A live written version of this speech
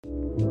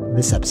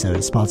This episode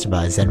is sponsored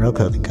by Zenro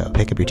Clothing Co.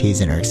 Pick up your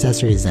tees and or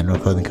accessories at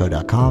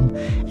zenroclothingco.com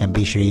and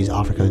be sure to use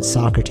offer code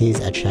Socrates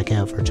at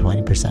checkout for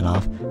 20%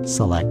 off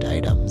select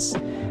items.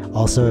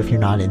 Also, if you're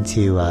not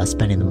into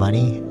spending the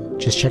money,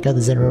 just check out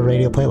the Zenro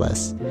radio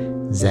playlist.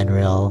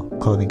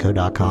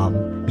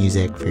 zenroclothingco.com,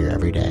 music for your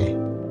everyday.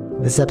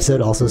 This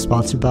episode also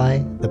sponsored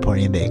by The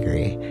Pointian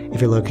Bakery.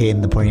 If you're located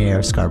in the Pointian area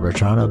of Scarborough,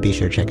 Toronto, be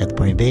sure to check out The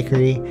Pointian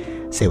Bakery,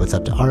 say what's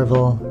up to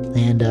Arville,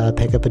 and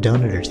pick up a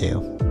donut or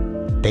two.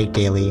 Baked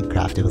daily,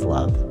 crafted with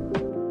love.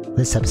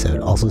 This episode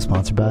also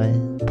sponsored by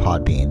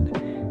Podbean.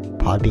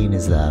 Podbean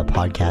is the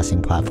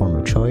podcasting platform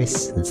of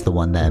choice. It's the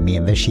one that me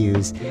and Vish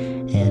use,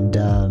 and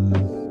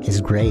is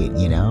great,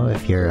 you know,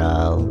 if you're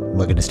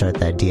looking to start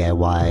that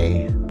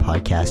DIY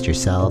podcast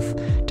yourself.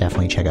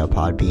 Definitely check out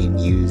Podbean.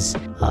 Use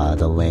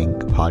the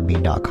link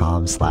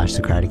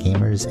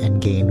podbean.com/SocraticGamers and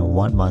gain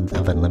 1 month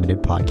of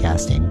unlimited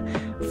podcasting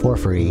for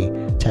free.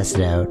 Test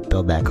it out,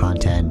 build that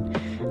content.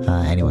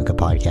 Anyone could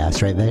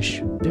podcast, right,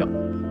 Vish? Yep.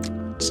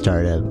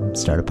 Start a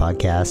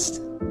podcast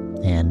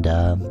and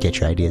get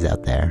your ideas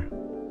out there.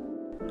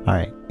 All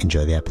right,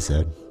 enjoy the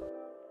episode.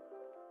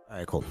 All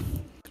right, cool.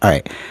 All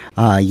right.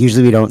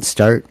 Usually we don't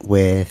start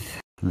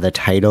with the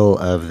title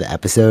of the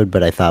episode,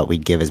 but I thought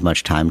we'd give as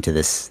much time to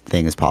this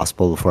thing as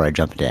possible before I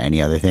jump into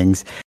any other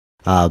things.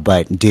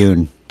 But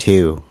Dune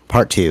 2,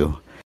 Part 2,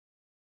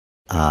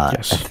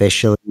 Yes.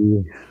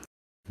 officially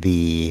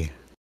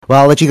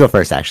Well, I'll let you go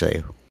first,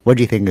 actually. What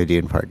do you think of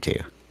Dune Part 2?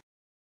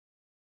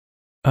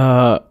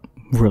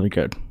 Really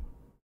good.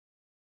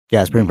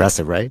 Yeah, it's pretty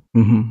impressive, right?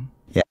 Mm-hmm.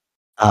 Yeah.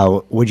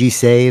 Would you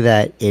say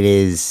that it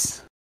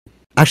is...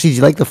 Actually, do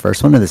you like the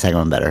first one or the second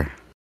one better?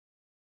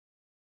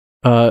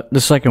 The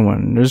second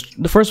one.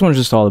 The first one is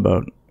just all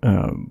about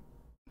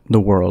the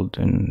world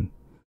and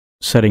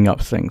setting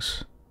up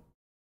things.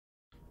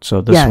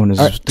 So this one is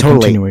the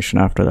continuation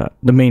after that.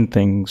 The main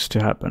things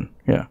to happen.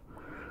 Yeah.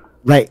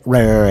 Right.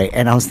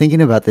 And I was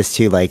thinking about this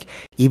too, like,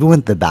 even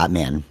with the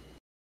Batman,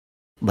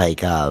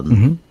 like,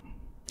 do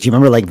you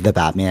remember, like, the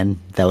Batman?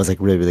 That was, like,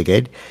 really, really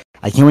good.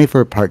 I can't wait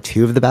for part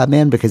 2 of the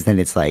Batman, because then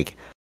it's like,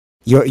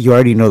 you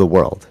already know the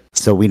world.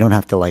 So we don't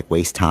have to, like,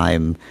 waste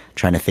time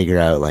trying to figure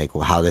out, like,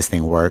 how this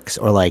thing works.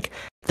 Or, like,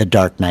 The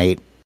Dark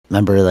Knight.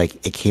 Remember,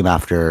 like, it came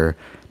after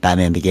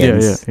Batman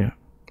Begins? Yeah.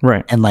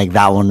 Right. And, like,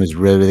 that one was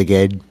really, really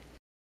good.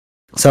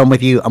 So I'm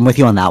with you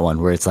on that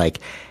one, where it's like,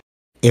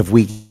 if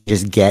we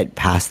just get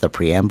past the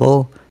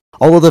preamble,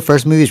 although the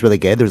first movie is really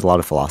good, there's a lot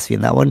of philosophy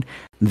in that one,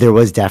 there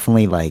was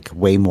definitely, like,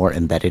 way more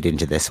embedded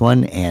into this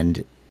one,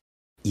 and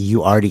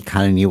you already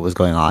kind of knew what was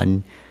going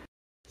on.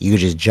 You could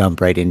just jump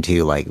right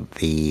into, like,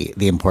 the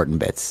important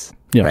bits,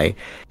 right?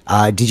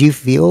 Did you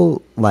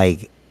feel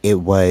like it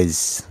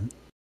was...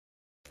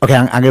 Okay,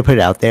 I'm going to put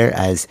it out there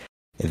as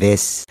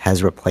this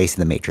has replaced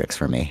The Matrix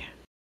for me.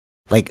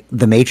 Like,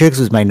 The Matrix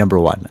was my number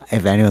one.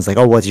 If anyone's like,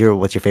 oh, what's your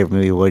favorite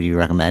movie? What do you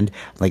recommend?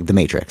 Like, The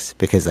Matrix,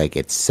 because, like,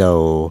 it's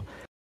so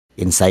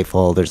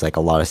insightful. There's, like,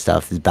 a lot of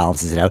stuff that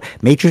balances it out.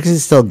 Matrix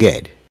is still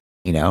good,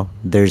 you know?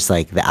 There's,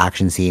 like, the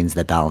action scenes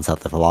that balance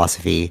out the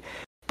philosophy.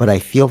 But I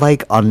feel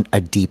like on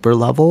a deeper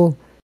level,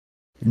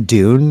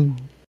 Dune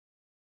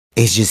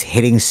is just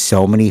hitting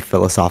so many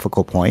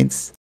philosophical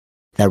points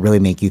that really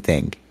make you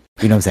think.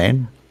 You know what I'm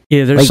saying?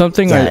 Yeah, there's like,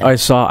 something I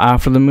saw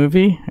after the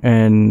movie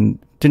and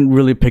didn't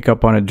really pick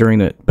up on it during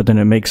it, but then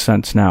it makes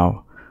sense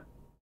now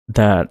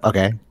that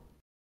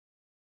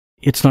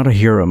it's not a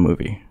hero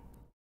movie.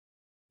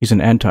 He's an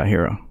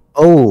anti-hero.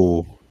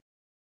 Oh.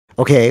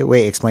 Okay,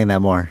 wait, explain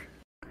that more.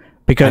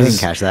 Because I didn't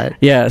catch that.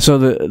 Yeah, so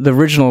the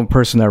original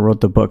person that wrote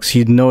the books,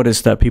 he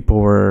noticed that people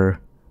were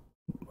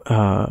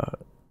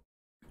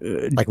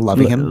like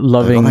loving him?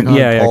 Loving, like, oh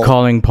my God,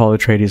 calling Paul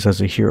Atreides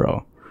as a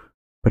hero.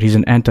 But he's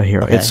an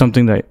anti-hero. Okay. It's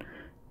something that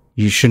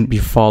you shouldn't be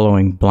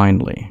following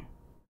blindly.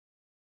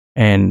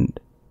 And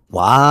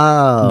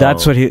wow,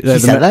 that's what he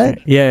said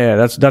that.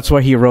 Yeah, that's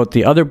why he wrote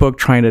the other book,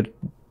 trying to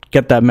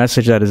get that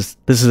message that this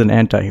is an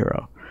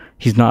anti-hero.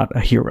 He's not a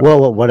hero.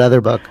 Well, what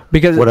other book?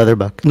 What other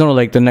book? No,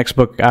 like the next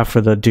book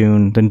after the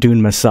Dune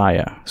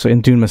Messiah. So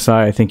in Dune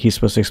Messiah, I think he's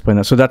supposed to explain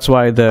that. So that's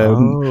why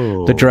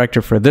the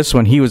director for this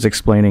one, he was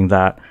explaining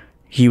that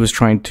he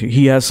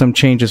has some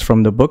changes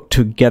from the book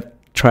to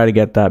try to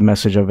get that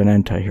message of an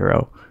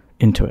anti-hero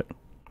into it.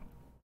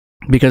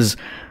 Because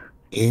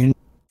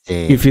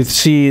if you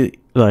see,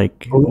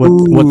 like,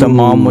 what the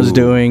mom was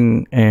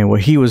doing and what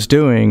he was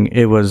doing,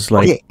 it was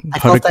like I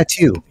felt that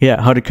too.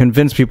 Yeah, how to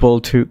convince people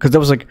to, because that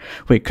was like,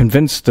 wait,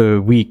 convince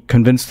the weak,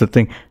 convince the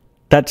thing.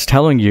 That's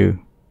telling you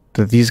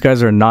that these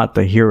guys are not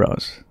the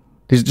heroes.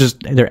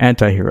 They're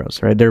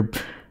anti-heroes, right?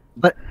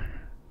 But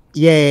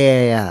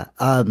yeah.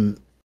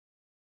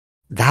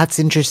 That's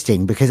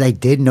interesting, because I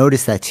did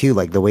notice that too.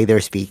 Like, the way they're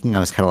speaking, I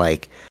was kind of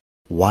like,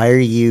 why are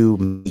you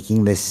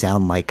making this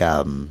sound like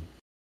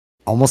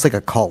almost like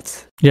a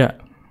cult? Yeah.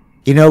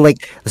 You know,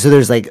 like, so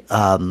there's like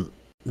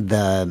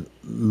the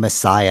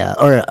Messiah,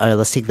 or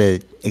let's take the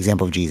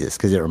example of Jesus,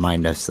 because it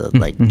reminds us of,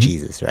 like,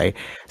 Jesus, right?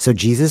 So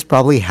Jesus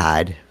probably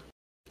had...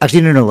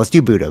 Actually, no, let's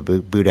do Buddha.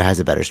 Buddha has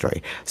a better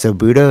story. So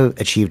Buddha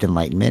achieved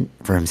enlightenment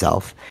for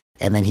himself,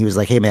 And then he was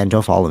like, "Hey man,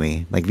 don't follow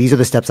me. Like these are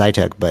the steps I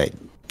took, but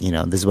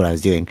this is what I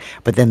was doing."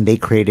 But then they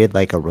created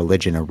like a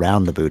religion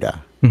around the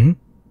Buddha, Mm-hmm.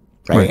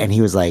 right? And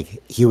he was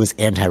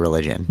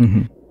anti-religion.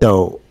 Mm-hmm.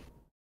 So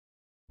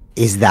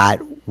is that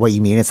what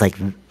you mean? It's like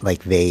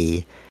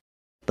they,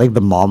 like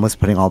the mom was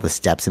putting all the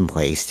steps in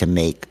place to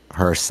make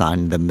her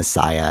son the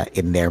Messiah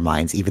in their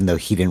minds, even though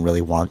he didn't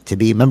really want to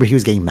be. Remember, he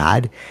was getting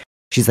mad.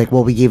 She's like,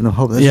 "Well, we gave them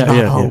hope. This is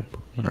not hope."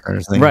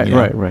 Or something,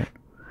 Right.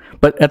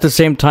 But at the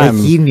same time,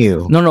 he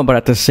knew. No. But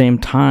at the same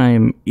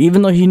time,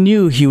 even though he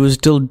knew, he was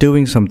still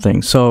doing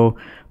something. So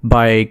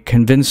by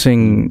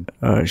convincing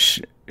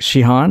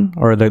Shihan,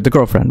 or the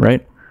girlfriend,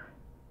 right?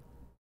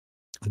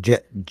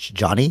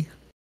 Johnny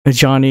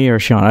or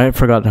Shihan, I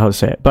forgot how to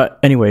say it. But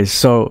anyways,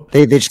 so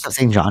they just kept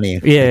saying Johnny.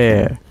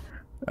 Yeah.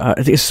 I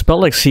think it's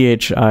spelled like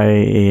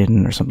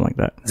Chian or something like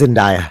that.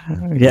 Zendaya.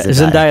 Yeah,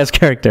 Zendaya's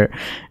character.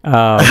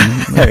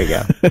 There you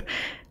go.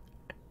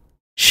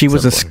 She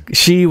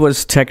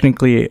was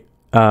technically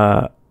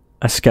a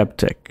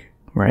skeptic,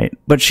 right?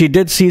 But she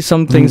did see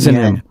some things in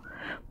him.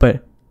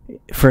 But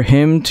for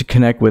him to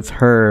connect with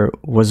her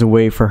was a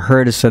way for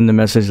her to send the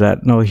message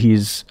that no, he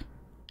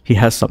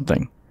has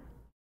something.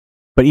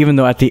 But even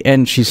though at the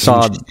end she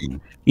saw,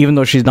 even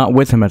though she's not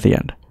with him at the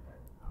end,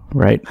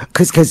 right?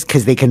 Because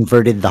they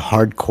converted the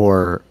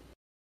hardcore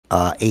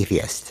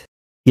atheist.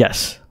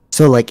 Yes.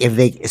 So like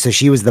so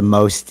she was the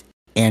most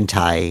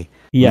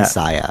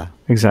anti-Messiah.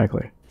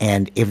 Exactly.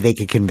 And if they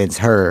could convince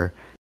her,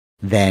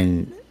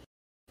 then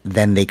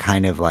they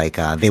kind of like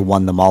they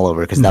won them all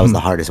over, because that was the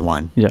hardest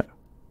one. Yeah,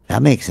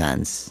 that makes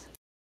sense.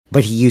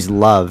 But he used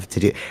love to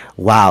do.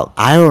 Wow,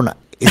 I don't know.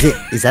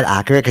 Is that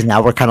accurate? Because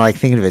now we're kind of like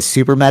thinking of it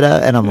super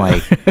meta, and I'm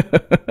like,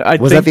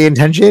 was that the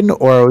intention,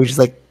 or are we just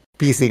like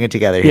piecing it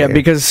together here? Yeah,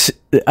 because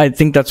I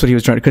think that's what he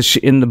was trying. Because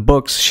in the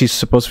books, she's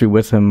supposed to be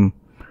with him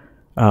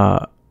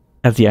at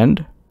the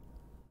end.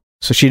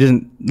 So she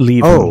didn't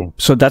leave him.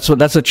 So that's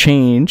a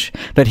change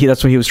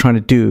that's what he was trying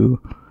to do.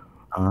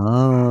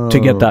 To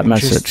get that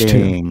message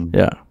too.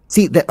 Yeah.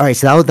 See, all right.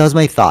 So that was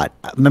my thought.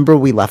 Remember,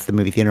 we left the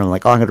movie theater. And I'm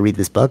like, I'm going to read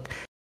this book.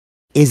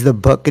 Is the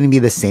book going to be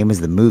the same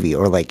as the movie,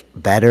 or like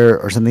better,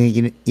 or something?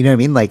 You know what I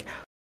mean? Like,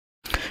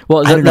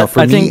 well, I don't know.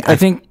 I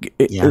think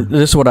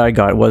this is what I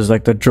got was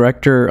like the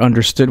director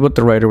understood what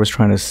the writer was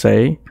trying to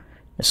say,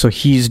 so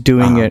he's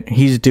doing it.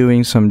 He's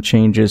doing some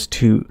changes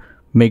to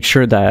make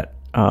sure that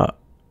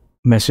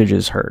message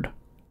is heard,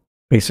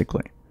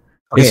 basically.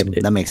 Okay,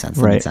 that makes sense.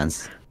 That makes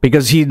sense.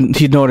 Because he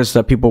noticed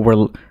that people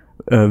were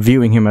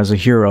viewing him as a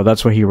hero.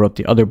 That's why he wrote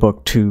the other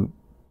book to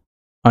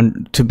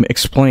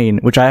explain,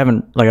 which I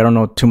don't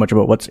know too much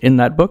about what's in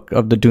that book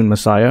of the Dune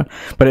Messiah,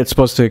 but it's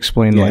supposed to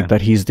explain like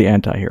that he's the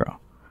anti-hero.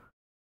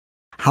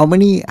 How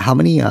many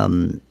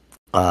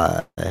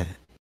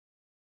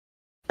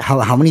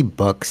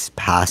books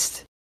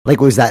passed?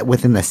 Like, was that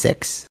within the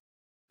 6?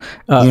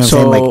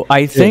 So like,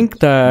 I think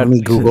that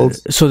we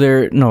Googled. So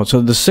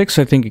the 6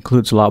 I think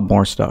includes a lot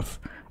more stuff.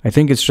 I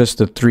think it's just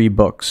the 3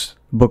 books.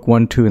 Book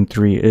 1, 2, and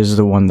 3 is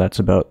the one that's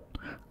about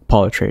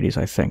Paul Atreides,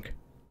 I think.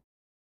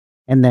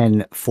 And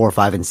then 4,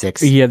 5, and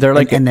 6. Yeah, they're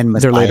like, and then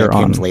Messiah they're later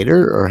comes on.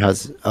 Later, or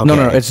has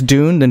No, it's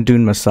Dune, then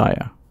Dune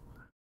Messiah.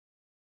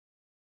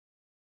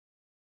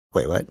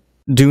 Wait, what?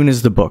 Dune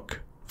is the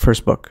book,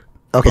 first book.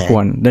 Okay. Book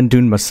 1, then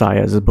Dune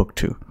Messiah is book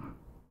 2.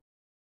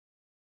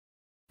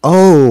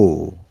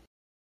 Oh,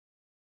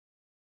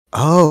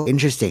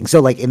 interesting.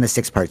 So, like in the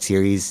 6-part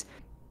series,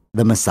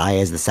 the Messiah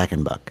is the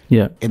second book.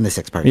 Yeah. In the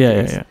 6-part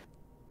series. Yeah.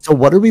 So,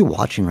 what are we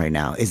watching right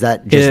now? Is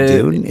that just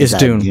Dune? It's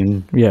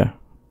Dune. Yeah.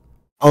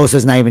 Oh, so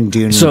it's not even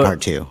Dune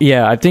part 2.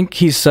 Yeah, I think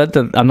he said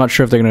that. I'm not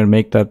sure if they're going to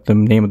make that the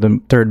name of the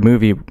third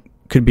movie.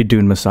 Could be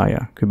Dune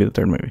Messiah. Could be the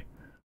third movie.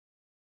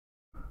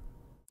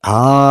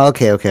 Oh,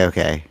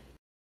 okay.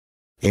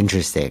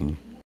 Interesting.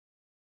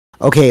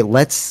 Okay,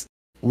 let's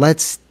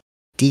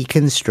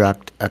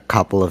deconstruct a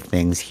couple of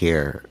things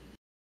here.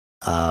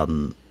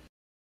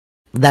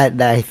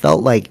 That I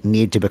felt like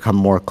need to become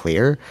more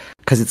clear,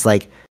 because it's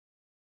like,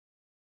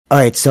 all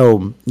right,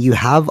 so you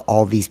have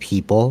all these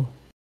people.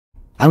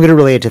 I'm going to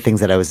relate it to things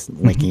that I was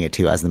linking it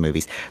to as the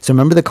movies. So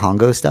remember the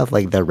Congo stuff,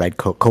 like the red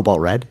cobalt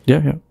red?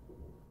 Yeah.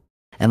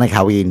 And like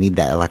how we need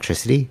that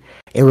electricity.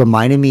 It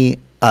reminded me,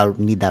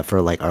 need that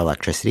for like our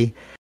electricity.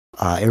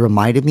 It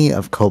reminded me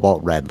of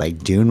cobalt red. Like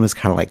Dune was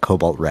kind of like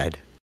cobalt red.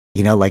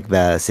 You know, like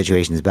the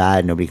situation is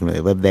bad. Nobody can really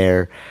live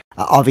there.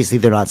 Obviously,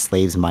 they're not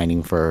slaves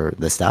mining for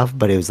the stuff,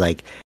 but it was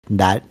like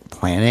that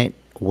planet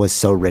was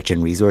so rich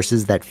in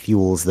resources that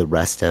fuels the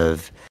rest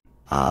of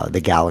the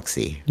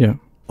galaxy. Yeah.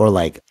 Or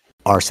like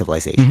our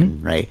civilization,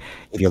 right?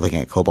 If you're looking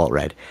at cobalt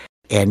red.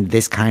 And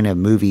this kind of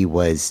movie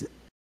was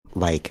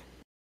like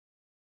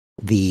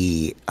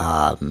the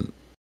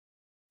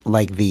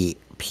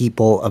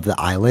people of the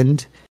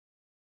island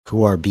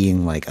who are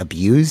being like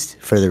abused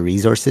for their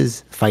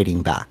resources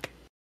fighting back.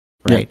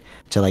 Right? Yeah.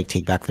 To like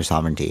take back their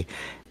sovereignty.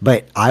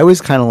 But I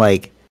was kind of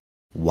like,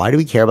 why do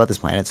we care about this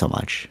planet so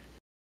much?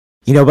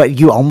 You know, but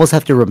you almost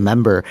have to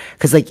remember,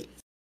 because like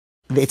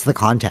it's the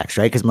context,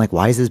 right? Because I'm like,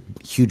 why is this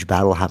huge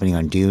battle happening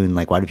on Dune?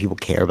 Like, why do people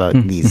care about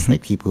these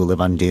like people who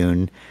live on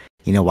Dune?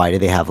 Why do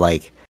they have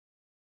like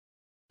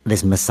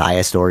this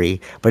Messiah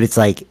story? But it's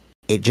like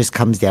it just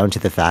comes down to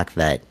the fact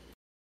that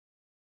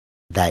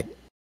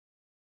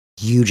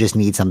you just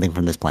need something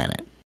from this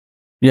planet.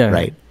 Yeah.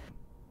 Right.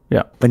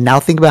 Yeah. But now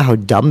think about how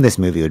dumb this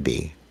movie would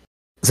be.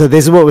 So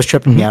this is what was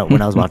tripping me out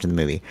when I was watching the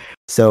movie.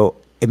 So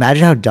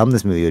imagine how dumb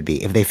this movie would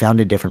be if they found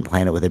a different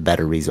planet with a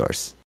better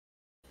resource.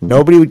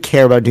 Nobody would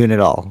care about Dune at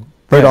all.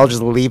 They'd all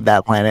just leave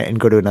that planet and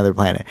go to another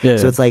planet. Yeah,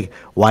 so it's like,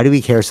 why do we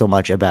care so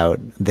much about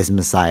this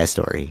Messiah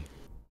story?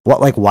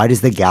 Why does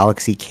the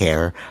galaxy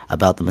care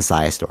about the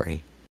Messiah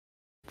story?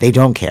 They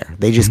don't care.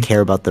 They just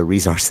care about the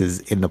resources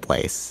in the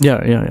place.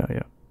 Yeah.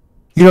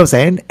 You know what I'm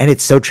saying? And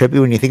it's so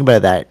trippy when you think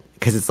about that,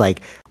 because it's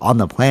like on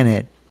the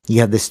planet, you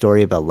have this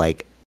story about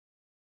like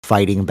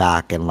fighting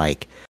back and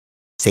like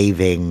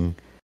saving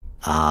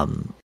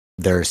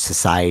their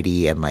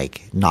society and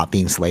like not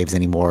being slaves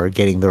anymore,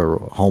 getting their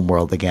home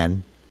world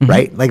again.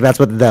 Right? Like that's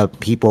what the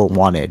people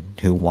wanted,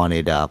 who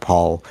wanted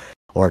Paul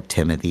or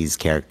Timothy's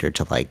character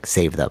to like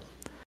save them.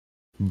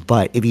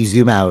 But if you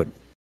zoom out,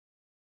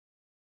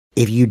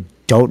 if you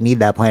don't need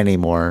that planet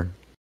anymore,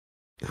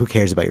 who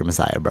cares about your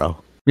Messiah, bro?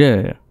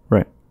 Yeah,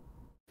 right.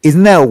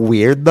 Isn't that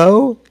weird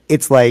though?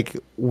 It's like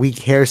we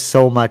care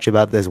so much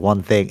about this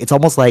one thing. It's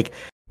almost like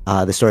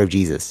the story of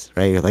Jesus,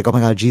 right? You're like, oh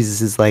my God,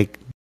 Jesus is like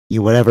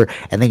you whatever,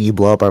 and then you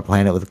blow up our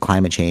planet with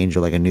climate change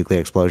or like a nuclear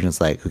explosion. It's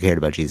like, who cared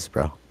about Jesus,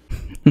 bro?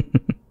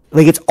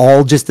 Like it's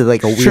all just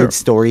like a weird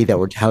story that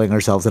we're telling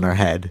ourselves in our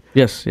head.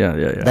 Yes, yeah.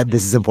 That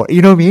this is important.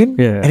 You know what I mean?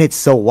 Yeah. And it's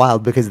so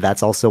wild because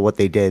that's also what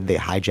they did. They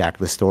hijacked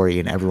the story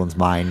in everyone's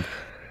mind.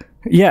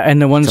 Yeah,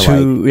 and the ones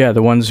who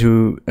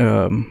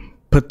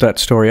put that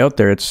story out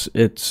there,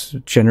 it's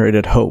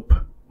generated hope,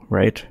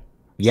 right?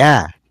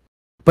 Yeah,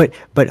 but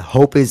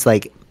hope is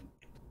like,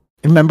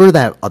 remember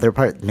that other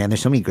part? Man,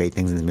 there's so many great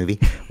things in this movie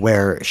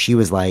where she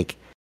was like,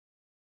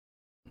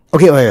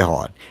 okay, wait, hold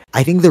on.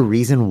 I think the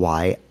reason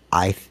why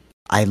I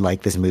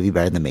like this movie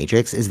better than The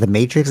Matrix is The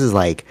Matrix is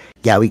like,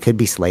 yeah, we could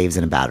be slaves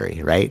in a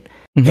battery, right?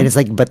 And it's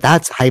like, but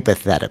that's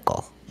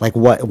hypothetical. Like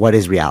what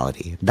is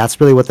reality? That's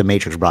really what The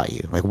Matrix brought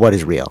you. Like what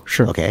is real?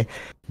 Sure. Okay.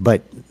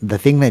 But the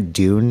thing that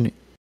Dune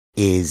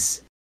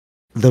is,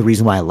 the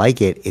reason why I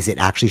like it is it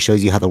actually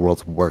shows you how the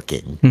world's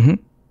working. You know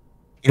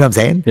what I'm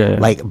saying? Yeah.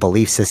 Like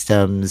belief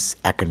systems,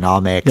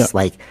 economics,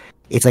 like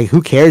it's like,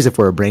 who cares if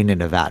we're a brain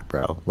in a vat,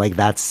 bro? Like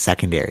that's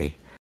secondary.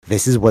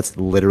 This is what's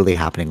literally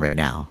happening right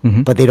now.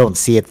 But they don't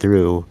see it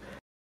through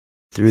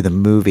the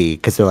movie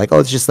because they're like, oh,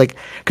 it's just like,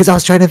 because I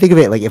was trying to think of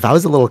it like if I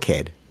was a little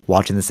kid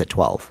watching this at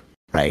 12,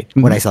 right?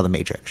 When I saw The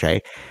Matrix,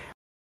 right?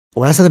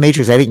 When I saw The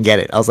Matrix, I didn't get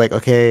it. I was like,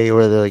 okay,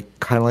 where they're like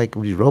kind of like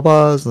these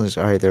robots, and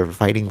all right, they're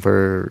fighting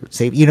for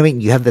safety. You know what I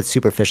mean? You have that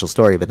superficial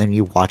story, but then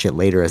you watch it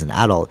later as an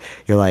adult,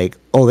 you're like,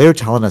 oh, they were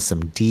telling us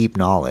some deep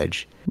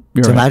knowledge.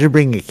 Imagine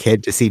bringing a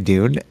kid to see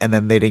Dune and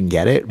then they didn't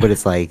get it, but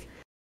it's like,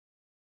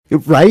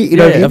 right? You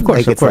know what I mean? Of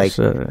course, like, it's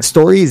like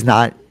story is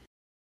not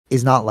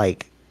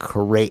like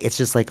great. It's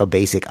just like a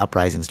basic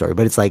uprising story,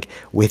 but it's like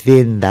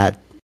within that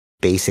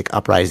basic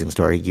uprising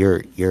story,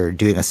 you're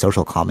doing a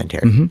social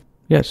commentary.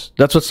 Yes,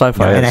 that's what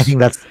sci-fi is. And I think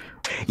that's,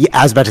 yeah,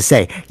 I was about to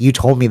say, you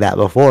told me that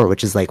before,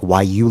 which is like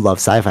why you love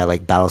sci-fi,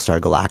 like Battlestar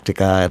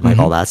Galactica and like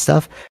all that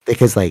stuff,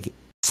 because like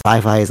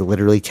sci-fi is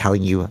literally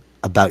telling you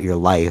about your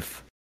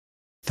life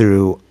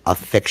through a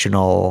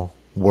fictional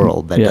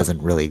world that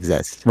doesn't really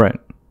exist. Right.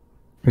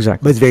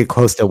 Exactly. But it's very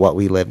close to what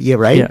we live. Yeah,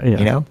 right? Yeah.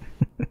 You know?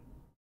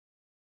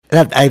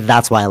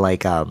 That's why I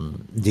like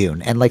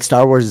Dune. And like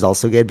Star Wars is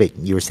also good, but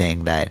you were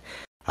saying that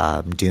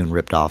Dune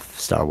ripped off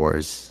Star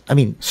Wars. I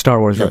mean, Star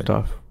Wars ripped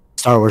off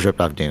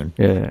Dune.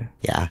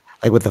 Yeah.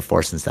 Like with the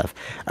Force and stuff.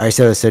 All right,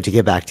 so to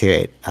get back to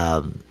it,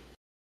 I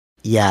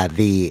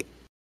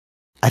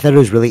thought it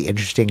was really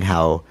interesting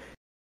how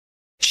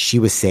she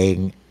was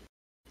saying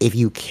if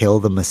you kill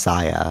the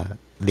Messiah,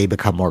 they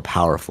become more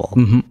powerful.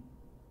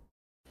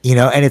 You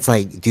know, and it's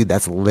like, dude,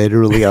 that's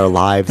literally our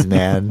lives,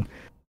 man.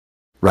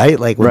 Right?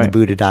 Like when the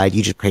Buddha died,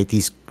 you just create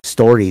these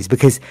stories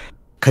because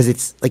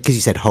it's like, because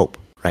you said hope,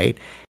 right?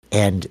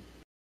 And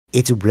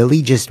it's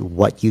really just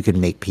what you can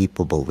make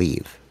people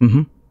believe.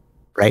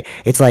 Right?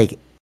 It's like,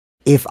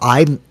 that's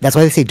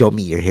why they say don't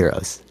meet your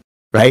heroes,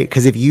 right?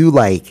 Because if you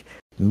like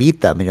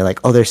meet them and you're like,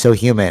 oh, they're so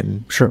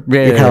human. Sure.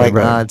 You're kind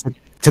of like,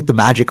 took the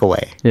magic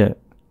away. Yeah.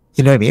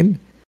 You know what I mean?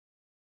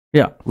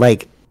 Yeah.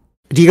 Like,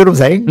 do you get what I'm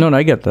saying? No,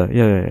 I get that.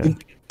 Yeah.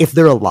 If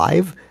they're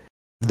alive,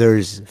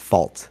 there's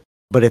fault.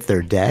 But if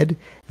they're dead,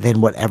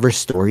 then whatever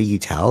story you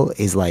tell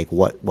is like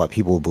what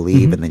people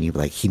believe, and then you're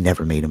like, he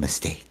never made a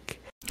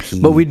mistake.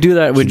 But we do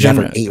that. We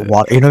never ate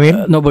water. You know what I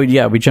mean? No, but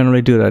yeah, we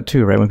generally do that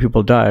too, right? When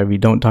people die, we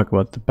don't talk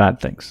about the bad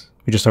things.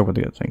 We just talk about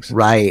the good things.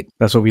 Right.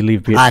 That's what we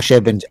leave. Actually,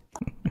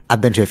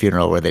 I've been to a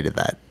funeral where they did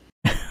that.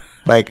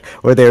 Like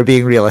where they were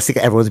being realistic,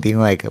 everyone's being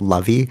like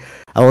lovey.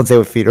 I won't say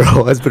what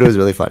funeral was, but it was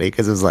really funny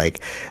because it was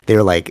like they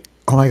were like,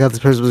 "Oh my god, this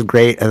person was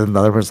great," and then the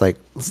other person's like,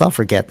 "Let's not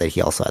forget that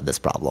he also had this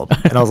problem."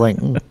 And I was like,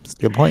 "That's a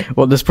good point."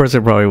 Well, this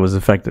person probably was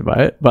affected by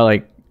it, but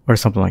like, or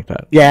something like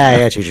that.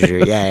 Yeah,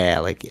 true. Yeah,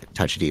 like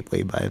touched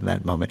deeply by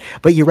that moment.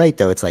 But you're right,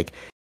 though. It's like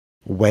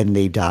when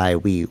they die,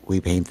 we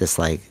paint this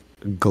like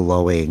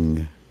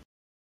glowing.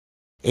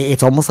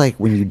 It's almost like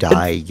when you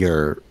die,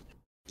 you're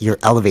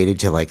elevated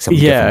to like some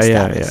different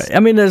status. I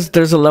mean,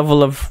 there's a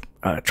level of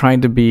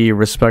trying to be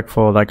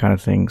respectful, that kind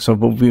of thing. So,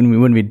 but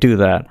when we do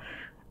that,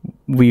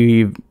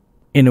 we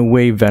in a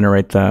way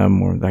venerate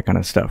them or that kind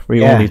of stuff.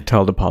 We only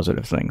tell the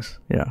positive things.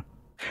 Yeah,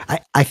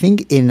 I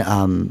think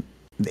in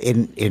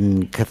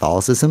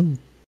Catholicism,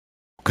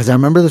 because I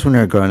remember this when we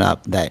were growing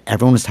up, that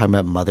everyone was talking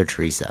about Mother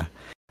Teresa,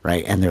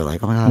 right? And they're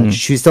like, oh my God,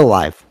 she's still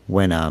alive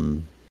when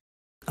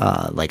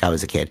like I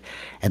was a kid,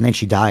 and then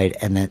she died,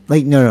 and then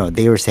like no,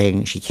 they were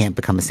saying she can't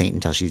become a saint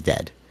until she's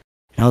dead,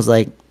 and I was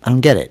like, I don't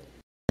get it.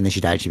 And then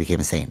she died, she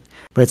became a saint.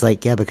 But it's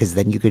like, yeah, because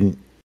then you can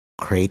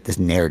create this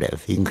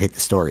narrative, you can create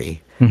the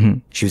story.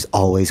 She was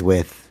always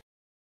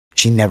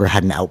she never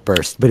had an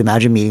outburst. But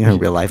imagine meeting her in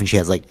real life, and she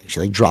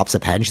drops a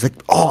pen, she's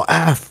like, oh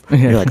F.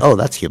 And you're like, oh,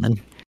 that's human.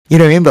 You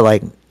know what I mean? But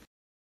like,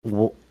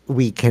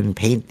 we can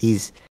paint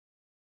these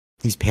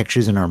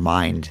pictures in our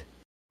mind,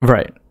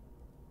 right?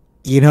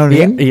 You know what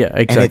I mean? Yeah,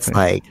 exactly. And it's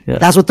like,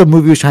 that's what the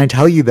movie was trying to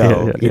tell you,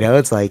 though. You know,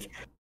 it's like,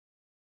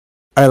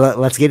 all right,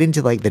 let's get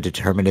into like the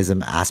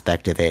determinism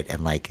aspect of it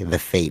and like the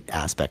fate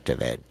aspect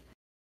of it.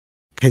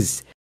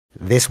 Because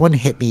this one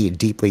hit me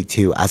deeply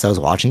too. As I was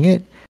watching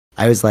it,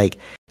 I was like,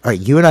 all right,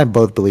 you and I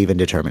both believe in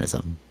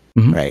determinism,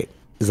 right?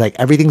 It's like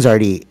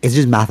it's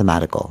just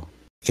mathematical.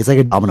 It's like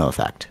a domino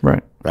effect,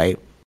 right?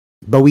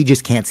 But we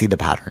just can't see the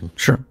pattern.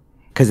 Sure.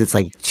 Because it's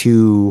like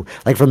too,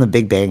 like from the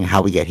Big Bang,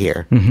 how we get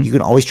here. You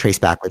can always trace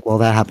back, like, well,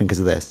 that happened because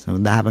of this,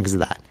 and that happened because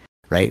of that,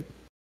 right?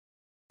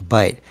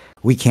 But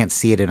we can't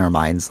see it in our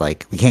minds,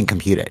 like, we can't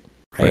compute it,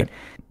 right?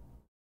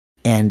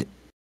 And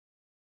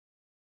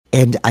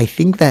I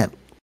think that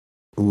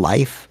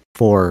life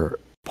for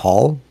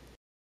Paul,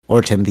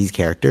 or Timothy's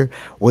character,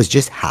 was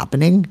just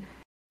happening,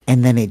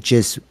 and then it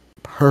just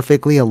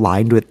perfectly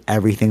aligned with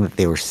everything that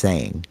they were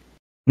saying.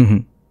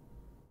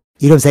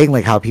 You know what I'm saying?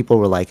 Like how people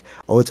were like,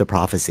 oh, it's a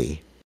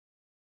prophecy.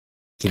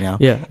 You know?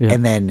 Yeah.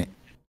 And then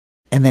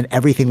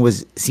everything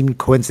seemed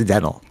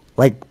coincidental.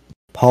 Like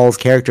Paul's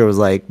character was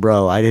like,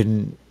 bro,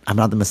 I'm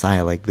not the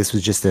Messiah. Like this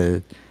was just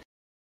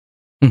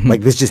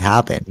like this just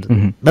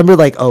happened. Remember,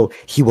 like, oh,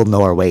 he will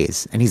know our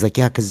ways. And he's like,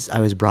 yeah, because I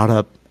was brought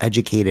up,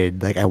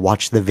 educated. Like I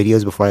watched the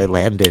videos before I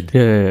landed.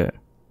 Yeah.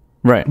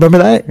 Right. Remember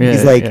that? Yeah,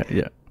 he's like,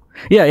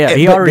 Yeah.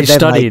 He already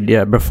studied,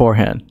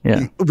 beforehand.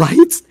 Yeah.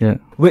 Right? Yeah.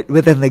 But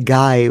then the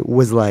guy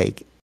was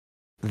like,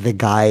 the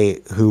guy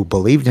who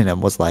believed in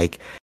him was like,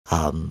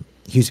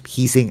 he was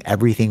piecing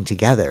everything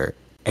together.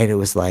 And it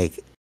was like,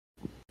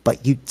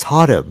 but you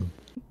taught him.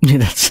 Yeah,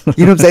 that's you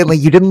know what I'm saying? Like,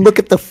 you didn't look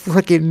at the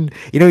freaking,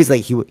 he's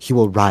like, he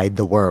will ride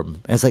the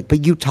worm. And it's like,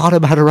 but you taught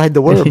him how to ride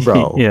the worm,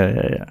 bro.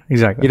 Yeah.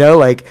 Exactly.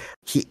 Like,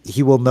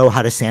 he will know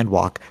how to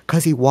sandwalk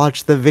because he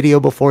watched the video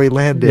before he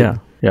landed.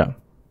 Yeah.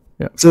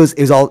 So it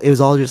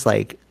was all just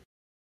like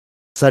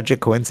such a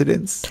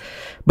coincidence.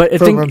 But I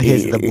from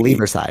think the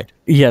believer side.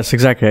 Yes,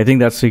 exactly. I think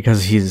that's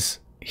because he's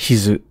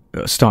a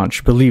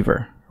staunch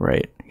believer,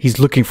 right? He's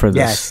looking for this.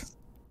 Yes.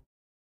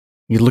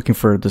 He's looking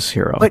for this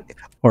hero,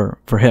 or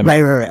for him.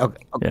 Right.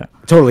 Okay. Yeah.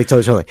 Totally.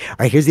 All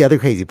right. Here's the other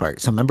crazy part.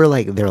 So remember,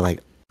 like they're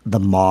like the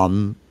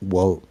mom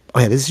will.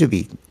 Oh yeah,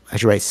 I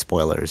should write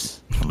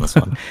spoilers on this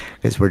one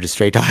because we're just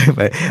straight talking.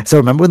 But so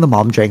remember when the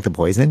mom drank the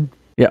poison?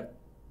 Yeah.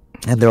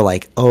 And they're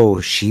like, oh,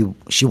 she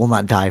will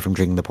not die from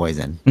drinking the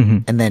poison.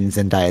 And then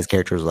Zendaya's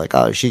character was like,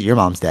 oh, your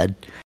mom's dead.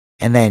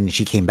 And then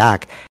she came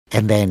back,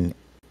 and then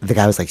the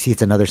guy was like, see,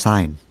 it's another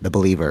sign, the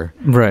believer.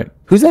 Right.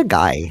 Who's that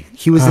guy?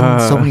 He was in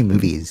so many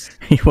movies.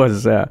 He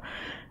was, I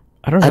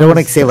don't want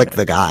to say like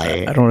the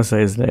guy. I don't want to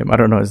say his name. I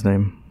don't know his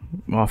name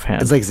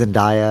offhand. It's like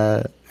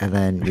Zendaya, and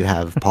then you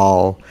have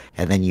Paul,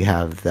 and then you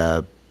have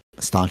the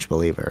staunch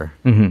believer.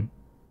 I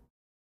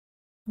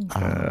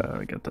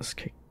got this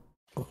cake.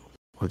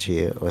 Would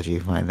you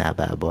find that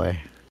bad boy?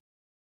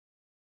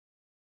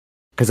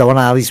 Because I want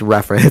to at least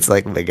reference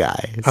like the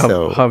guy.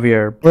 So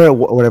Javier, or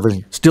whatever.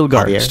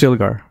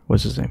 Stilgar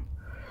was his name.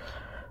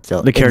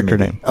 So the character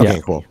name. Okay,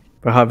 cool.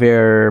 But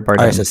Javier Bardem.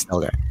 Alright, so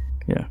Stilgar.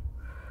 Yeah.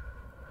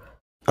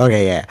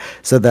 Okay, yeah.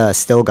 So the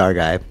Stilgar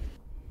guy,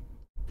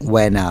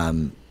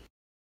 when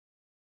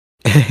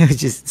it's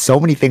just so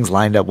many things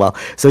lined up well.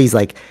 So he's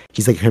like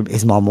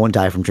his mom won't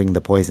die from drinking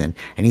the poison,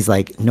 and he's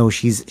like, no,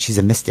 she's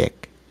a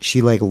mystic.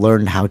 She like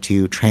learned how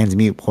to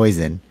transmute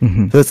poison.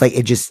 So it's like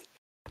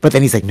but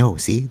then he's like, no,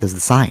 see, there's the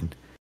sign.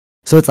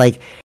 So it's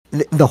like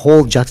the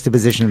whole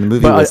juxtaposition in the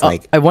movie was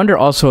like. I wonder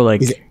also,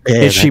 like,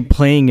 is she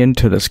playing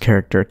into this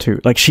character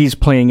too? Like she's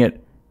playing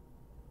it.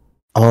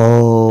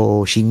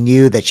 Oh, she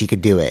knew that she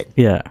could do it.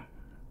 Yeah.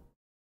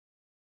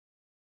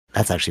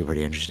 That's actually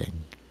pretty interesting.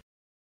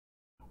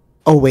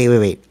 Oh,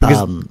 wait.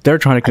 Because they're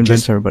trying to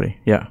convince everybody.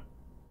 Yeah.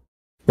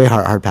 Wait,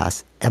 hard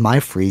pass. Am I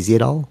freezy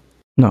at all?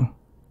 No.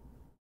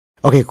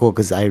 Okay, cool,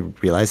 because I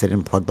realized I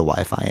didn't plug the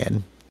Wi-Fi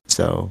in,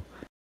 so...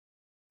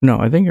 No,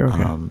 I think you're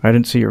okay. I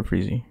didn't see your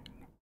freezy.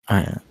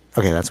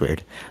 Okay, that's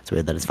weird. It's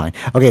weird that it's fine.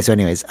 Okay, so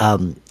anyways,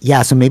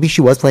 yeah, so maybe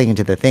she was playing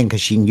into the thing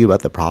because she knew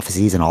about the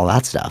prophecies and all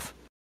that stuff.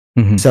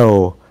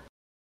 So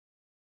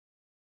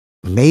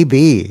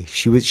maybe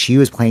she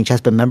was playing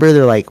chess, but remember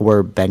they're like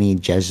we're Benny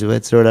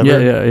Jesuits or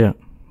whatever. Yeah.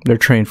 They're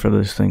trained for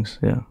these things.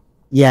 Yeah.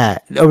 Yeah.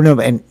 Oh no,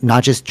 and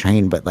not just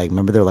trained, but like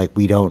remember they're like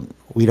we don't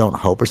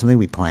hope or something.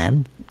 We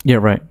plan. Yeah.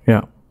 Right.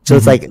 Yeah. So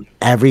it's like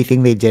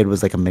everything they did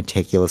was like a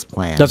meticulous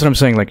plan. That's what I'm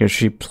saying. Like, is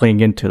she playing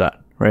into that?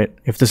 Right.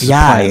 If this is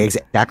planned.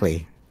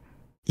 Exactly.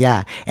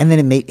 Yeah, and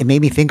then it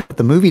made me think of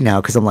the movie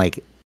now because I'm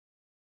like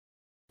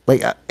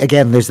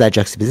again, there's that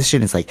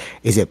juxtaposition. It's like,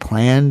 is it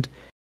planned?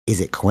 Is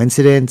it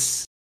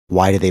coincidence?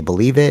 Why do they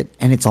believe it?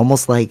 And it's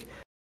almost like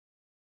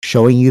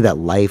showing you that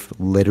life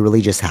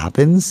literally just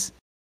happens,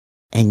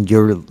 and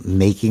you're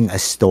making a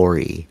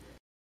story.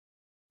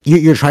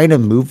 You're trying to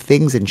move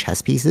things in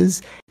chess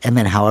pieces, and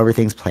then however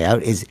things play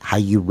out is how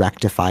you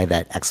rectify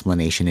that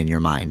explanation in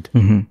your mind.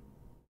 Mm-hmm.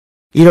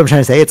 You know what I'm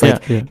trying to say? It's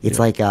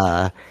like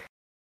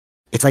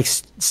it's like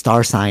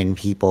star sign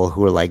people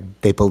who are like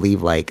they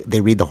believe like they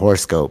read the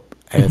horoscope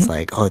and it's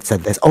like, oh, it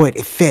said this, oh,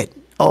 it fit,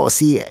 oh,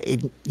 see,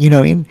 you know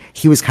what I mean?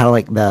 He was kind of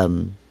like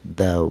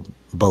the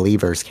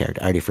believer's character.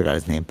 I already forgot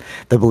his name.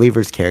 The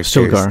believer's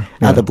character, Stilgar,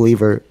 the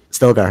believer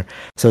Stilgar.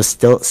 So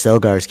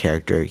Stilgar's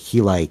character, he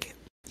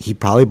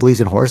probably believes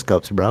in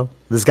horoscopes, bro.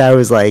 This guy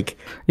was like,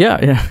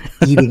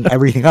 eating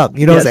everything up.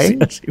 You know what I'm saying?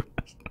 Yes, he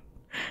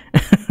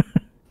was.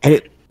 And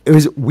it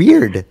was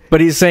weird. But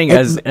he's saying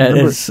as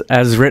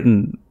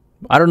written.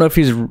 I don't know if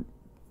he's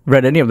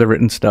read any of the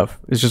written stuff.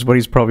 It's just what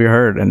he's probably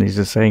heard, and he's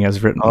just saying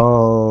as written.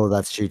 Oh,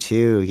 that's true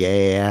too.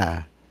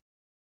 Yeah.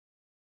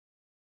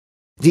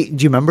 Do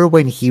you remember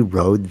when he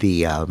rode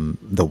the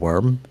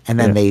worm, and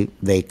then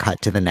they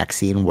cut to the next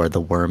scene where the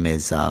worm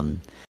is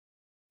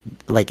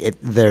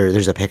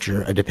there's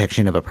a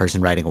depiction of a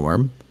person riding a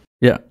worm.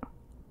 Yeah.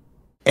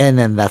 And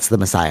then that's the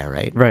Messiah,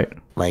 right? Right.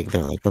 Like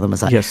they're like, well, the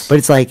Messiah. Yes. But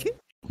it's like,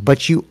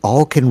 but you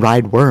all can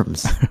ride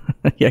worms.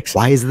 Yes.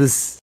 Why is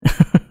this?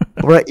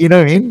 Right, you know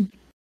what I mean?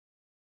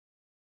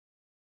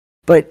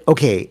 But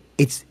okay,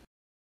 this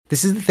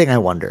is the thing I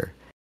wonder.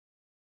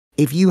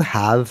 If you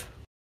have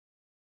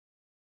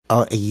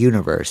a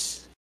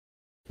universe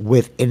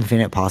with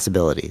infinite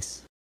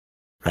possibilities,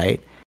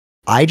 right?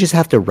 I just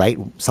have to write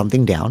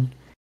something down,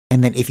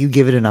 and then if you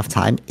give it enough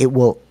time, it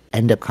will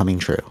end up coming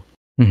true.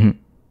 Mm-hmm.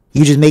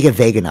 You just make it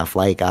vague enough,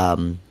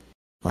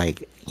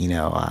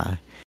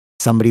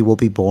 somebody will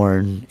be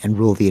born and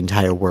rule the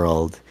entire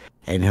world,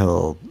 and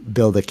he'll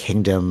build a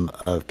kingdom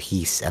of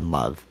peace and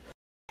love.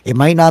 It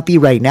might not be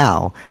right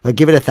now, but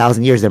give it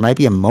 1,000 years. There might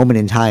be a moment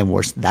in time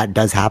where that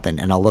does happen,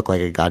 and I'll look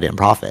like a goddamn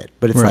prophet.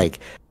 But it's like,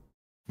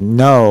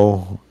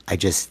 no, I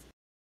just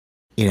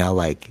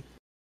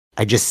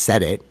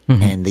said it,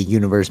 and the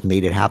universe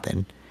made it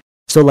happen.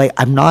 So like,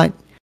 I'm not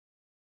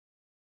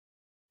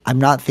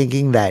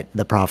thinking that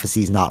the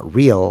prophecy is not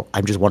real.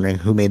 I'm just wondering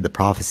who made the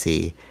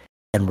prophecy,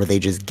 and were they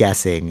just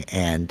guessing?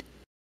 And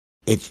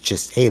it's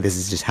just, hey, this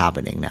is just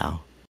happening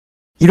now.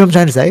 You know what I'm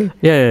trying to say?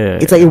 Yeah.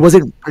 It's like it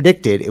wasn't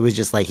predicted. It was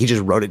just like he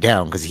just wrote it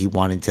down because he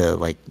wanted to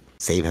like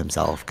save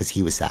himself because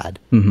he was sad.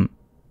 Mm-hmm.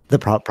 The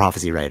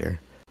prophecy writer.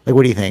 Like,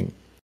 what do you think?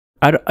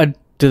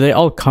 Do they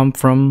all come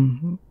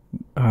from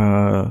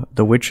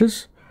the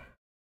witches?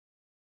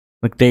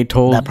 Like they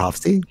told that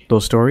prophecy?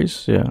 Those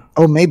stories? Yeah.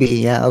 Oh, maybe.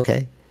 Yeah.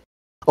 Okay.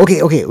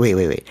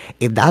 Wait.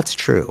 If that's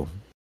true,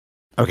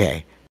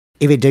 okay.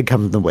 If it did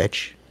come from the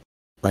witch,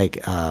 like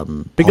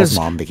because Paul's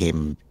mom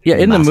became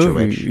in the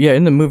movie witch.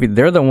 In the movie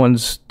they're the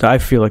ones that I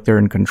feel like they're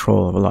in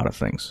control of a lot of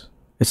things.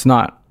 It's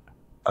not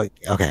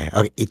okay,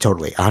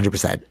 totally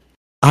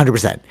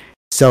 100%.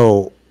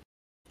 So,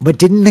 but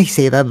didn't they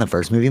say that in the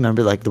first movie?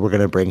 Remember, like, we're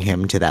gonna bring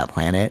him to that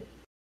planet.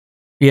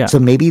 Yeah. So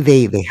maybe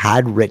they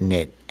had written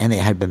it and it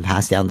had been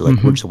passed down to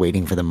like, we're just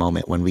waiting for the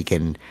moment when we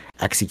can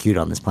execute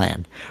on this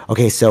plan.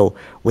 Okay, so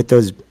with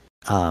those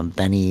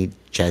Benny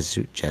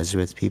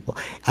Jesuits people,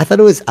 I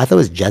thought it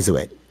was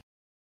Jesuit.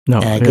 No,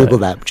 and I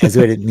googled that.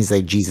 Jesuit, it means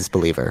like Jesus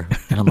believer,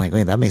 and I'm like,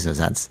 wait, that makes no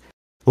sense.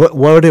 What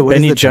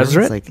Benny is the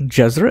Jesuit? Like,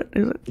 Jesuit,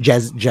 is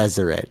it?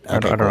 Jesuit. Okay, I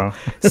don't know.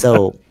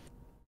 So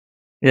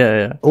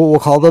yeah. We'll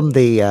call them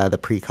the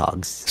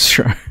precogs.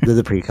 Sure, they're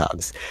the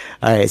precogs.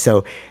 All right,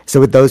 so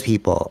with those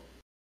people,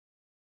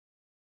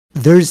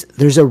 there's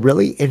a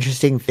really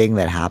interesting thing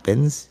that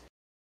happens.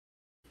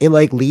 It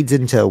like leads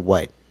into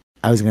what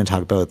I was going to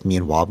talk about with me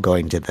and Wob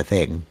going to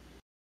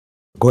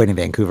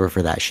Vancouver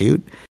for that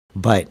shoot,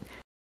 but.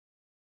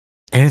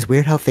 And it's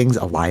weird how things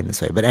align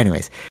this way. But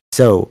anyways,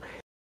 so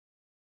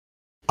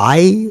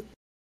I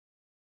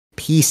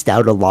pieced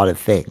out a lot of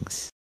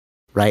things,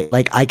 right?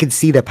 Like I could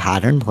see the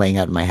pattern playing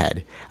out in my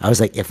head. I was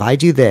like, if I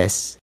do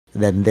this,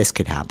 then this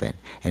could happen.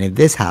 And if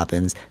this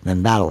happens,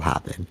 then that'll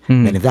happen.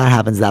 And if that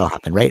happens, that'll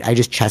happen, right? I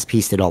just chess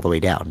pieced it all the way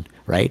down,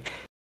 right?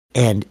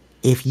 And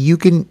if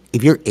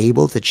you're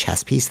able to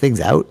chess piece things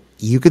out,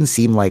 you can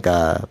seem like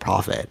a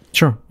prophet.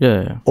 Sure.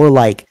 Yeah. Or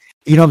like,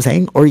 you know what I'm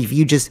saying? Or if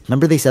you just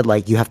remember, they said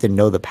like you have to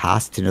know the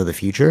past to know the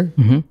future,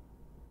 and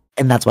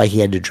that's why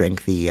he had to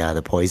drink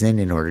the poison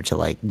in order to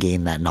like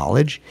gain that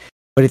knowledge.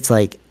 But it's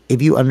like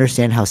if you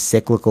understand how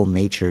cyclical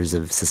natures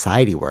of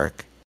society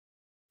work,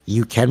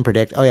 you can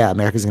predict. Oh yeah,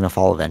 America's going to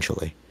fall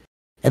eventually.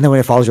 And then when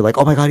it follows, you're like,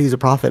 oh my god, he's a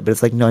prophet. But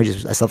it's like, no, I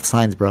saw the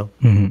signs, bro.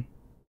 Mm-hmm.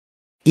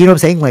 You know what I'm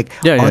saying? Like,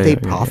 Yeah, are they yeah.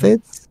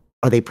 prophets?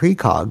 Are they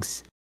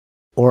precogs?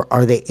 Or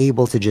are they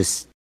able to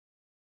just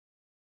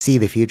see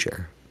the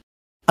future?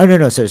 Oh,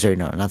 no, sorry,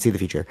 no, not see the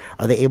future.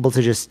 Are they able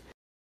to just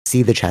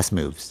see the chess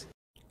moves?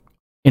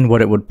 In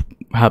what it would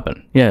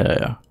happen.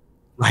 Yeah.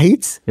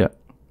 Right? Yeah.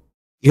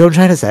 You know what I'm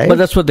trying to say? But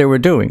that's what they were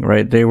doing,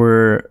 right? They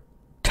were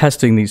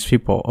testing these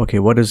people. Okay,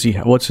 what does he?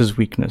 What's his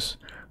weakness?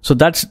 So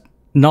that's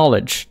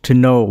knowledge to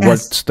know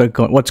what's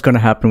going to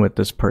happen with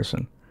this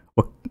person.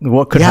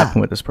 What could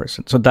happen with this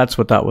person? So that's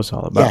what that was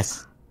all about.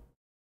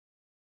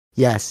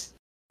 Yes.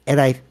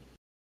 And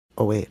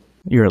oh wait,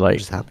 you're like, what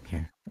just happened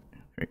here?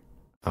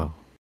 Oh,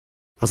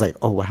 I was like,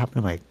 oh, what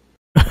happened to my?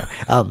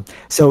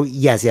 So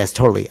yes,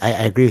 totally. I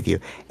agree with you,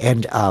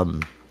 and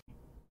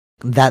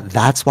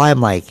that's why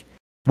I'm like,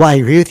 well, I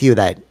agree with you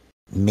that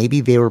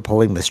maybe they were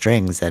pulling the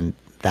strings, and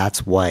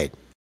that's what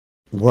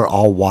we're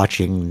all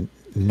watching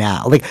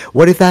now. Like,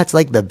 what if that's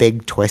like the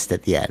big twist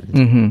at the end?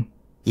 Mm-hmm.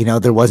 You know,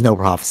 there was no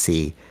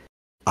prophecy.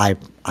 I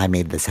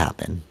made this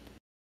happen.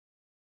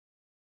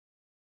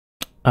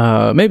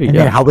 Maybe. And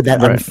then how would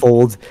that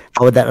unfold?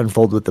 How would that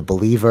unfold with the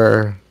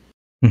believer?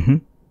 Mm-hmm.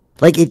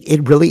 Like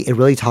it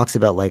really talks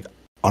about like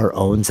our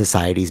own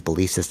society's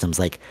belief systems.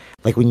 Like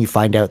when you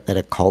find out that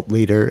a cult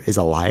leader is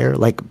a liar,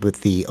 like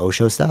with the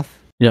Osho stuff.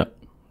 Yeah.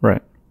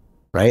 Right.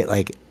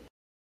 Like,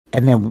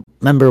 and then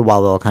remember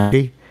Wild Wild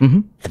Country?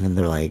 Mm-hmm. And then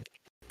they're like,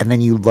 and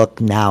then you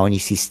look now and you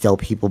see still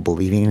people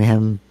believing in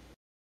him,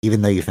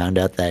 even though you found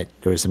out that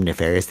there were some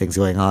nefarious things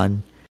going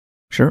on.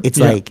 Sure. It's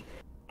like,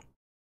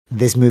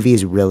 this movie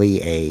is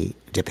really a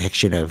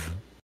depiction of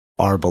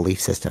our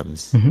belief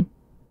systems. Mm-hmm.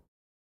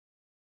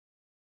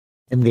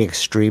 And the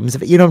extremes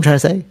of it. You know what I'm trying to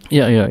say?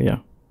 Yeah.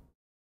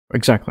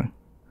 Exactly.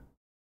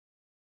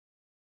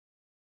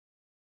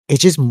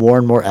 It's just more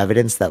and more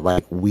evidence that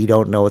like we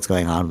don't know what's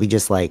going on. We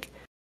just like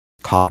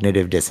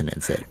cognitive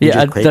dissonance it. We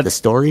just create the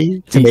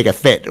story to make it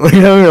fit.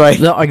 You know, we're like,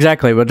 no,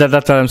 exactly. But that's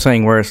what I'm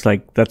saying. Where it's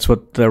like that's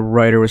what the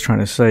writer was trying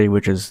to say,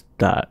 which is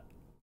that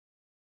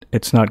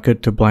it's not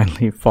good to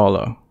blindly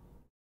follow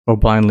or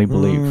blindly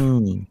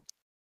believe.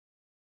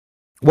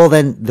 Well,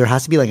 then there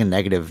has to be like a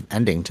negative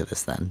ending to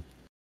this then.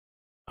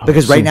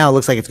 Because right now it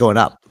looks like it's going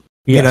up.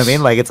 Yes. You know what I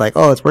mean? Like it's like,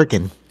 oh, it's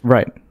working.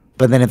 Right.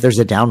 But then if there's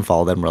a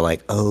downfall, then we're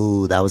like,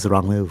 oh, that was the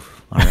wrong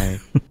move. All right.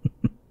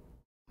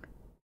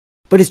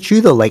 But it's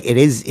true though. Like it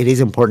is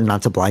important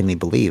not to blindly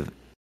believe.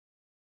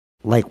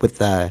 Like with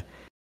the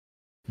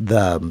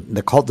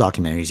cult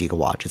documentaries you can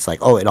watch, it's like,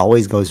 oh, it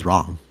always goes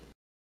wrong.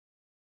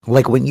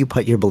 Like when you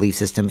put your belief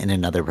system in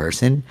another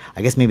person,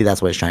 I guess maybe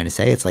that's what it's trying to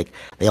say. It's like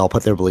they all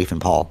put their belief in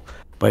Paul,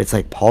 but it's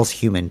like Paul's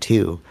human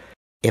too.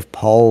 If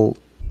Paul,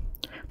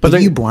 but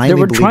they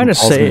were trying to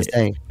say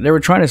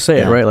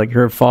it, right? Like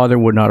your father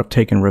would not have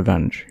taken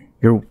revenge.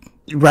 You're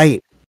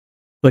right.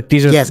 Like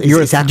these are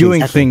you're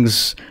doing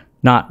things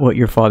not what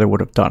your father would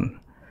have done.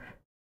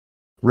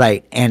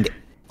 Right, and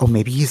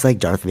maybe he's like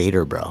Darth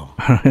Vader, bro.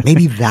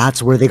 Maybe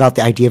that's where they got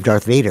the idea of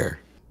Darth Vader.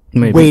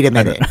 Maybe. Wait a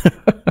minute.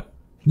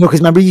 No, because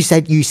remember you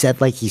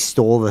said like he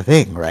stole the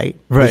thing, right?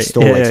 Right. He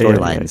stole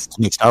storylines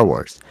to make Star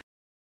Wars.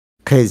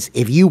 Because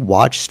if you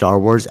watch Star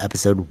Wars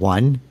Episode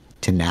 1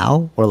 to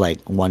now, or like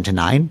 1 to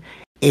 9,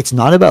 it's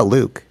not about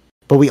Luke.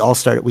 But we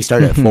started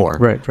at 4.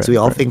 Right. So we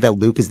all think that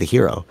Luke is the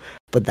hero.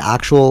 But the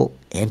actual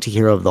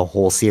anti-hero of the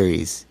whole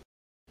series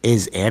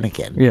is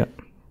Anakin. Yeah,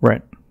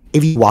 right.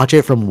 If you watch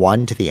it from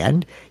 1 to the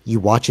end, you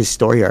watch his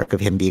story arc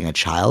of him being a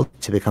child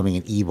to becoming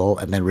an evil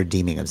and then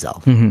redeeming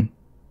himself. Mm-hmm.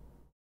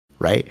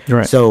 Right?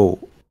 Right. So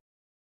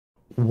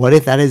what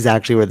if that is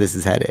actually where this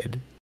is headed?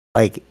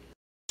 Like,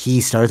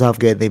 he starts off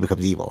good, then he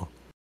becomes evil.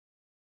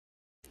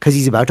 Because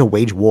he's about to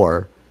wage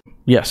war.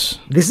 Yes.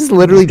 This is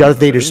literally Darth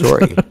Vader's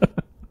story.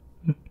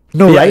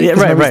 No, right? Yeah,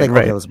 right.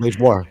 Okay, let's wage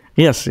war.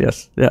 Yes.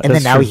 Yeah, and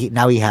then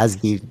now he has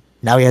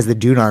the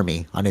Dune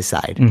army on his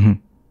side. Mm-hmm.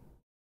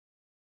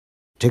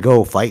 To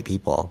go fight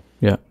people.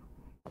 Yeah.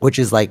 Which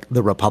is like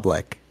the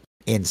Republic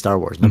in Star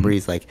Wars. Remember,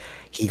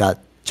 he got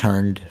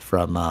turned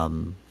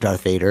from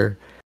Darth Vader.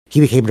 He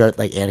became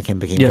Anakin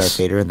became Darth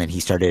Vader, and then he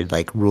started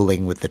like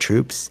ruling with the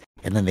troops,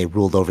 and then they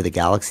ruled over the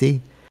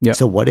galaxy. Yeah.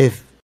 So what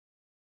if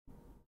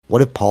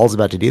Paul's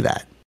about to do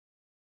that?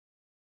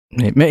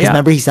 Yeah.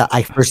 Remember, he said,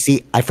 "I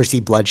foresee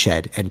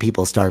bloodshed and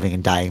people starving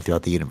and dying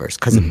throughout the universe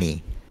because of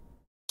me."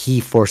 He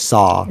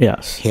foresaw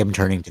him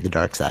turning to the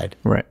dark side.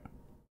 Right.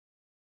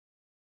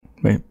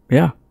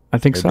 Yeah, I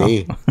think so.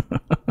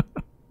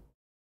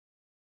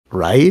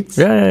 Right?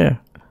 Yeah.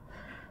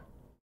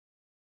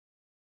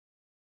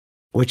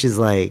 Which is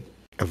like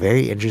a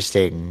very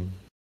interesting.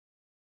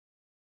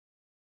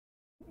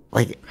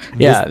 Like,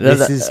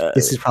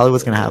 this is probably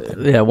what's going to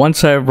happen. Yeah,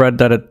 once I read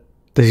that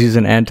he's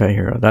an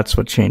anti-hero, that's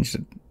what changed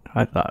it.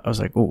 I was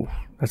like, "Ooh,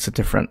 that's a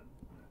different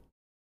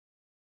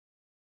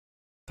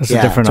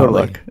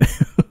outlook."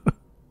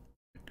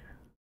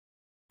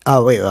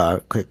 Oh wait,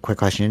 quick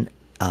question.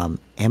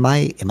 Am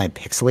I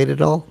pixelated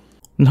at all?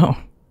 No.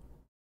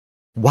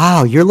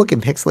 Wow, you're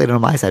looking pixelated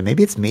on my side.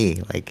 Maybe it's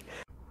me. Like,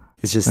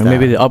 it's just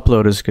maybe the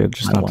upload is good,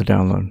 just not the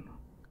download.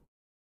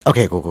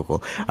 Okay, cool.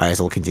 All right,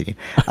 so we'll continue.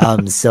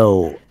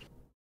 So,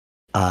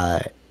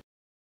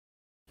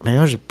 maybe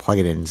I'll just plug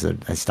it in so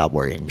I stop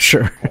worrying.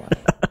 Sure.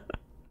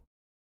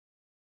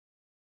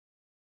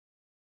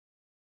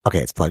 Okay,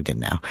 it's plugged in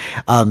now.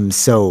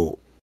 So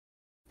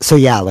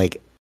yeah,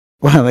 like,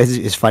 well,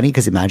 it's funny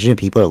because imagine if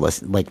people are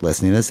listening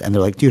to this and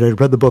they're like, dude, I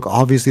read the book.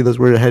 Obviously, those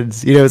were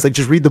heads. You know, it's like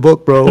just read the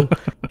book, bro.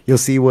 You'll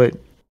see what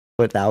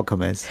the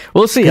outcome is.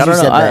 We'll see. I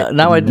don't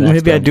know.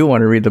 Maybe I do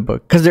want to read the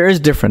book because there is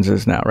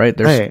differences now, right?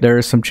 There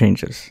is some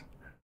changes,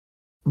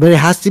 but it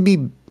has to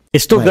be.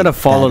 It's still gonna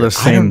follow the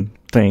same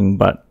thing,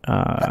 but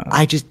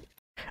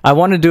I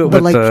want to do it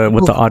with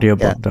the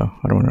audiobook though.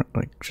 I don't want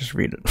to just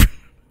read it.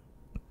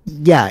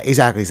 Yeah,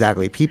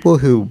 exactly. People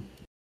who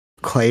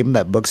claim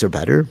that books are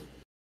better,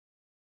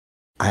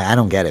 I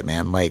don't get it,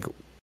 man. Like,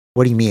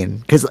 what do you mean?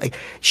 Because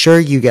sure,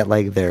 you get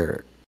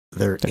their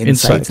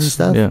insights and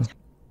stuff. Yeah.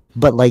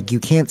 But you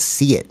can't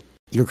see it.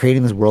 You're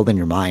creating this world in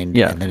your mind,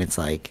 and then it's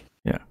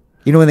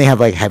you know when they have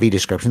heavy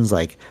descriptions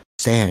like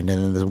sand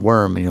and then there's a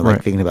worm, and you're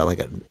thinking about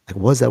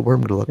what's that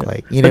worm gonna look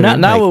like? You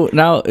know,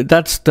 now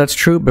that's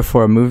true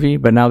before a movie,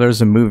 but now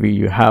there's a movie,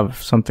 you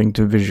have something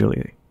to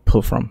visually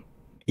pull from.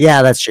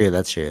 Yeah, that's true.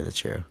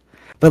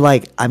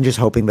 But I'm just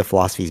hoping the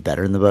philosophy is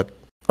better in the book,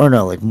 or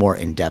no, more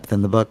in depth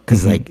in the book,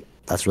 because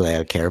that's really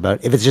all I care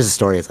about. If it's just a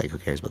story, it's who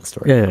cares about the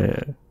story?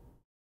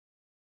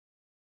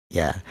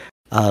 Yeah.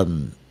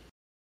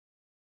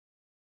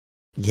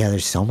 Yeah,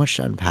 there's so much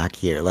to unpack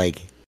here.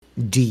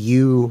 Do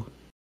you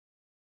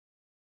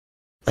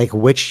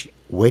which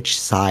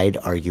side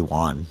are you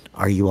on?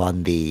 Are you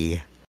on the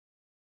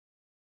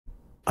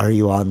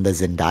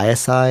Zendaya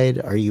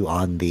side? Are you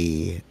on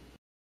the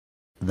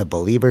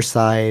believer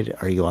side?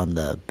 Are you on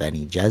the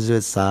Bene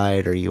Gesserit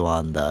side? Are you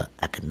on the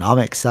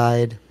economic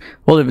side?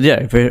 Well,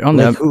 yeah, if on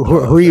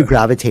who are you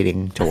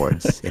gravitating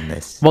towards in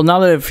this? Well, now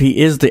that if he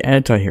is the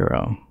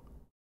anti-hero,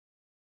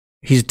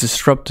 he's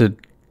disrupted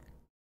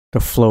the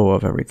flow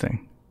of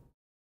everything.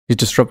 He's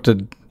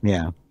disrupted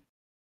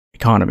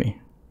economy.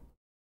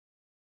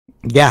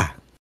 Yeah.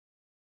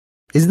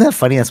 Isn't that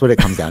funny? That's what it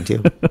comes down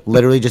to.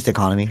 Literally just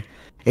economy.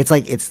 It's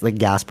like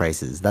gas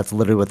prices. That's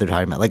literally what they're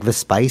talking about. The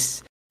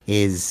spice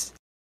is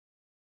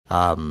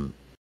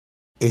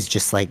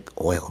just like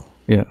oil.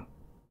 Yeah.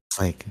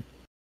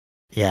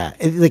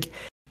 It's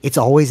it's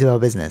always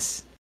about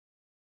business.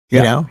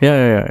 You know?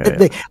 Yeah.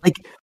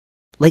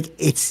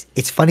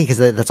 It's funny because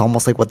that's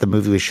almost like what the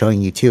movie was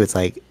showing you too. It's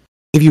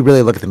if you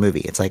really look at the movie,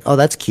 it's oh,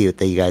 that's cute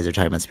that you guys are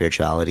talking about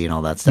spirituality and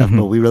all that stuff,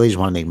 but we really just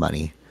want to make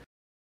money.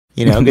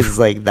 You know, because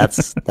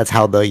it's that's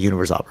how the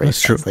universe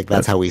operates. That's true.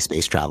 That's how we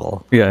space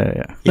travel.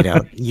 Yeah. You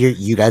know,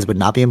 you guys would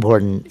not be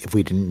important if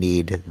we didn't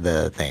need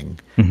the thing.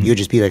 You would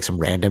just be some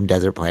random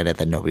desert planet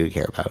that nobody would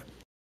care about.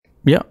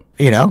 Yeah.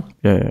 You know?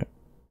 Yeah.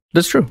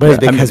 That's true.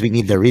 But it's because we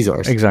need the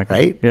resource. Exactly.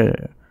 Right? Yeah.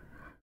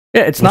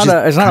 Yeah, it's not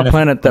a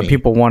planet that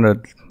people want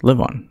to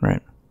live on,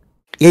 right?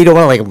 Yeah, you don't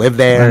want to live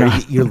there.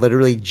 You're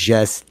literally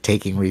just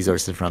taking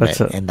resources from it,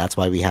 and that's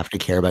why we have to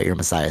care about your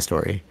Messiah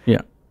story.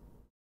 Yeah.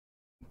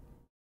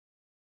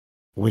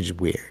 Which is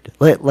weird.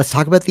 Let's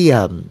talk about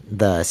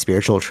the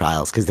spiritual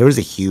trials, because there was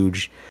a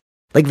huge,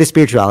 the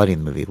spirituality in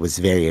the movie was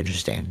very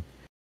interesting.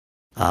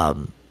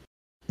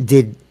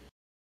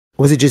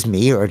 Was it just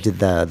me, or did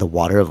the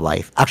water of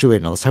life? Actually,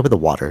 wait, no. Let's talk about the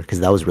water, because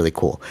that was really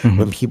cool.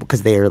 When people,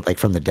 because they are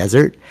from the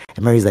desert,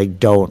 and Mary's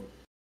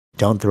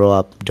don't throw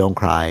up, don't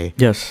cry.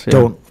 Yes. Yeah.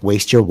 Don't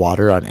waste your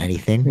water on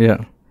anything.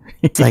 Yeah.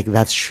 It's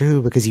that's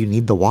true, because you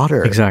need the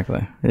water.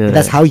 Exactly. Yeah.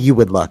 That's how you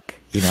would look,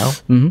 you know?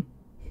 Mm-hmm.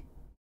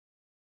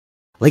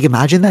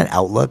 Imagine that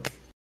outlook.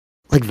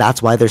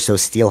 That's why they're so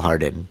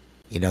steel-hearted.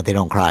 You know, they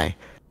don't cry,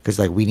 because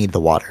we need the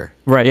water.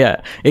 Right,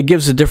 yeah. It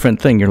gives a different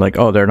thing. You're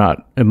oh, they're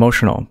not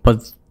emotional,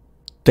 but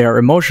they're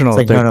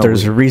emotional.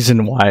 There's a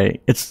reason why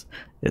it's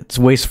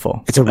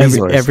wasteful. It's a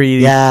resource.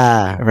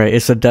 Right.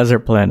 It's a desert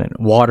planet.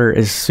 Water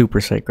is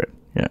super sacred.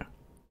 Yeah.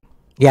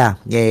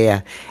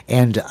 Yeah.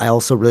 And I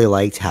also really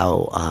liked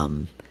how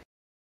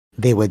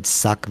they would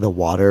suck the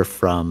water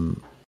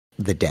from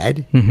the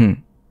dead. Mm-hmm.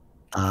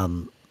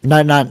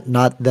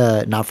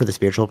 Not for the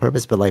spiritual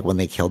purpose, but when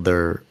they killed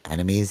their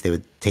enemies, they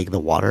would take the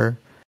water.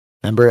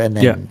 Remember? And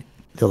then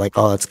they're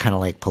oh, it's kind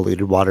of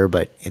polluted water,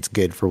 but it's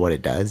good for what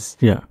it does.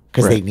 Yeah.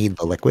 Because they need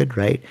the liquid,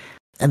 right?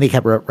 And they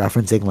kept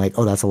referencing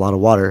oh, that's a lot of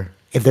water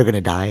if they're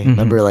gonna die.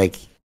 Remember,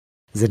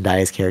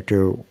 Zendaya's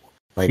character,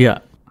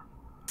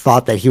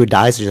 thought that he would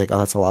die, so she's oh,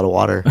 that's a lot of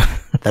water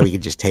that we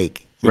could just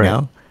take, you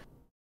know?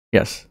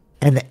 Yes.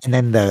 And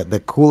then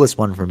the coolest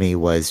one for me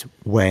was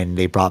when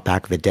they brought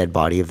back the dead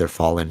body of their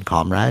fallen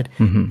comrade,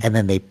 and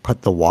then they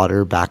put the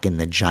water back in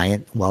the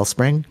giant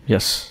wellspring.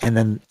 Yes. And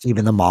then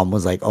even the mom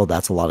was oh,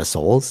 that's a lot of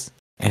souls.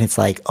 And it's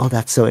oh,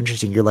 that's so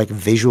interesting. You're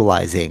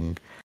visualizing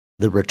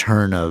the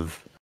return of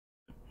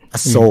a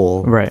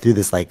soul through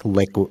this liquid,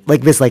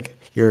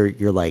 you're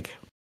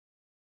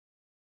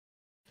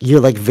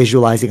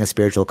visualizing a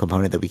spiritual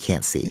component that we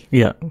can't see.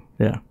 Yeah.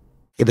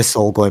 The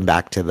soul going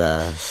back to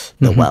the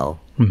well.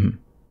 Mm-hmm.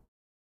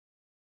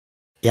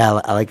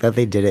 Yeah, I like that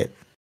they did it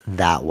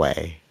that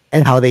way,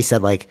 and how they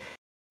said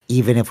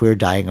even if we were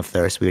dying of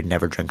thirst, we would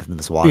never drink from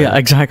this water. Yeah,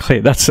 exactly.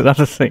 That's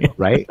another thing.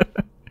 Right?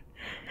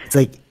 It's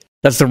like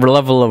that's the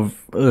level of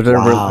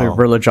their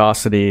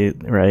religiosity,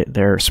 right?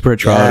 Their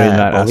spirituality in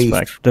that belief.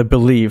 aspect. The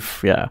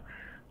belief,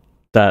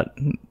 that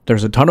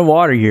there's a ton of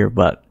water here,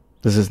 but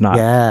this is not.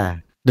 Yeah.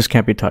 This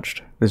can't be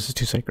touched. This is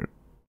too sacred.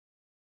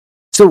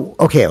 So,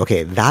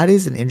 okay. That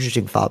is an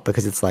interesting thought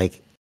because it's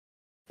like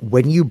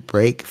when you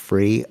break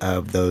free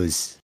of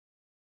those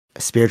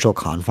spiritual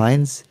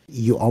confines,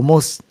 you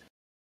almost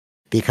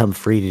become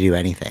free to do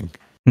anything.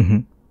 Mm-hmm.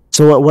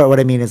 So what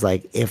I mean is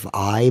like if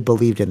I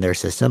believed in their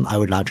system, I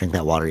would not drink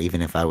that water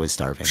even if I was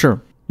starving.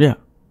 Sure. Yeah.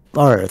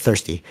 Or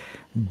thirsty.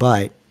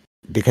 But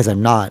because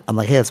I'm not, I'm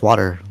like, hey, it's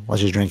water.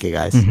 Let's just drink it,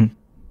 guys. Mm-hmm.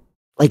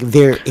 Like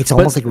it's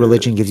almost like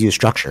religion gives you a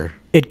structure.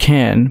 It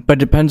can, but it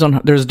depends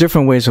on there's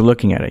different ways of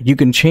looking at it. You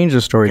can change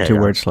the story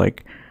where it's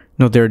like,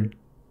 no, they're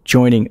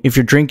joining. If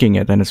you're drinking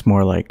it, then it's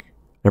more like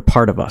they're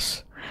part of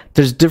us.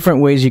 There's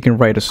different ways you can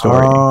write a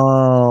story.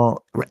 Oh,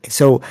 right.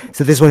 So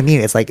this is what I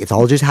mean. It's like it's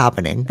all just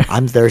happening.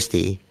 I'm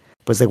thirsty,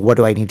 but it's like, what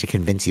do I need to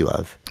convince you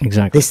of?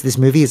 Exactly. This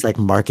movie is like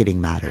marketing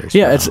matters.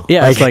 Yeah, bro.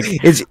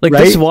 it's like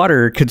right? this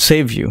water could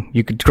save you.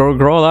 You could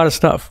grow a lot of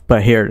stuff,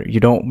 but here you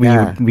don't.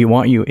 We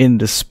want you in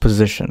this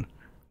position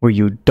where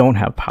you don't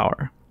have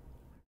power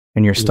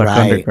and you're stuck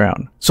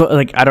underground. So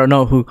like I don't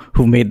know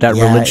who made that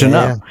religion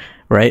up,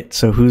 right?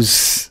 So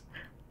who's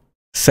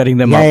setting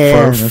them up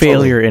for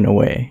failure in a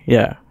way?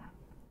 Yeah.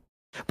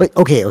 But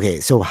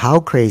okay. So how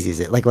crazy is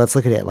it? Like, let's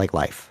look at it like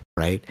life,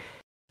 right?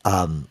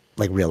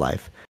 Like real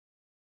life.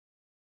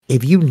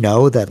 If you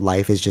know that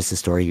life is just a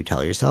story you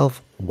tell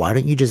yourself, why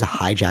don't you just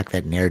hijack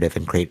that narrative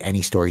and create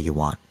any story you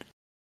want?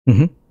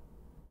 Mm-hmm.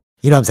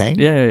 You know what I'm saying?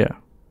 Yeah.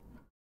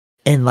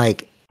 And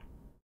like,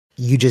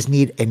 you just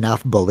need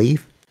enough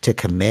belief to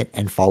commit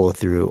and follow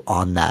through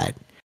on that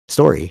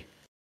story.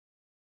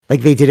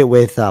 Like they did it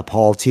with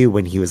Paul too,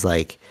 when he was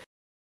like,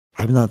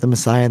 I'm not the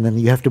Messiah, and then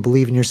you have to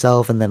believe in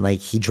yourself, and then like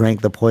he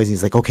drank the poison.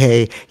 He's like,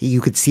 okay,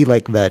 you could see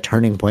like the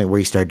turning point where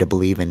he started to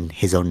believe in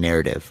his own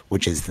narrative,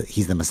 which is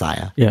he's the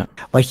Messiah. Yeah,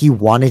 but he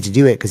wanted to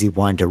do it because he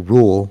wanted to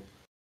rule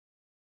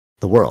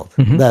the world,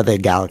 the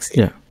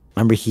galaxy. Yeah,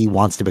 remember he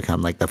wants to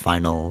become like the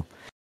final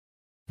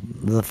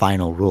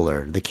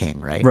ruler, the king,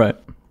 right? Right.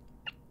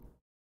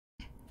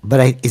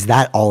 But is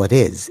that all it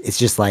is? It's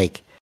just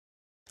like,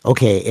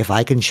 okay, if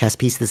I can chess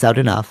piece this out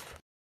enough,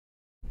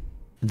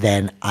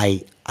 then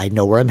I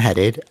know where I'm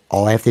headed.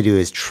 All I have to do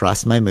is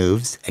trust my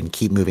moves and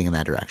keep moving in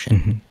that direction.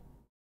 Mm-hmm.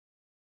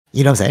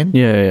 You know what I'm saying?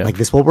 Yeah. Like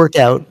this will work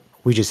out.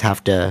 We just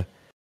have to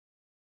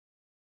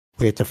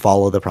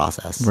follow the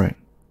process. Right.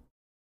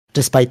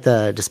 Despite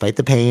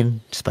the pain,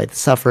 despite the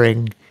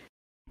suffering,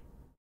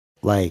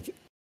 like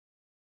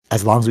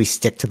as long as we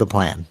stick to the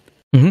plan.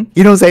 Mm-hmm.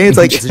 You know what I'm saying? It's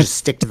like it's just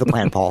stick to the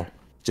plan, Paul.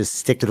 Just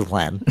stick to the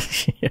plan.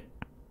 Yeah.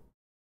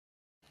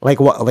 Like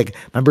what? Like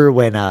remember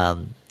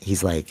when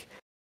he's like,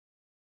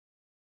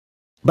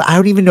 but I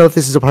don't even know if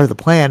this is a part of the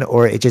plan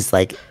or it just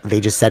like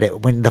they just said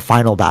it when the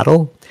final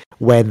battle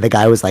when the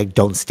guy was like,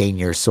 "Don't stain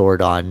your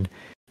sword on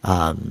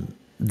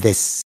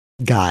this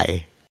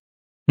guy."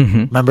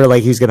 Mm-hmm. Remember,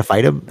 like he was gonna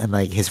fight him, and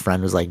like his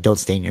friend was like, "Don't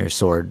stain your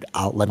sword.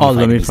 Let me fight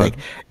him." He's like,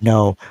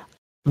 "No."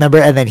 Remember,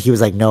 and then he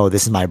was like, "No,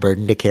 this is my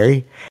burden to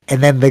carry."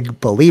 And then the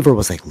believer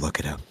was like, "Look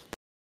at him."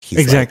 He's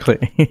exactly.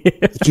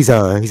 Like, he's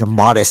a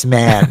modest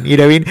man. You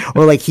know what I mean?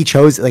 Or like he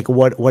chose like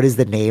what is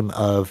the name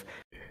of?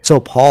 So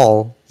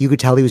Paul, you could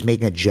tell he was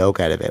making a joke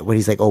out of it when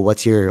he's like, "Oh,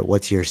 what's your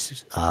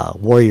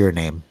warrior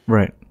name?"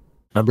 Right.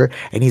 Remember?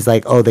 And he's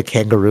like, "Oh, the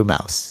kangaroo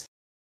mouse,"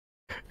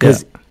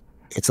 because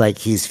it's like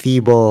he's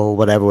feeble,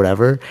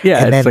 whatever.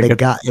 Yeah. And then like the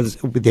guy,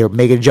 they were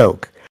making a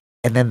joke,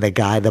 and then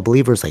the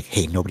believer's like,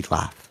 "Hey, nobody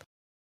laugh.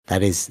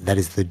 That is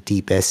the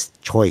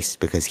deepest choice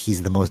because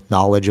he's the most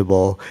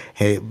knowledgeable."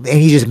 And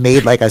he just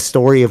made like a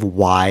story of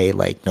why,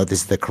 like, no,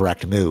 this is the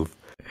correct move.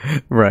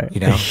 Right.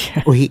 You know,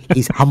 or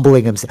he's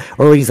humbling himself,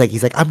 or when he's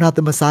like, "I'm not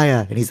the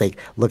Messiah," and he's like,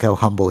 "Look how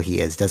humble he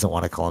is. Doesn't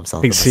want to call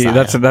himself the Messiah."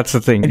 That's the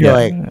thing. And you're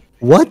like,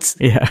 "What?"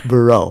 Yeah,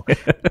 bro.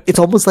 It's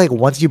almost like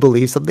once you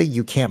believe something,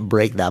 you can't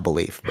break that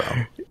belief, bro.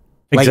 Like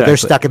exactly. They're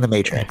stuck in the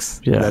matrix.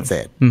 Yeah, that's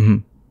it. Mm-hmm. You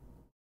know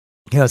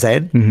what I'm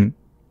saying? Mm-hmm.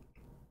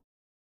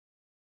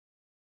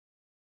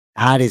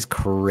 That is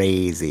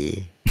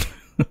crazy.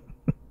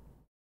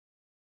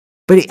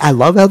 But I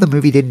love how the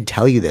movie didn't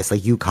tell you this.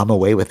 Like you come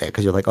away with it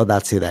because you're like, "Oh,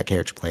 that's who that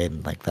character played."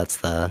 And like that's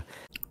the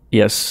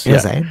yes, you know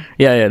what I'm saying?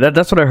 Yeah.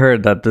 That's what I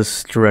heard. That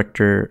this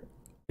director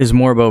is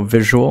more about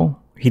visual.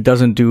 He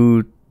doesn't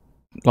do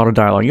a lot of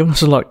dialogue. Even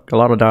there's a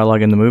lot of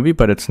dialogue in the movie,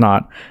 but it's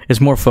not.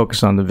 It's more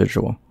focused on the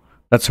visual.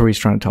 That's how he's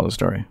trying to tell the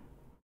story.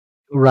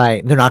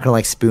 Right. They're not gonna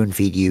like spoon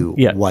feed you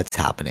what's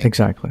happening.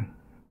 Exactly.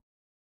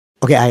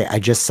 Okay, I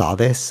just saw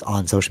this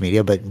on social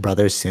media, but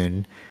Brothers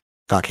Soon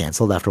got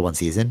canceled after one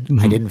season. Mm-hmm.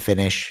 I didn't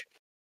finish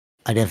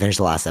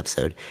the last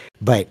episode.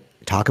 But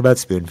talk about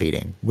spoon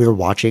feeding. We were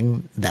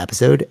watching the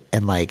episode,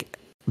 and like,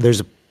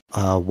 there's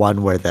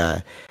one where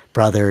the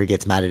brother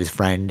gets mad at his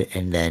friend,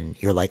 and then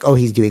you're like, "Oh,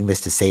 he's doing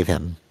this to save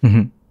him,"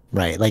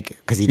 right? Like,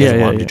 because he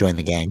doesn't want him to join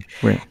the gang.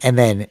 Right. And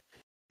then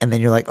And then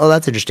you're like, oh,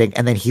 that's interesting.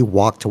 And then he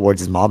walked towards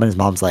his mom, and his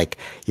mom's like,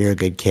 you're a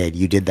good kid.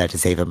 You did that to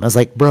save him. I was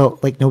like, bro,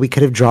 like, no, we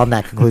could have drawn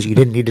that conclusion. You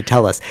didn't need to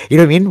tell us. You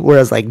know what I mean?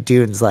 Whereas like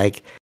Dune's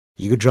like,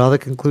 you could draw the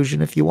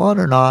conclusion if you want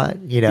or not,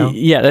 you know?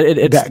 Yeah,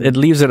 it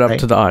leaves it up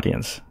to the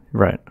audience.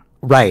 Right.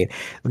 Right.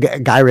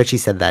 Guy Ritchie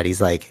said that.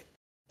 He's like,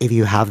 if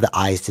you have the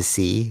eyes to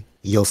see,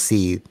 you'll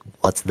see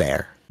what's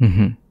there.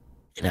 Mm-hmm.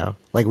 You know,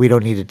 like we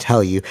don't need to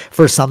tell you.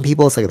 For some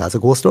people, it's like that's a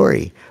cool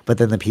story, but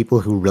then the people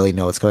who really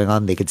know what's going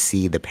on, they could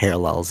see the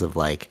parallels of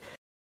like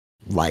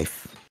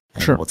life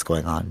and what's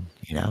going on.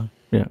 You know,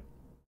 yeah.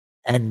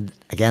 And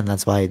again,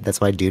 that's why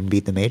Dune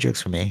beat The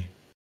Matrix for me,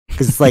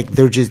 because it's like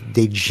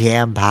they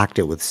jam packed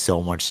it with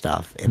so much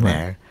stuff in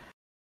there.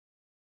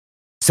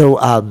 So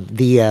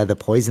the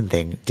poison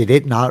thing, did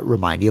it not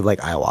remind you of like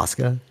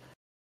ayahuasca?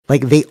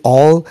 Like they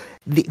all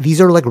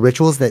these are like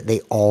rituals that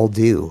they all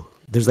do.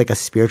 There's like a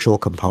spiritual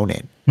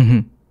component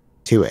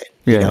to it,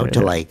 you know,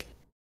 like,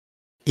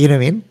 you know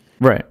what I mean?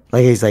 Right.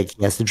 Like he's like,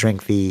 he has to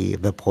drink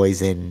the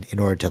poison in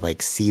order to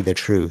like see the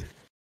truth.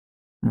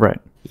 Right.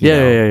 You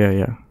know?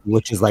 Yeah.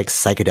 Which is like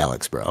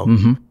psychedelics, bro.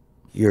 Mm-hmm.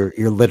 You're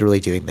literally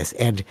doing this.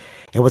 And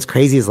what's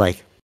crazy is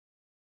like,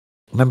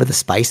 remember the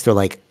spice? They're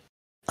like,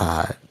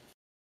 I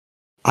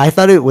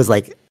thought it was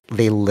like,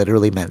 they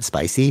literally meant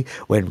spicy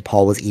when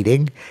Paul was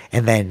eating,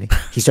 and then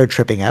he started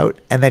tripping out,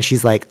 and then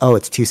she's like, oh,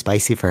 it's too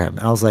spicy for him.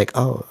 And I was like,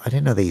 oh, I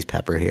didn't know they use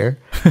pepper here.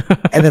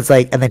 And it's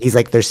like, and then he's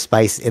like, there's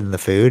spice in the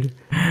food.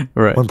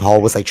 Right. When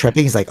Paul was like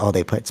tripping, he's like, oh,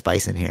 they put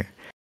spice in here.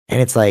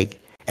 And it's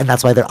like, and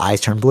that's why their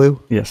eyes turn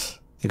blue. Yes.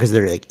 Because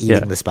they're like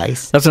eating the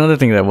spice. That's another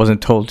thing that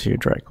wasn't told to you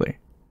directly.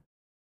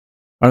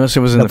 Unless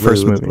it was in the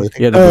first movie.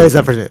 Yeah, it's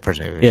the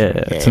first movie. Yeah,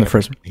 it's in the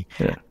first movie.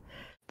 Yeah.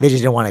 They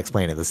just didn't want to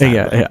explain it this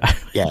time.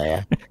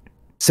 Yeah.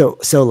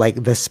 So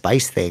like the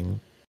spice thing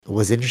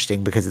was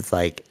interesting because it's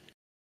like,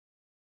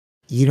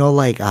 you know,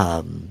 like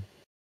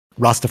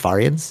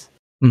Rastafarians,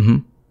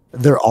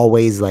 they're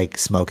always like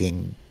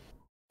smoking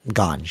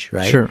ganj,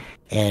 right? Sure.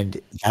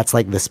 And that's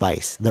like the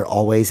spice. They're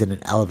always in an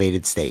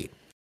elevated state.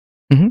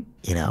 You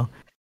know,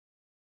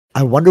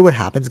 I wonder what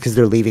happens because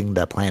they're leaving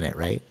the planet,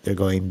 right? They're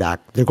going back.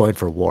 They're going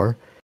for war.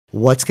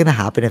 What's gonna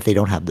happen if they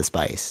don't have the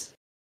spice?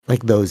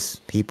 Like those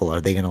people,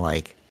 are they gonna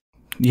like?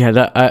 Yeah,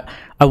 that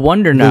I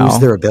wonder now. Lose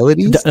their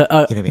abilities? You know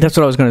what I mean? That's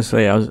what I was going to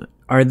say.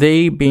 Are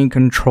they being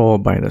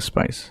controlled by the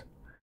spice?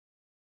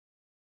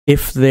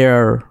 If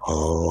they're,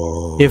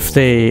 if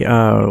they,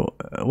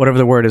 whatever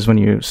the word is when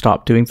you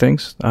stop doing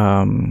things.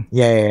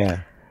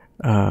 Yeah,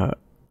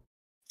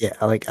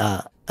 like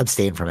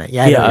abstain from it.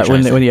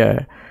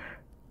 Yeah,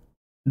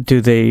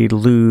 do they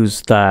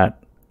lose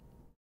that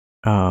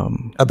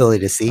ability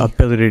to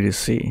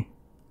see,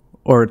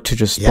 or to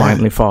just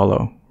blindly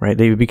follow? Right,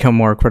 they become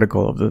more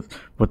critical of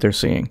what they're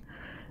seeing.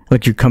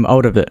 Like you come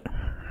out of it.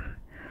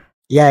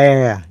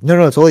 Yeah.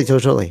 No,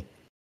 totally.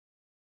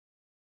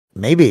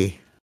 Maybe.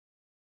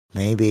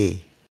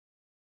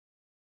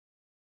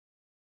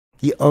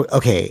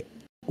 Okay.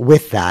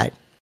 With that,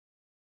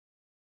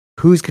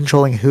 who's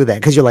controlling who then?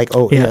 Because you're like,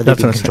 oh, yeah, they're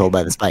being controlled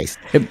by the spice.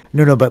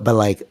 No, but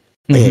like,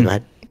 okay, go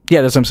ahead.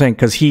 Yeah, that's what I'm saying.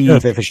 Because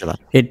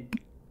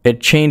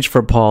it changed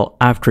for Paul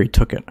after he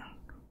took it.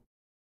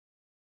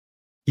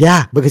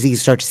 Yeah, because he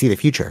started to see the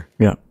future.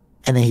 Yeah.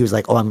 And then he was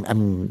like, oh,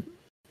 I'm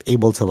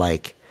able to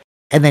like,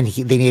 and then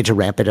they needed to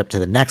ramp it up to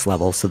the next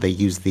level. So they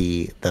used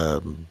the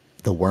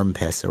worm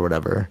piss or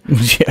whatever,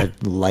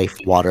 life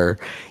water,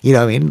 you know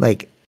what I mean?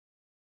 Like,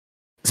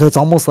 so it's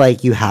almost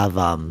like you have,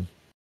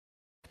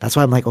 that's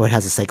why I'm like, oh, it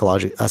has a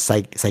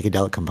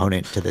psychedelic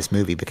component to this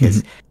movie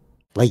because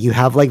like you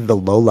have like the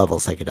low level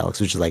psychedelics,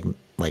 which is like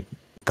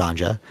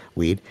ganja,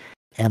 weed.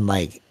 And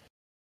like,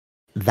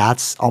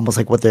 that's almost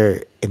like what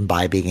they're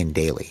imbibing in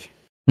daily,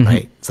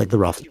 right? It's like the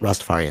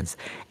Rastafarians.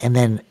 And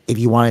then if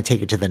you want to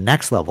take it to the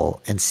next level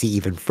and see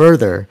even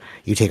further,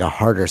 you take a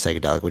harder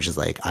psychedelic, which is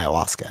like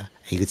ayahuasca.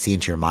 And you could see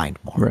into your mind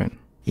more. Right.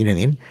 You know what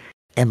I mean?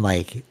 And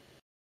like,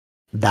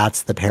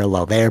 that's the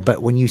parallel there.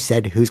 But when you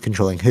said who's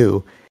controlling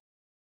who,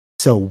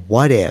 so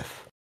what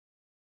if,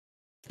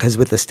 because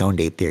with the stone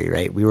date theory,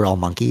 right? We were all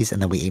monkeys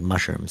and then we ate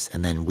mushrooms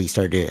and then we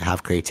started to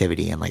have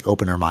creativity and like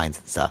open our minds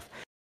and stuff.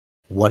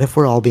 What if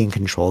we're all being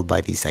controlled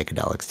by these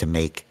psychedelics to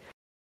make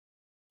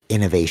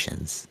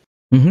innovations?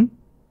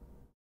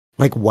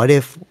 Like, what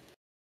if,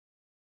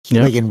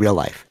 like in real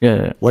life?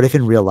 Yeah. What if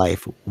in real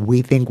life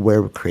we think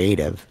we're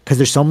creative? Because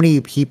there's so many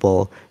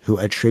people who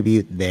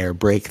attribute their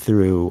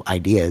breakthrough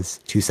ideas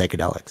to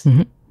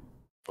psychedelics.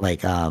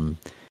 Like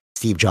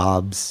Steve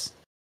Jobs.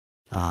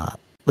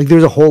 Like,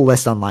 there's a whole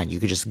list online. You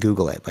could just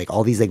Google it. Like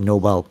all these like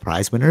Nobel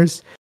Prize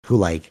winners who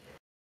like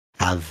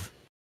have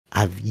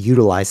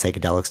utilized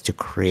psychedelics to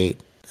create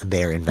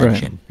their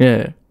invention. Right.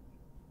 Yeah.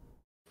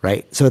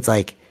 Right? So it's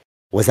like,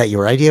 was that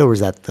your idea or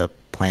was that the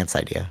plant's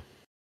idea?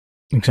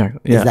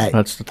 Exactly. Yeah. Is that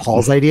that's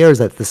Paul's idea or is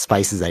that the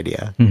spice's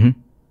idea? You know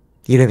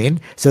what I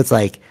mean? So it's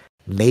like,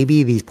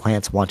 maybe these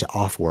plants want to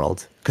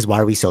off-world. Because why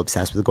are we so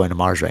obsessed with going to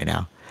Mars right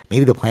now?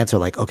 Maybe the plants are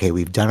like, okay,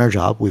 we've done our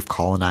job. We've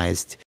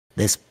colonized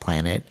this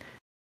planet.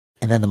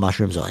 And then the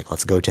mushrooms are like,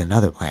 let's go to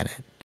another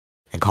planet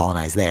and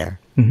colonize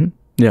there.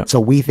 Yeah. So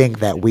we think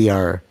that we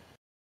are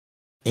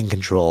in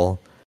control,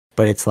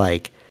 but it's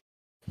like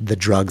the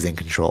drug's in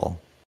control.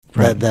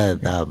 Right.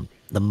 The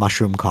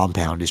mushroom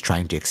compound is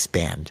trying to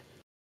expand.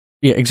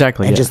 Yeah,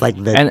 exactly. And yeah. just like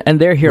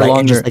and they're here right,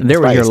 longer. like they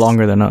were here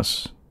longer than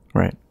us,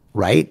 right?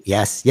 Right?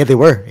 Yes. Yeah, they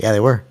were. Yeah, they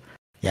were.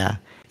 Yeah.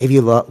 If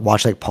you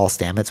watch like Paul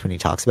Stamets when he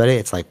talks about it,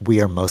 it's like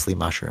we are mostly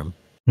mushroom,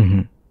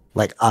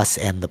 like us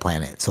and the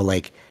planet. So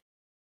like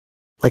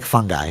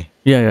fungi.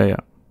 Yeah.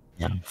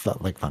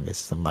 Like fungus,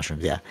 some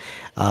mushrooms. Yeah.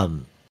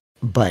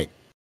 But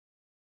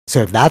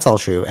so if that's all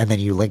true, and then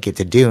you link it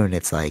to Dune,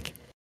 it's like,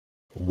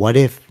 what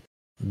if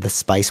the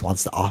spice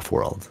wants to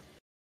off-world?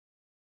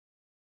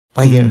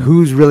 Like,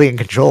 who's really in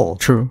control?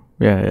 True.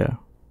 Yeah.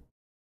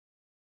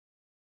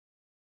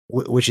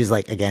 Which is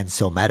like, again,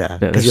 so meta,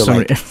 because you're so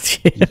like,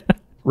 many,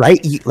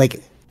 right?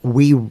 Like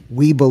we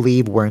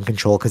believe we're in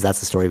control because that's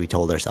the story we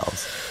told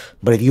ourselves.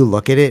 But if you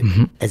look at it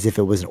as if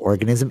it was an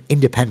organism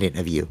independent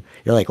of you,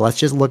 you're like, let's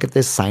just look at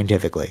this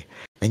scientifically.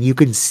 Then you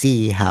can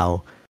see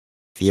how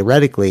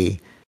theoretically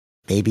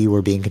maybe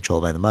we're being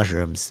controlled by the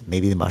mushrooms.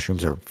 Maybe the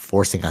mushrooms are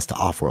forcing us to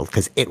off-world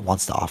because it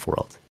wants to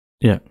off-world.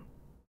 Yeah.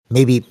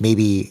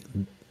 Maybe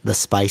the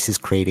spice is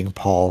creating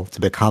Paul to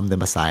become the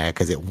Messiah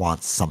because it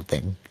wants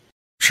something.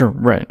 Sure.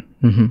 Right.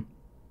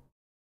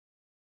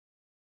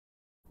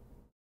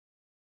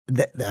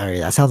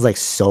 That sounds like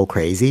so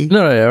crazy.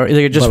 No,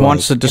 it just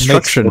wants the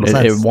destruction.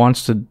 It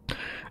wants to.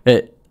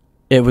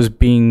 It was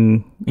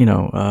being,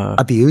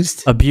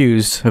 abused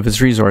of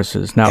its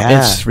resources. Now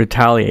it's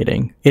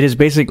retaliating. It is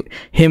basically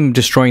him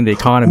destroying the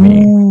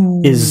economy.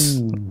 Ooh.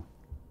 Is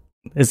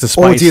the spice?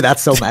 Oh, dude,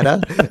 that's so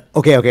meta.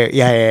 Okay,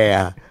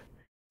 yeah.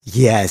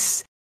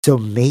 Yes. So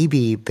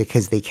maybe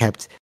because they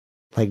kept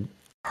like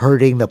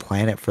hurting the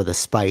planet for the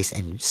spice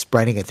and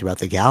spreading it throughout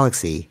the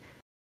galaxy,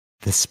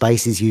 the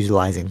spice is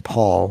utilizing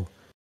Paul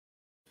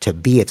to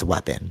be its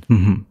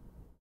weapon.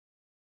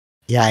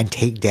 Yeah, and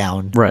take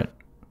down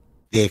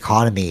the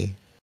economy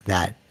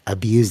that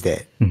abused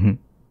it.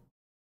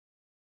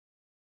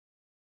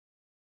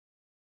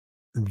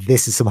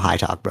 This is some high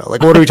talk, bro.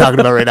 Like, what are we talking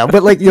about right now?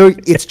 But like,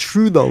 it's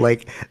true though.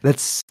 Like,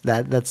 that's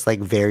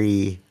like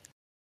very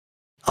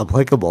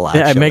applicable.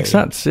 Actually. Yeah, it makes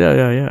sense.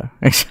 Yeah.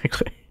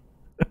 Exactly.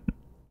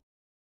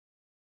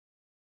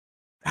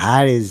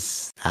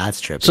 That's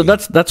trippy. So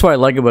that's what I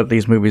like about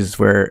these movies,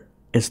 where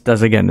it's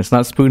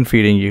not spoon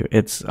feeding you.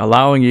 It's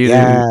allowing you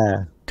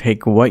to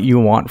take what you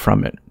want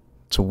from it.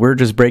 So we're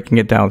just breaking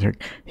it down here.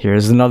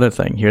 Here's another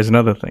thing.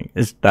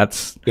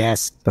 That's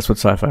what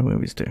sci-fi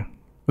movies do.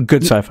 A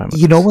good sci-fi movie.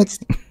 You know what's?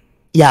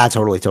 Yeah,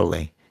 totally.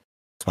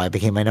 That's why it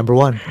became my number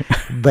one.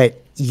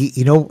 But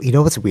you know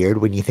what's weird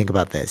when you think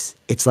about this?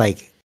 It's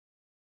like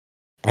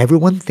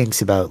everyone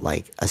thinks about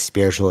like a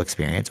spiritual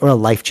experience or a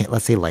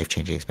let's say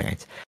life-changing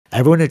experience.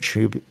 Everyone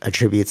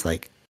attributes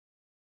like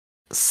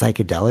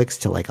psychedelics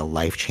to like a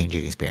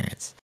life-changing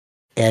experience.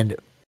 And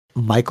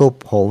Michael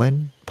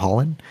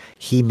Pollan,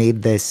 he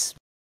made this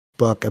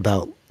book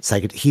about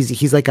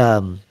he's like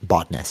a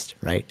botanist,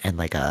 right? And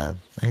like a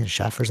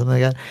chef or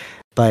something like that.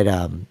 But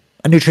a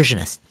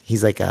nutritionist.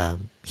 He's like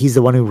he's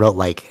the one who wrote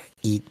like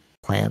Eat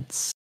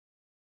Plants.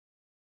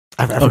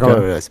 I forgot what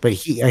it was, but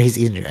he's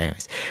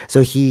anyways.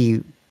 So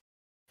he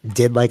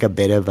did like a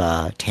bit of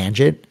a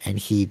tangent, and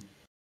he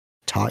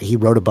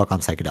wrote a book on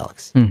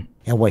psychedelics.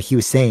 And what he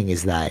was saying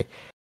is that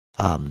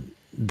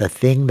the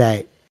thing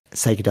that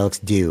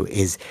psychedelics do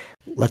is,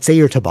 let's say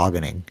you're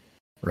tobogganing,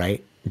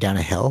 right, down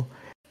a hill,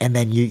 and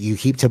then you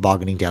keep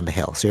tobogganing down the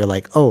hill. So you're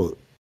like, oh,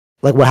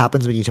 like what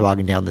happens when you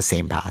toboggan down the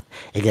same path?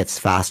 It gets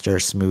faster,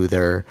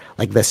 smoother,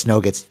 like the snow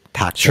gets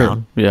packed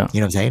down. Yeah.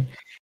 You know what I'm saying?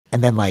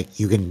 And then like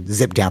you can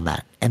zip down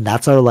that. And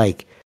that's our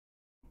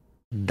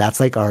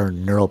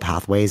neural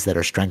pathways that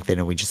are strengthened,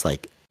 and we just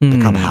like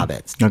become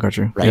habits. I got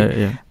you. Right?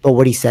 Yeah. But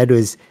what he said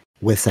was,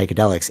 with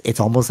psychedelics, it's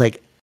almost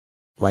like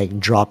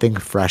dropping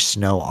fresh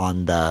snow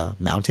on the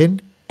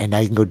mountain, and now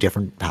you can go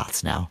different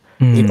paths now.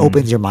 It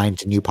opens your mind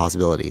to new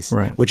possibilities,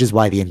 right? Which is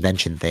why the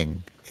invention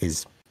thing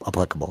is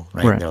applicable,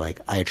 right? They're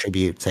like, I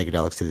attribute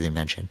psychedelics to the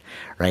invention,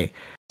 right?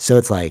 So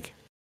it's like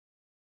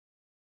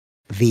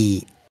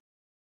the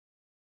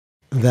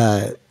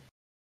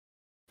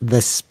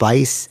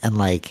spice and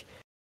like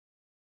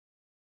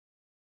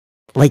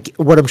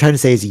what I'm trying to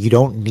say is you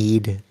don't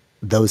need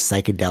those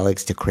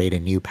psychedelics to create a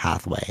new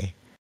pathway.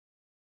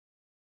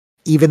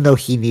 Even though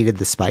he needed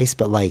the spice,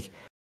 but like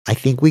I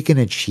think we can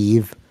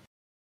achieve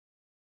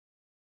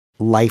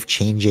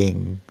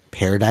life-changing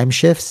paradigm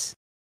shifts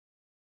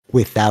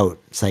without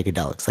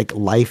psychedelics. Like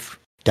life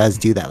does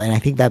do that. And I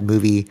think that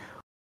movie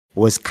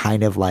was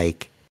kind of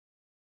like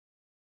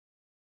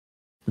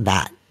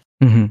that.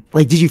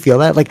 Like, did you feel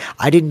that? Like,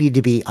 I didn't need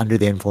to be under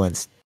the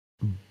influence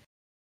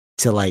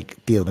to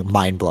like be like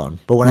mind blown.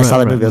 But when I saw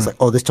that movie, I was like,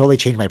 oh, this totally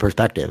changed my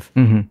perspective.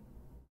 Yeah.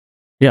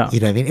 You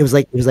know what I mean? It was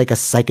like a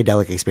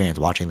psychedelic experience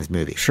watching this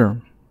movie. Sure.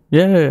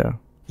 Yeah. You know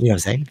what I'm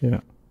saying?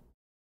 Yeah.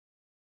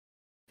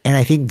 And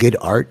I think good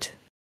art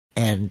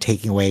and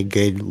taking away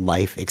good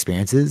life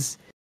experiences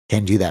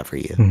can do that for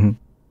you.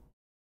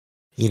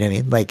 You know what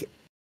I mean?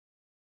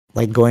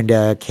 Like going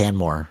to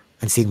Canmore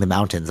and seeing the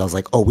mountains, I was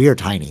like, oh, we are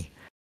tiny.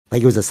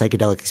 Like it was a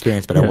psychedelic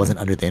experience, but I wasn't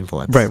under the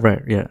influence.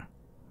 Right,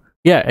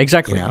 yeah,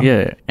 exactly, You know?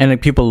 yeah, and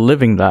like people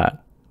living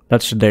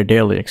that's their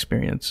daily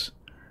experience.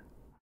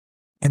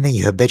 And then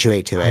you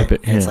habituate to it,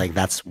 and it's like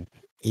that's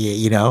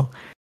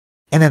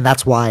and then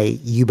that's why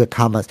you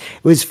become it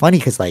was funny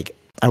because like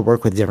I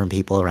work with different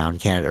people around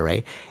Canada,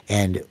 right?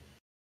 And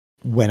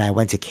when I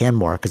went to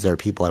Canmore, because there are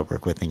people I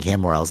work with in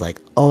Canmore, I was like,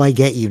 oh, I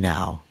get you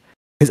now.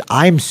 Because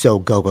I'm so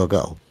go, go,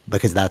 go,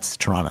 because that's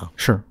Toronto.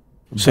 Sure.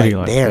 City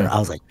life, I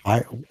was like,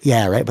 why?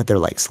 Yeah, right. But they're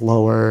like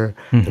slower,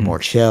 they're more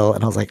chill.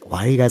 And I was like,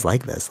 why are you guys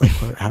like this?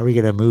 Like, how are we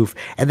going to move?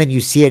 And then you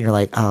see it and you're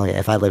like, oh, yeah,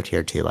 if I lived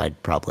here too, I'd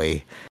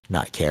probably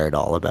not care at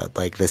all about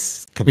like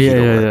this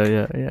computer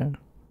work. Yeah.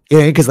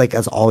 Yeah, because like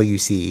that's all you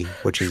see,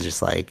 which is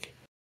just like.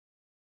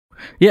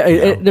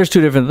 Yeah, there's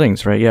two different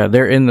things, right? Yeah,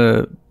 they're in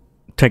a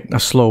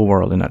slow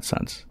world in that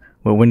sense.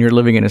 But when you're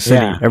living in a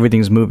city,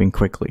 everything's moving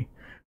quickly.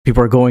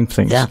 People are going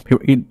things. Yeah.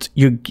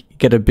 You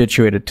get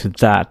habituated to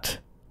that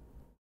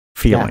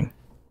feeling,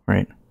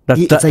 right?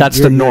 That's like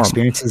the norm.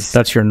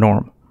 That's your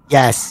norm.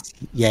 Yes.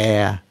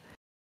 Yeah.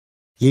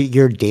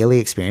 Your daily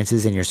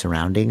experiences and your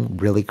surrounding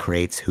really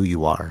creates who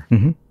you are.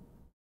 Mm-hmm.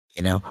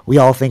 You know, we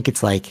all think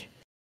it's like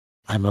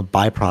I'm a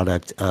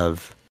byproduct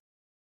of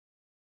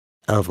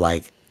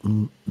like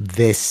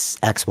this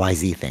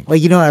XYZ thing.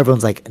 Like, you know,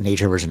 everyone's like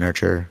nature versus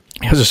nurture.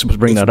 I was just supposed to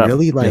bring that up.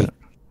 Really like,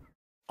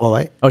 oh,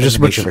 what? I was just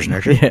nature versus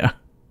nurture. Yeah.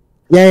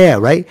 Yeah,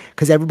 right?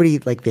 Because everybody,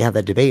 like, they have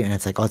that debate, and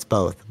it's like, oh, it's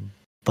both.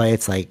 But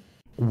it's like,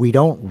 we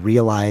don't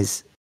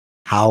realize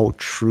how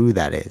true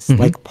that is.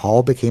 Mm-hmm. Like,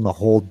 Paul became a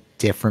whole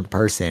different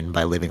person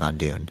by living on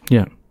Dune.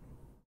 Yeah.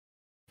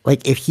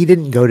 Like, if he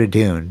didn't go to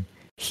Dune,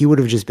 he would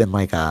have just been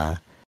like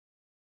a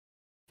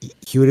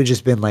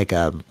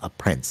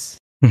prince.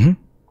 Mm-hmm.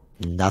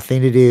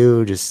 Nothing to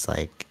do, just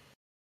like,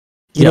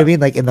 you know what I mean?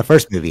 Like, in the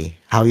first movie,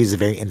 how he was a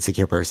very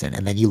insecure person.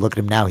 And then you look at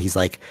him now, he's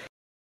like,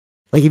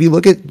 if you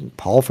look at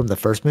Paul from the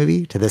first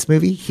movie to this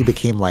movie, he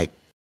became like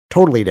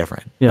totally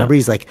different. Yeah. Remember,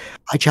 he's like,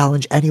 I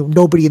challenge anyone.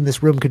 Nobody in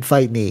this room could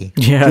fight me.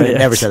 Yeah, he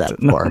never said that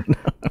before,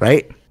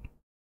 right?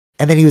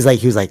 And then he was like,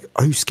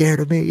 are you scared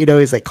of me? You know,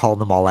 he's like calling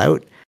them all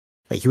out.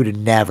 Like he would have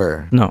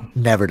never done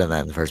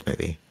that in the first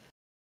movie.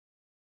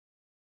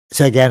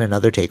 So again,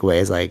 another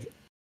takeaway is like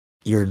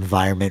your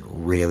environment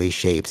really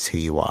shapes who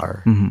you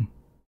are. Mm-hmm.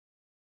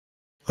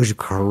 Which is a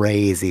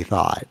crazy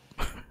thought.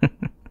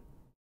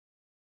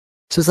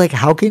 So it's like,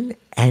 how can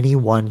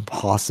anyone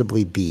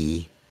possibly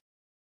be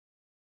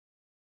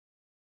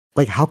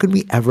like, how can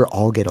we ever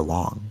all get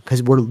along?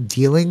 Because we're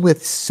dealing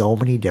with so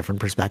many different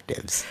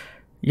perspectives.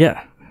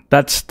 Yeah,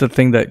 that's the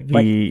thing that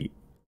we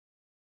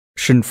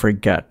shouldn't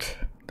forget.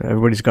 That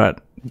everybody's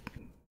got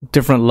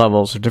different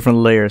levels or different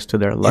layers to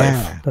their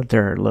life that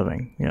they're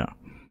living. Yeah.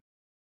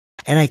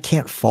 And I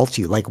can't fault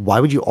you. Like, why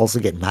would you also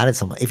get mad at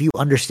someone? If you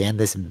understand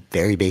this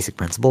very basic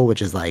principle,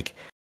 which is like,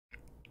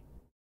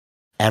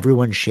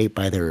 everyone's shaped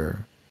by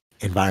their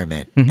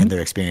environment and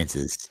their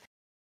experiences,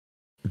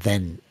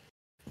 then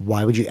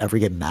why would you ever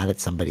get mad at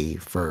somebody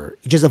for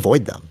just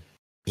avoid them?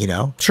 You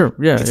know? Sure.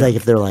 Yeah. It's like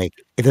if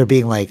they're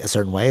being like a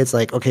certain way, it's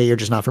like, okay, you're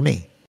just not for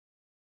me.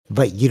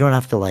 But you don't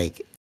have to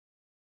like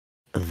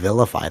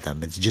vilify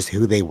them. It's just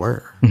who they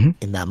were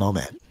in that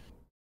moment.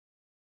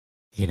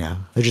 You know?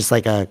 They're just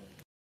like a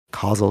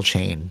causal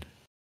chain.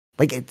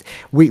 Like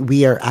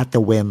we are at the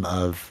whim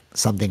of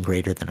something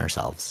greater than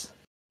ourselves.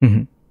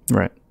 Mm-hmm.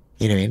 Right.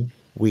 You know what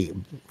I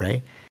mean?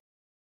 Right?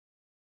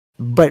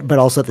 But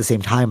also at the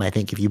same time, I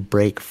think if you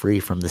break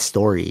free from the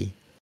story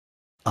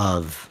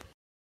of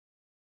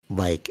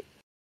like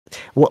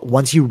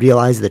once you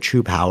realize the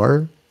true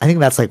power, I think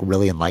that's like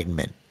really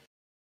enlightenment,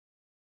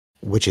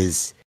 which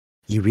is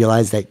you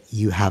realize that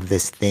you have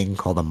this thing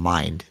called a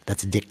mind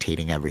that's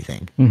dictating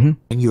everything, and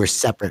you are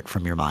separate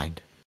from your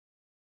mind.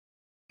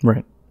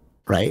 Right.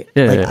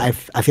 Yeah,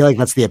 like I feel like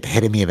that's the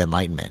epitome of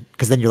enlightenment,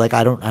 because then you're like,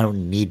 I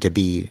don't need to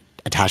be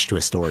attached to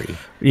a story.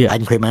 Yeah, I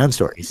can create my own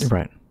stories.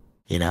 Right.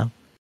 You know?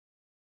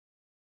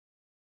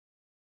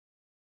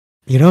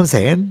 You know what I'm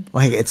saying?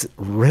 Like, it's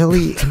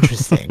really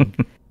interesting.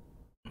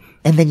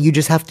 And then you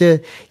just have to,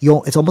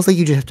 it's almost like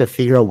you just have to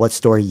figure out what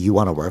story you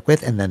want to work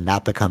with, and then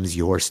that becomes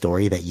your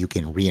story that you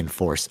can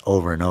reinforce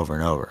over and over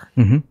and over.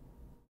 Mm-hmm.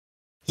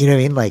 You know what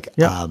I mean? Like,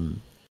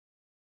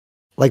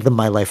 like the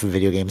My Life of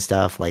Video Game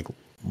stuff, like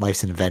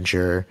Life's an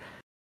Adventure.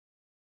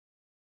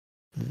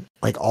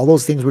 Like, all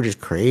those things were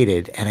just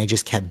created, and I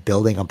just kept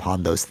building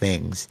upon those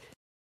things.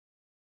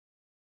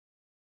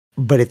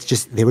 But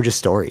they were just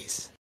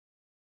stories.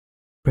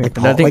 Like,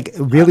 like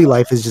really,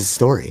 life is just a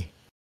story.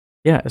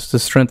 Yeah, it's the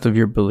strength of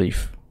your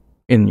belief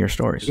in your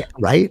stories. Yeah,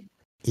 right?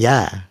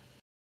 Yeah.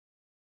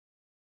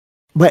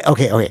 But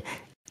okay.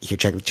 Here,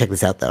 check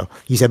this out though.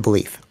 You said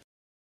belief.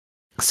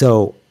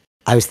 So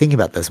I was thinking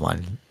about this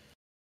one.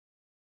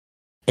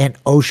 And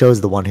Osho is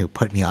the one who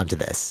put me onto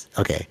this.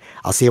 Okay.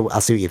 I'll see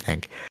what you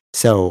think.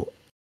 So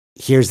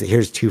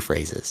here's two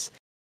phrases.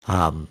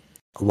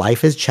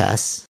 Life is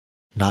chess,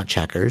 not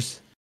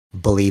checkers.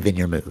 Believe in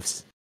your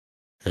moves.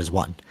 There's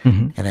one.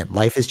 And then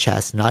life is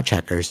chess, not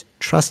checkers.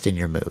 Trust in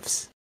your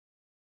moves.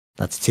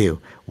 That's two.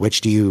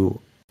 Which do you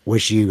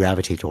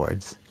gravitate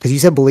towards? Because you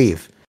said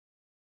belief,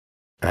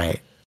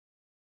 right?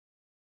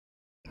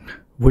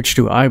 Which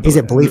do I believe? Is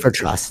it belief or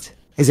trust?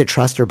 Is it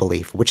trust or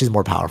belief? Which is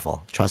more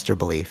powerful, trust or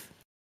belief?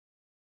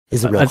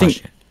 Is the real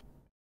question.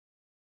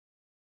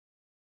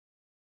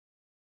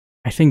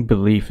 I think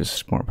belief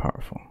is more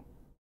powerful.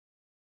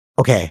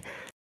 Okay.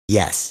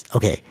 Yes.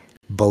 Okay.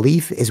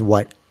 Belief is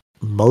what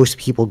most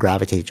people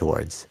gravitate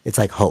towards. It's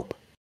like hope.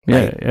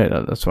 Right?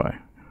 Yeah, that's why.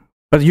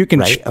 But you can...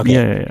 Right? Okay.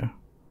 Yeah.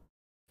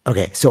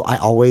 Okay, so I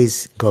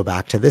always go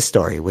back to this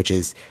story, which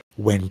is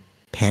when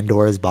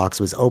Pandora's box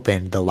was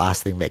opened, the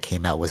last thing that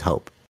came out was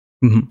hope.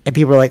 Mm-hmm. And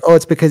people are like, oh,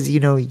 it's because,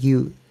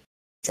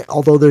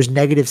 although there's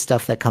negative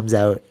stuff that comes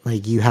out,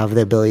 like you have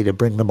the ability to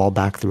bring them all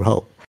back through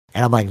hope.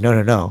 And I'm like,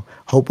 no.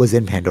 Hope was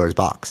in Pandora's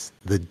box,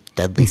 the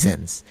deadly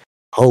sins.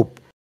 Hope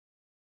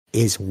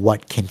is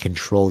what can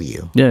control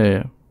you.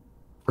 Yeah.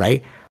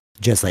 Right?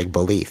 Just like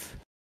belief.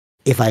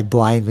 If I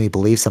blindly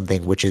believe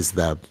something, which is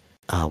the,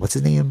 what's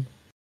his name?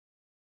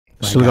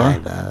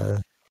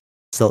 Stilgar?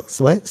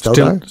 What?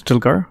 Stilgar?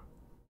 Stilgar?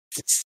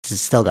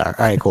 Stilgar.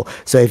 All right, cool.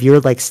 So if you're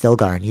like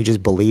Stilgar and you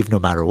just believe no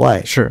matter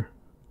what, sure,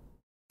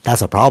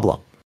 that's a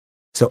problem.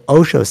 So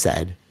Osho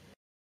said,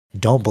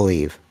 don't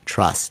believe,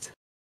 trust.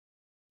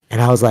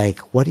 And I was like,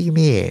 what do you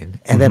mean?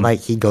 And then like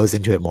he goes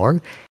into it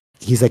more.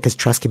 He's like, because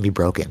trust can be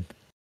broken.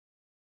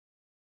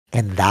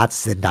 And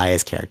that's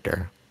Zendaya's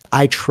character.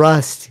 I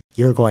trust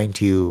you're going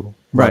to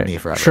love me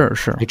forever.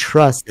 Sure. I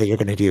trust that you're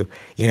going to do,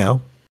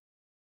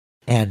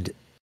 and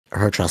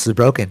her trust is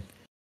broken.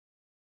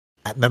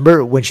 I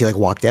remember when she like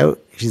walked out,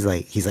 he's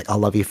like, I'll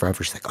love you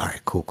forever. She's like, all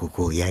right,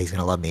 cool. Yeah, he's going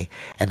to love me.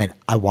 And then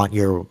I want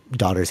your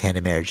daughter's hand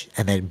in marriage.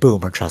 And then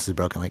boom, her trust is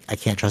broken. Like, I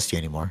can't trust you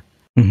anymore.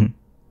 Mm-hmm.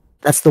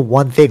 That's the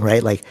one thing,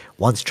 right? Like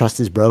once trust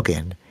is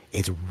broken,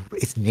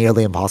 it's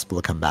nearly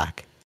impossible to come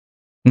back.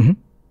 Mm-hmm.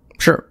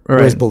 Sure. Right.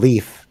 Whereas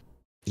belief,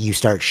 you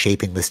start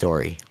shaping the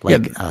story,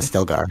 like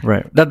Stilgar.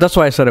 Right. That's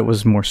why I said it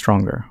was more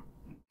stronger,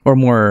 or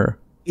more.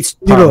 It's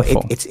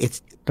powerful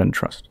than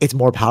trust. It's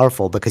more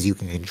powerful because you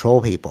can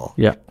control people.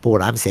 Yeah. But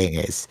what I'm saying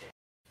is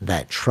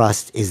that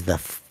trust is the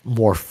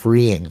more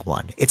freeing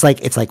one. It's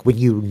like when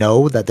you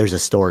know that there's a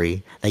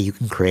story that you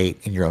can create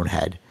in your own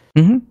head,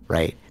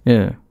 right?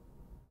 Yeah.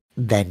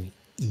 Then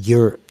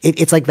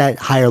it's like that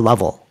higher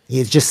level.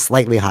 It's just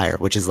slightly higher,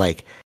 which is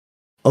like,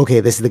 okay,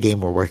 this is the game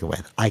we're working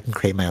with. I can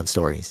create my own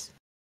stories,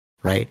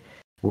 right?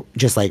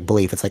 Just like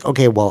belief. It's like,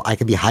 okay, well, I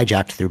can be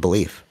hijacked through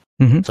belief.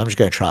 So I'm just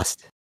going to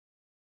trust,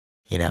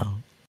 You know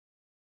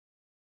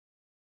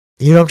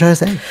what I'm trying to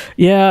say?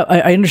 Yeah,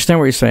 I understand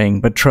what you're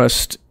saying, but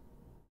trust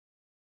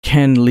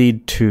can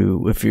lead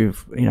to, if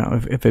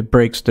it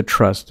breaks the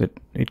trust,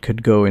 it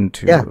could go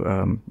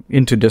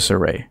into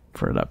disarray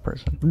for that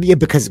person. Yeah,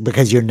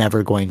 because you're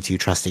never going to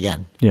trust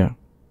again. Yeah.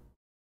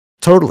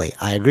 Totally.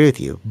 I agree with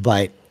you.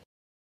 But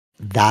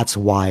that's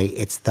why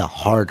it's the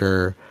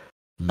harder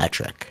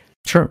metric.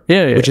 Sure.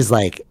 Yeah. Which is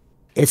like,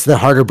 it's the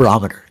harder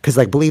barometer. Because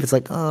like belief, it's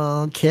like,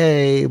 oh,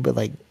 okay, but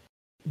like,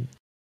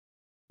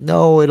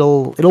 no,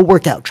 it'll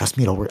work out. Trust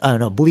me, it'll work. I don't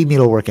know. Believe me,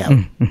 it'll work out.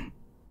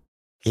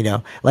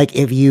 Like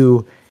if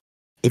you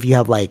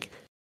have like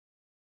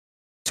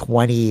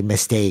 20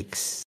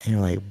 mistakes and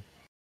you're like,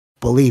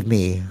 believe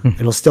me,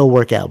 it'll still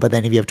work out. But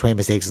then if you have 20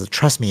 mistakes,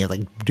 trust me, you're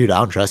like, dude, I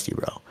don't trust you,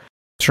 bro.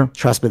 Sure.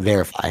 Trust but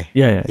verify.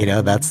 Yeah.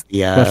 That's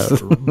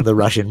the the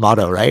Russian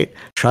motto, right?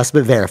 Trust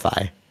but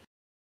verify.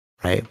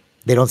 Right?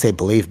 They don't say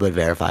believe but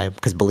verify,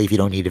 because belief, you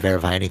don't need to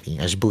verify anything.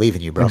 I just believe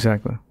in you, bro.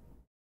 Exactly.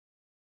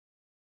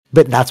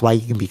 But that's why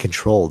you can be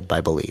controlled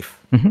by belief.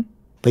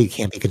 But you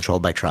can't be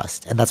controlled by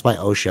trust. And that's why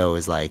Osho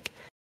is like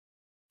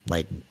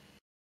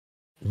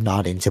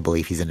not into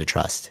belief, he's into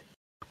trust.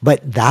 But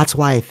that's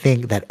why I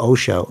think that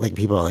Osho, like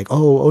people are like,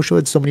 oh, Osho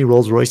had so many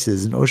Rolls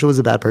Royces and Osho was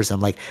a bad person.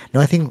 I'm like, no,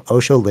 I think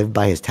Osho lived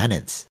by his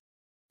tenets.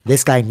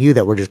 This guy knew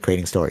that we're just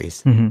creating stories.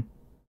 So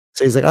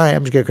he's like, all right,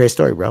 I'm just going to create a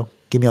story, bro.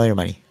 Give me all your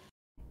money.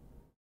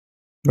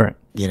 Right.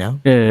 Yeah.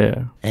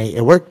 And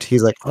it worked.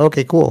 He's like,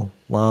 okay, cool.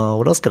 Well,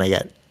 what else can I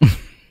get?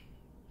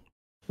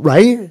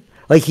 Right?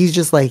 Like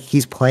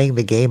he's playing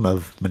the game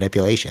of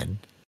manipulation.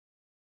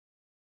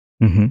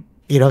 You know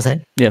what I'm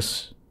saying?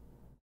 Yes.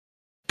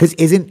 Because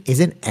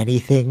isn't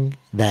anything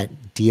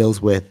that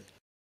deals with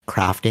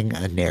crafting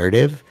a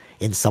narrative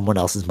in someone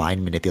else's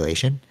mind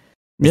manipulation?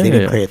 Yeah, they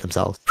didn't create it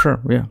themselves.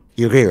 Sure. Yeah.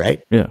 You agree,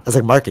 right? Yeah. That's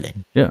like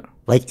marketing. Yeah.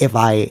 Like if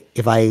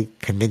I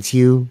convince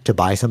you to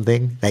buy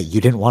something that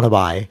you didn't want to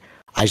buy,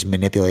 I just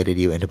manipulated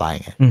you into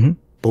buying it.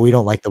 But we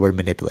don't like the word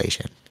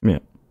manipulation. Yeah.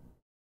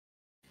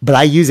 But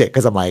I use it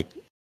because I'm like,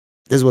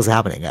 this is what's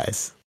happening,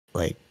 guys.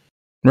 Like,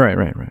 right.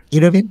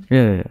 You know what I mean?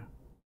 Yeah.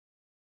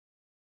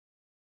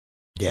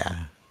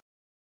 Yeah.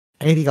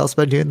 Anything else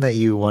about Dune that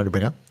you wanted to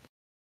bring up?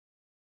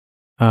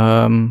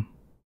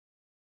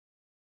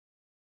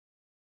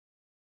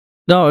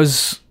 No,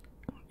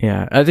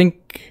 I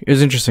think it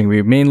was interesting.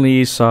 We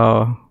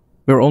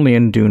were only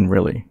in Dune,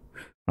 really.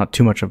 Not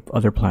too much of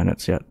other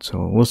planets yet.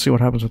 So we'll see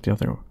what happens with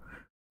the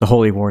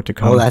Holy War to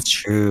come. Oh, that's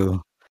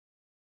true.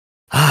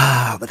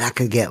 But that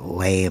could get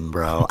lame,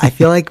 bro. I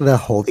feel like the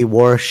Holy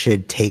War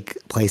should take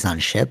place on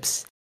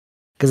ships.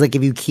 Because, like,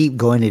 if you keep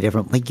going to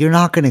different... Like, you're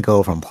not going to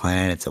go from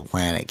planet to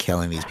planet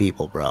killing these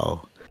people,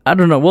 bro. I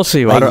don't know. We'll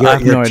see. Like, I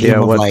have no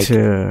idea what like,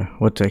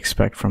 to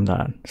expect from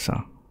that.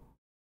 So,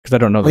 because I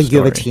don't know the like, story.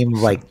 you have a team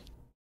of, like...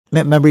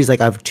 Remember, he's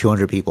like, I have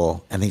 200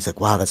 people. And he's like,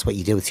 wow, that's what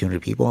you did with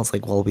 200 people? It's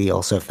like, well, we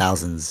also have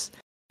thousands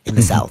in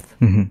the South,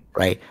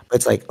 right? But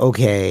it's like,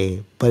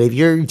 okay, but if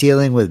you're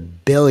dealing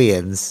with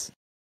billions,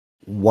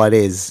 what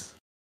is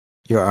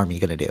your army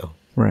going to do?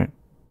 Right.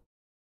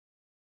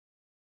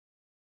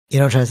 You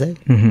know what I'm trying to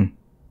say? Mm-hmm.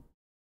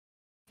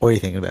 What are you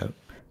thinking about?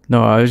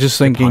 No, I was just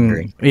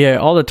thinking, yeah,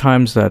 all the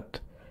times that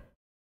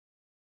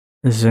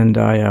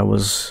Zendaya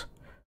was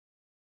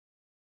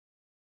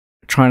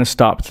trying to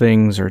stop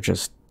things, or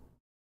just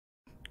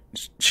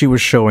she was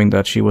showing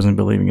that she wasn't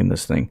believing in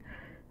this thing,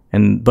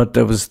 but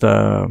there was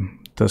the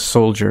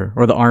soldier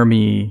or the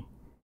army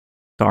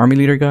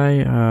leader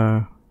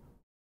guy,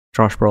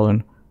 Josh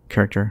Brolin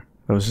character.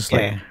 That was just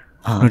like,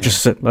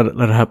 just sit, let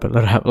it happen,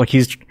 Like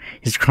he's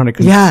trying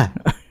to yeah.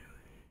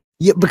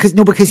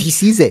 Because he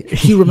sees it.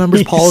 He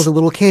remembers Paul as a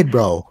little kid,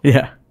 bro.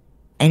 Yeah.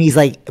 And he's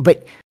like,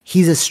 but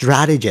he's a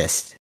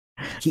strategist.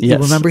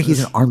 Remember,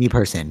 he's an army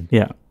person.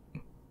 Yeah.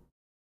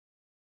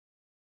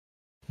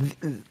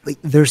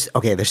 Like, there's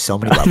so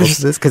many levels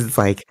to this, because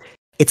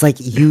it's like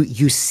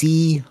you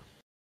see.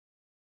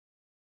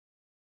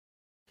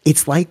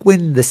 It's like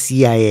when the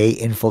CIA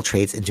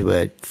infiltrates into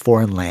a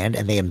foreign land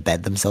and they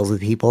embed themselves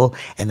with people,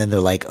 and then they're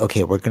like,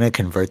 okay, we're going to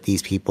convert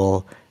these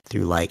people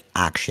through like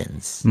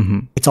actions. Mm-hmm.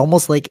 It's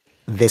almost like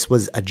this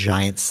was a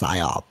giant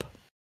psyop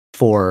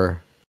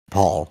for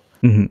Paul.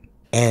 Mm-hmm.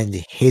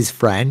 And his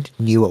friend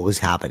knew what was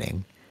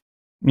happening.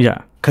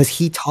 Yeah. Because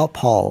he taught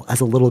Paul as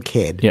a little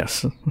kid.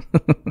 Yes.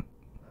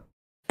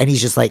 And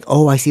he's just like,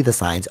 oh, I see the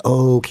signs.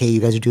 Oh, okay,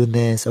 you guys are doing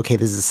this. Okay,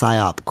 this is a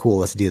psyop. Cool,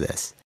 let's do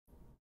this.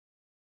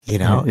 You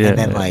know? Yeah, and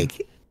then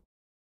like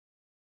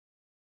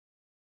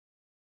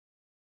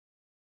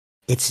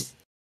it's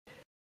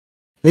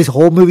this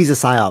whole movie's a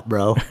psyop,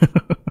 bro.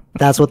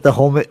 That's what the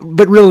whole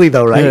but really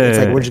though, right? It's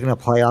like we're just gonna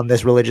play on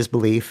this religious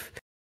belief.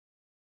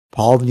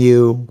 Paul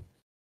knew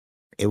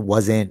it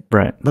wasn't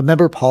right. But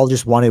remember, Paul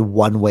just wanted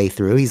one way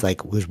through. He's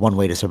like, there's one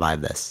way to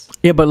survive this.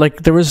 Yeah, but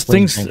like there was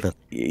things.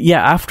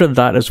 Yeah, after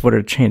that is what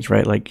it changed,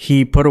 right? Like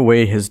he put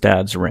away his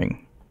dad's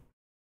ring.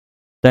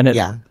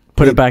 Then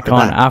put it back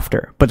on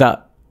after. But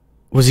that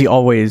was he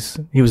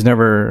was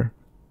never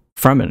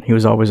Fremen. He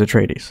was always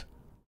Atreides.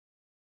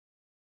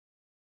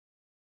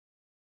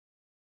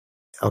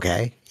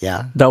 Okay,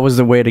 yeah. That was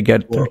the way to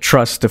get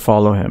trust to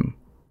follow him.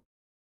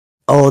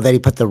 Oh, that he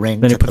put the ring.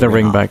 Then he put the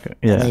ring back.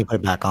 Yeah. And then he put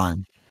it back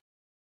on.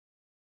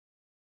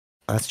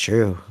 That's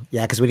true.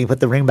 Yeah, because when he put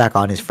the ring back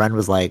on, his friend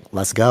was like,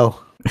 let's go.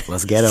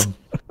 Let's get him.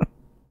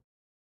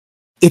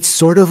 It's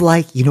sort of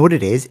like, you know what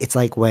it is? It's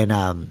like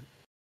when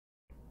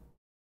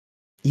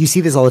you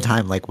see this all the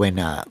time, like when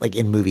like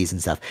in movies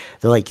and stuff.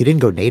 They're like, you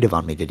didn't go native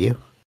on me, did you?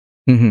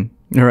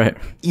 Mm-hmm. Right.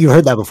 You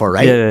heard that before,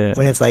 right? Yeah.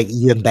 When it's like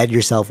you embed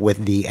yourself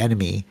with the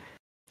enemy,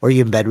 or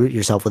you embed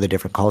yourself with a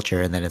different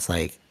culture, and then it's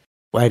like,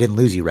 well, I didn't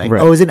lose you, right?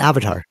 Oh, it was in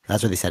Avatar.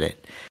 That's where they said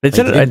it. They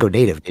said you didn't go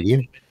native, did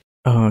you?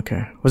 Oh,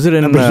 okay. Was it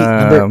in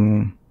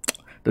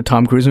the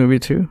Tom Cruise movie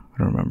too? I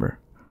don't remember.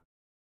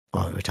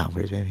 Oh, Tom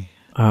Cruise maybe.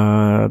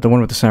 The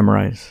one with the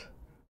samurais.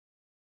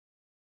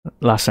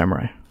 Last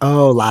Samurai.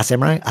 Oh, Last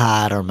Samurai?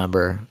 I don't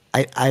remember.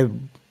 I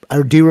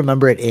do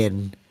remember it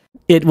in.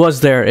 It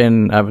was there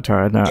in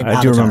Avatar. No,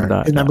 I do remember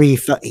that. Remember he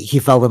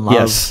fell in love.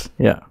 Yes.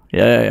 Yeah.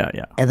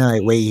 And then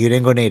like, wait, you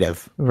didn't go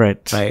native,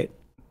 right?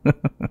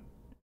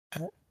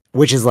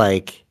 Which is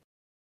like,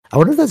 I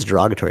wonder if that's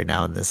derogatory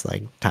now in this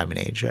like time and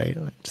age, right?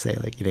 Like, to say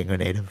like you didn't go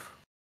native.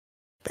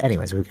 But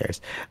anyways, who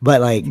cares? But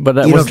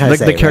that was like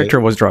the character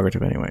was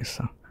derogatory anyway,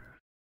 so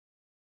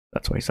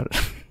that's why he said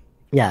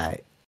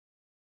it.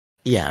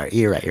 Yeah,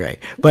 you're right.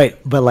 But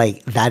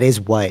like that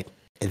is what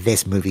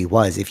this movie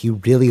was. If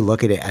you really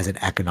look at it as an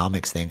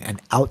economics thing,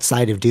 and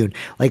outside of Dune,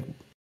 like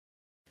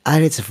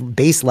at its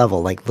base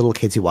level, like little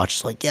kids who watch,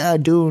 it's like, yeah,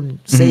 Dune,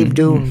 save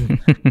Dune.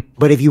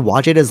 But if you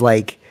watch it as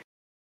like,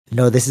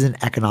 no, this is an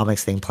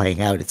economics thing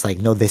playing out. It's like,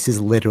 no, this is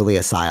literally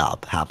a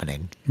psyop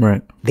happening.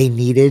 Right. They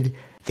needed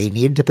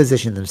to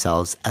position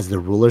themselves as the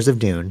rulers of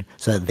Dune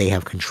so that they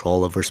have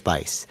control over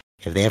spice.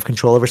 If they have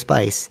control over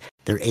spice,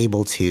 they're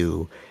able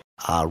to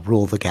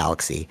rule the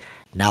galaxy.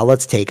 Now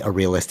let's take a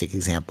realistic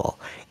example.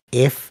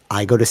 If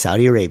I go to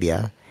Saudi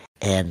Arabia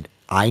and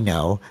I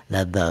know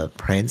that the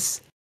prince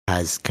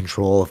has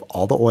control of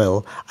all the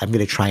oil, I'm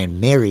going to try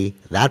and marry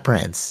that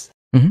prince.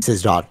 It's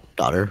his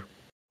daughter.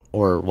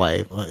 Or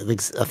wife,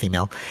 like a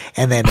female,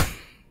 and then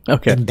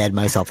embed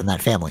myself in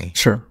that family.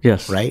 Sure.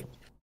 Yes. Right?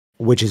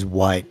 Which is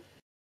what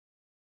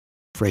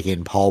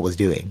freaking Paul was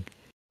doing.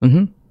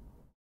 Mm-hmm.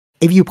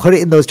 If you put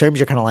it in those terms,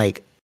 you're kind of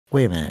like,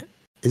 wait a minute,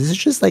 is this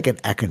just like an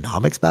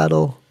economics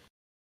battle?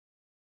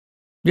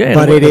 Yeah,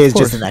 but it is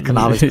just an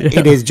economics.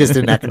 It is just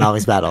an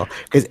economics battle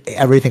because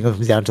everything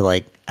comes down to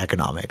like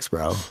economics,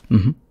 bro.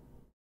 Mm-hmm.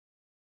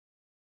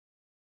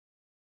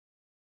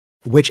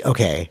 Which,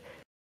 okay,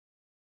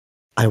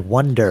 I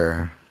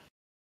wonder.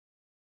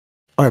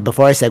 All right,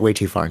 before I segue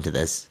too far into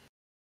this,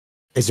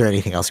 is there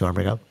anything else you want to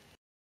bring up?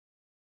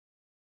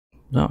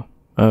 No,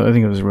 I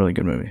think it was a really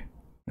good movie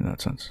in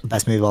that sense.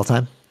 Best movie of all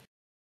time?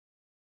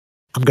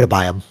 I'm gonna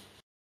buy them.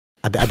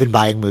 I've been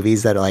buying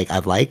movies that like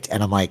I've liked,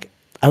 and I'm like,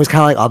 I was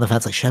kind of like on the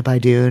fence, like, should I buy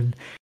Dune?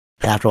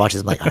 And after watching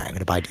this, I'm like, all right, I'm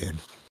gonna buy Dune.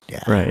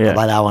 Yeah, right. Yeah, I'll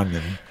buy that one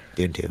and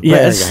Dune too.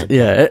 Yeah,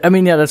 yeah. I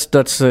mean, yeah,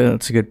 that's a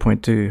good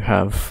point to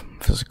have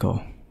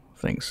physical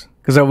things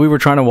because we were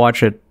trying to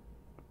watch it.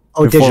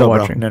 Oh, digital,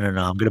 watching. Bro.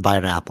 No. I'm gonna buy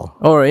an Apple.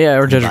 Oh, yeah,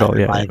 or digital.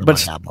 Yeah,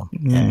 but Apple.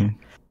 Yeah.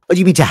 What do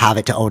you mean to have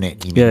it to own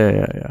it? You mean?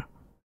 Yeah.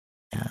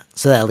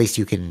 So that at least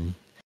you can,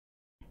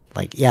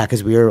 like, yeah,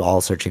 because we were all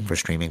searching for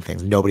streaming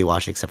things. Nobody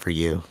watched it except for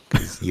you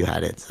because you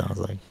had it. So I was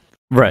like,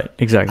 right,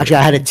 exactly. Actually,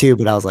 I had it too,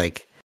 but I was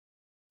like,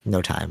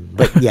 no time.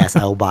 But yes,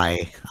 I'll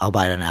buy it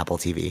on Apple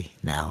TV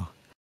now.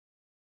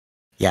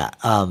 Yeah.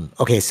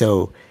 Okay.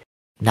 So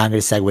now I'm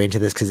going to segue into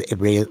this because it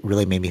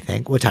really made me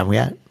think. What time are we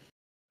at?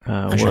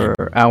 We're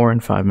an hour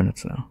and 5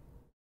 minutes now.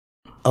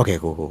 Okay.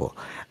 Cool.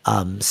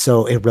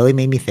 So it really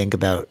made me think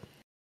about,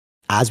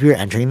 as we were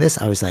entering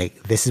this, I was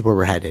like, this is where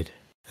we're headed.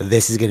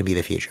 This is going to be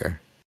the future.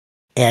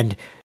 And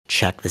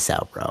check this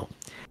out, bro.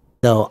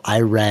 So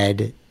I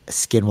read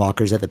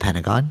Skinwalkers at the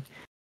Pentagon,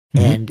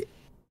 and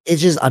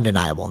it's just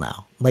undeniable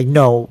now. Like,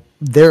 no,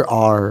 there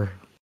are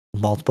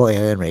multiple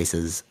alien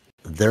races.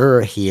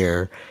 They're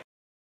here.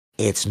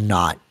 It's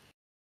not.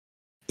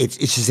 It's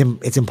just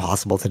it's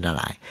impossible to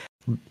deny.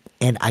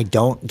 And I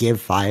don't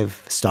give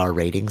 5-star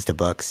ratings to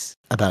books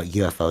about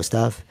UFO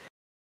stuff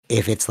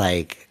if it's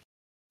like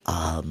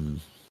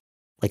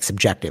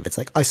subjective. It's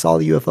like, I saw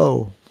the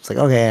UFO. It's like,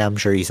 okay, I'm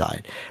sure you saw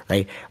it,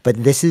 right?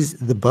 But this is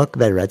the book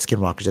that I read,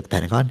 Skinwalkers at the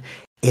Pentagon.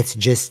 It's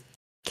just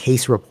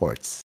case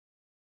reports.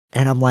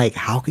 And I'm like,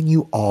 how can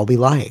you all be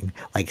lying?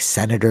 Like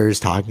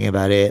senators talking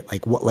about it,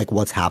 like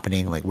what's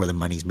happening, like where the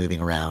money's moving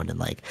around and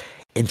like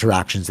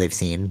interactions they've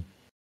seen.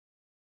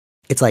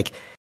 It's like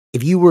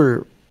if you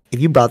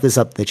brought this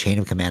up the chain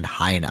of command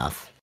high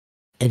enough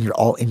and you're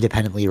all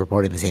independently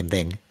reporting the same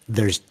thing,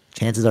 there's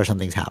chances are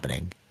something's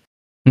happening.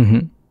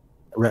 Mm-hmm.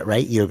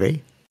 Right? You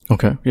agree?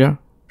 Okay. Yeah,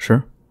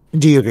 sure.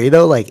 Do you agree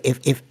though? Like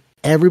if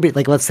everybody,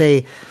 like let's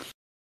say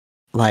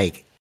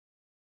like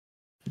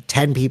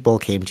 10 people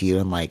came to you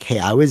and like, hey,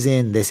 I was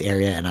in this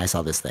area and I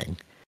saw this thing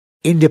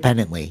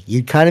independently,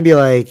 you'd kind of be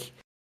like,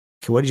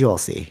 okay, what did you all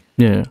see?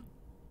 Yeah.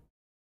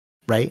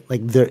 Right?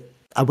 Like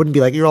I wouldn't be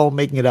like, you're all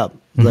making it up.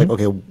 Like,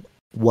 okay,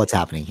 what's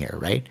happening here?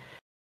 Right?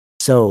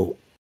 So,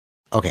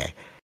 okay.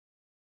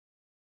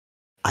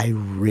 I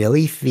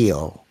really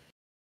feel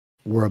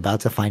we're about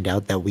to find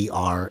out that we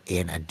are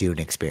in a Dune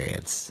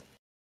experience.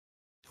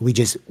 We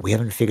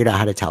haven't figured out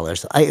how to tell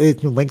ourselves.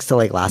 It links to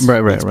like last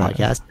week's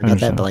podcast about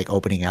that, but like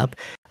opening up.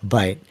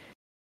 But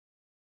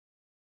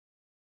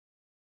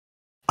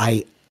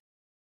I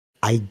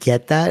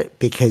get that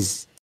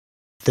because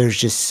there's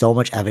just so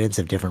much evidence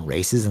of different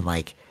races, and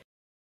like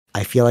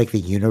I feel like the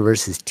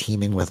universe is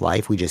teeming with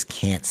life. We just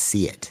can't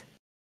see it.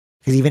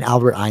 Because even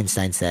Albert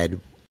Einstein said,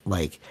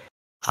 like,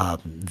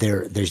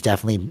 there's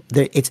definitely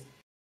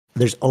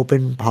there's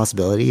open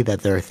possibility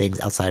that there are things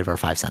outside of our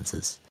 5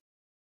 senses.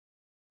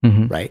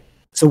 Right?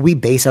 So we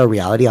base our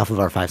reality off of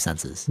our 5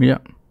 senses. Yeah.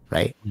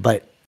 Right?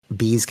 But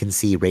bees can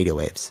see radio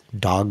waves.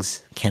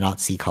 Dogs cannot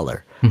see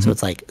color. So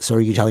it's like, so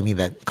are you telling me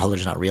that color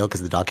is not real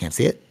because the dog can't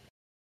see it?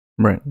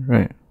 Right?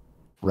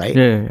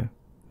 Yeah.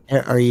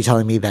 Are you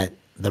telling me that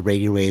the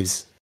radio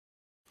waves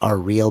are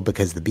real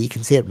because the bee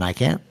can see it and I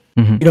can't?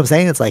 You know what I'm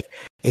saying? It's like,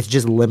 it's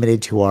just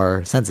limited to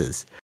our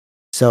senses.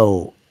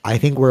 So I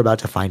think we're about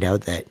to find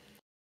out that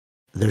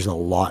there's a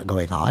lot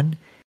going on.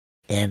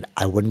 And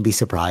I wouldn't be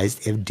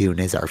surprised if Dune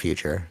is our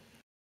future.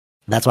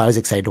 That's why I was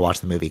excited to watch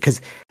the movie. Because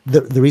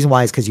the reason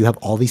why is because you have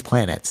all these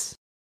planets,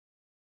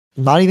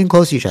 not even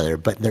close to each other,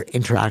 but they're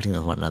interacting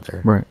with one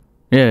another. Right.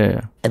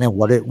 Yeah. And then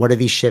what are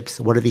these ships?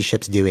 What are these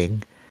ships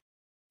doing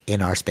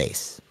in our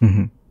space?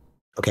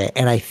 Okay.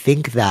 And I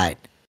think that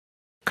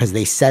because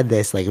they said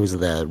this, like it was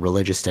the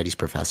religious studies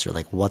professor,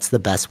 like what's the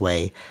best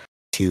way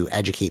to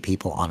educate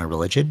people on a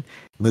religion?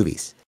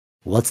 Movies.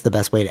 What's the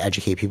best way to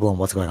educate people on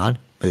what's going on?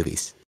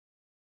 Movies.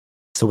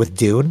 So with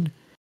Dune,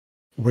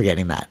 we're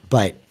getting that.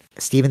 But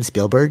Steven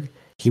Spielberg,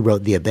 he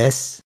wrote The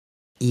Abyss,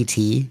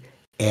 E.T.,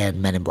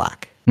 and Men in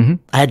Black. I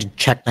had to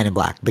check Men in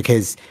Black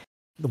because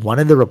one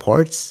of the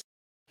reports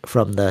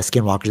from the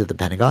Skinwalkers at the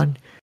Pentagon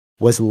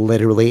was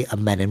literally a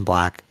Men in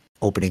Black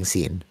opening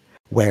scene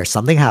where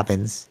something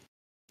happens,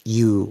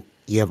 you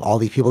have all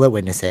these people that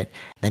witness it,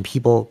 then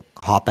people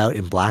hop out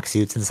in black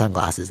suits and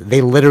sunglasses.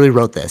 They literally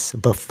wrote this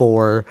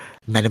before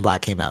Men in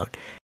Black came out.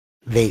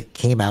 They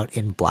came out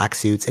in black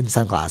suits and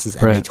sunglasses,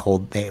 and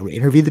they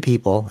interviewed the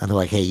people, and they're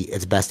like, "Hey,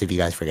 it's best if you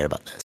guys forget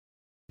about this."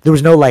 There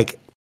was no like,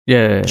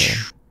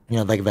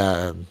 like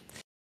the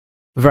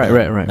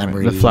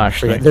memory, the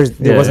flash thing.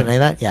 There wasn't any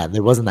of that. Yeah,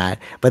 there wasn't that.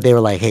 But they were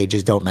like, "Hey,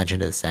 just don't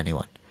mention this to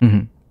anyone."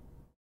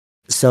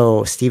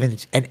 So Steven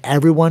and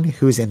everyone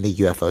who's in the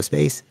UFO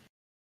space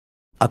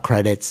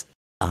accredits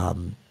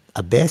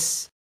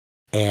Abyss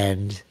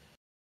and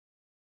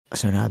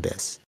so not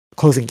Abyss.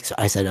 Closing. So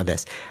I said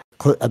Abyss.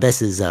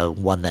 Abyss is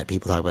one that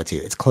people talk about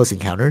too. It's Close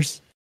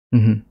Encounters,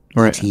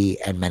 Right. E.T.,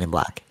 and Men in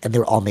Black, and they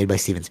were all made by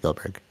Steven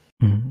Spielberg.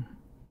 Mm-hmm.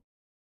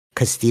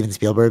 Because Steven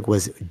Spielberg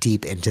was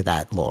deep into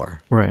that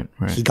lore. Right.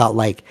 He got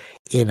like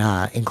in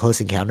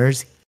Close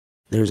Encounters,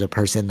 there's a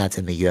person that's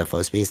in the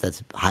UFO space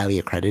that's highly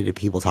accredited.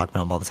 People talk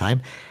about him all the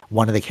time.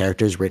 One of the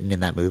characters written in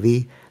that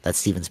movie that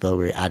Steven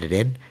Spielberg added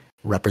in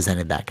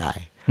represented that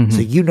guy. Mm-hmm.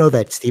 So you know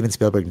that Steven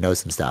Spielberg knows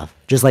some stuff.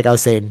 Just like I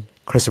was saying,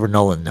 Christopher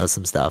Nolan knows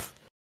some stuff.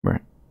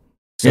 Right.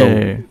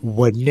 So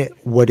would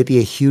it be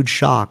a huge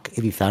shock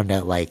if you found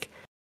out like,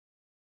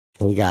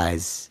 hey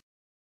guys,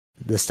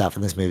 the stuff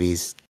in this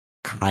movie's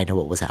kind of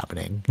what was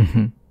happening,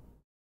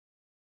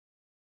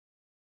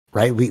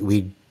 right?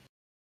 We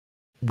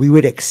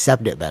would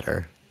accept it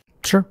better.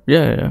 Sure.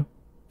 Yeah.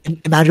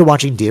 Imagine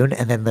watching Dune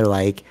and then they're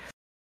like,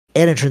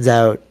 and it turns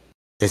out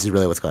this is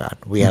really what's going on.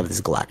 We have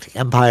this galactic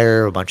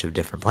empire, a bunch of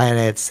different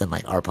planets, and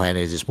like our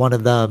planet is just one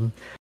of them.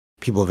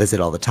 People visit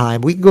all the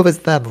time. We can go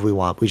visit them if we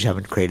want. We just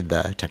haven't created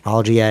the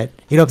technology yet.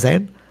 You know what I'm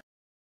saying?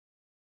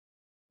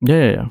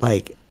 Yeah.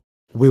 Like,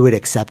 we would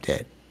accept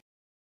it.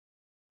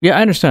 Yeah,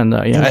 I understand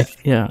that.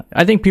 Yeah,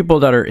 I think people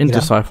that are into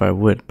sci-fi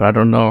would, but I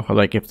don't know.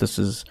 Like, if this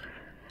is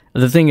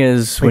the thing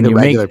is like when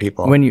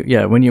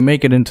you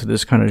make it into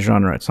this kind of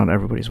genre, it's not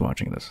everybody's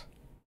watching this.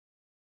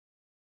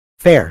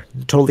 Fair,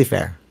 totally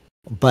fair.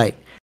 But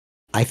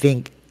I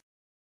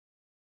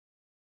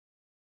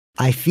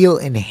feel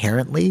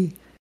inherently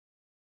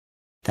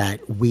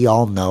that we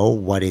all know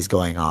what is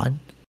going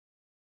on.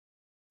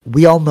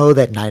 We all know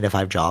that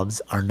 9-to-5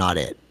 jobs are not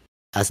it.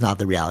 That's not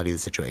the reality of the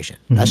situation.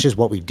 That's just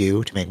what we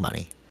do to make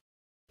money.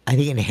 I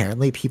think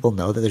inherently people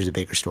know that there's a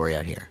bigger story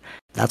out here.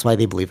 That's why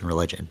they believe in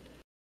religion.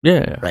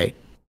 Yeah. Right?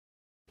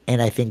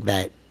 And I think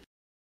that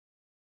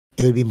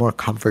it would be more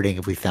comforting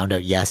if we found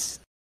out, yes,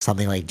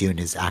 something like Dune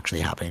is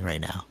actually happening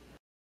right now.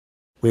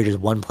 We're just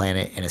one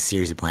planet in a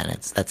series of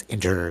planets that's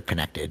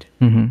interconnected.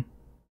 Mm-hmm.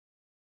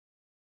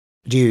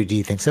 Do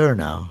you think so or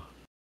no?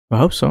 I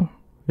hope so.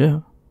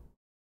 Yeah.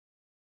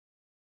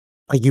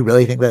 Like, you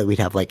really think that we'd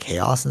have like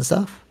chaos and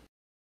stuff?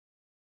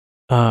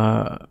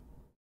 I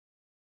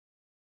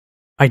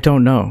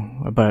don't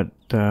know, but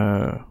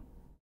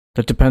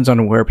that depends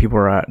on where people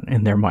are at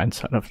in their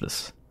mindset of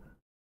this.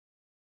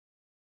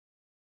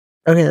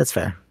 Okay, that's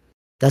fair.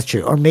 That's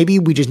true. Or maybe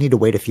we just need to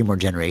wait a few more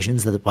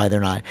generations. That's why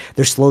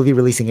they're slowly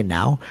releasing it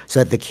now,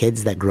 so that the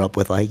kids that grew up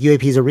with like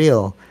UAPs are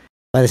real,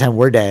 by the time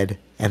we're dead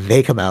and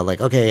they come out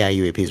like, okay, yeah,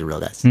 UAPs are real,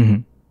 guys. Mm-hmm. You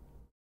know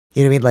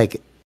what I mean?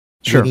 Like,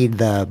 sure. We need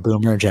the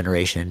boomer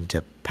generation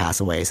to pass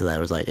away so that it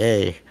was like,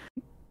 hey,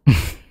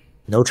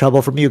 no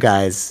trouble from you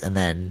guys. And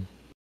then,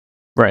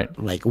 right,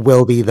 like,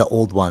 we'll be the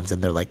old ones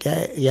and they're like,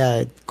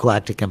 yeah,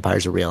 galactic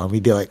empires are real. And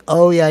we'd be like,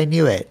 oh, yeah, I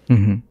knew it.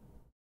 Mm-hmm.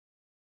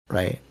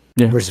 Right?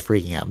 Yeah. We're just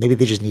freaking out. Maybe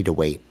they just need to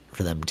wait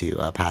for them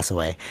to pass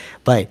away.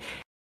 But,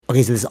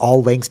 okay, so this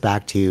all links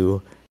back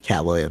to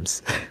Cat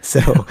Williams.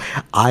 So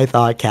I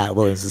thought Cat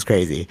Williams was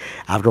crazy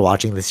after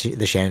watching the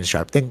Shannon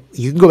Sharp thing.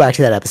 You can go back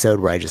to that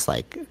episode where I just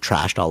like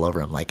trashed all over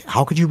him. Like,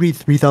 how could you read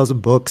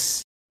 3,000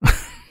 books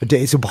a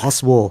day? It's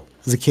impossible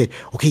as a kid.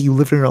 Okay, you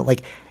lived in your own,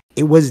 like,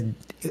 it was,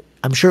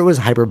 I'm sure it was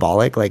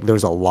hyperbolic. Like, there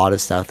was a lot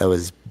of stuff that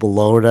was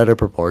blown out of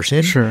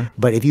proportion. Sure.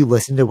 But if you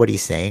listen to what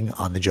he's saying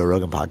on the Joe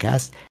Rogan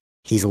podcast,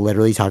 he's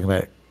literally talking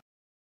about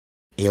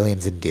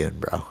aliens in Dune,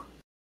 bro.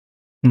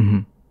 Mm-hmm.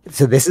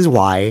 So this is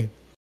why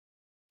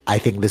I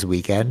think this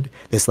weekend,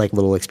 this like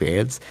little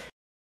experience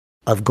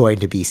of going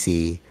to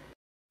BC,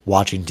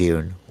 watching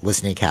Dune,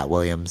 listening to Cat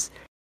Williams,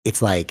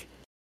 it's like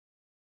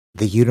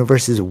the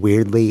universe is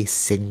weirdly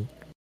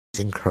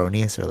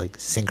synchronous or like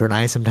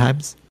synchronized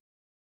sometimes.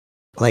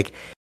 Like,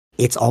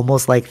 it's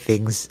almost like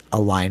things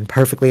align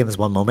perfectly in this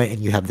one moment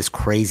and you have this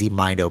crazy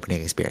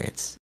mind-opening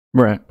experience.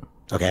 Right.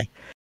 Okay.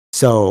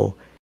 So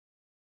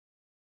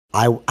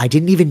I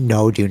didn't even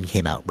know Dune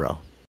came out, bro.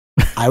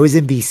 I was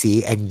in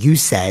BC and you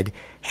said,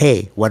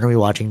 hey, when are we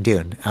watching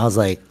Dune? And I was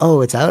like,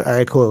 oh, it's out? All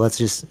right, cool. Let's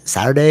just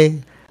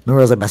Saturday. Remember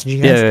I was like messaging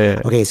you guys?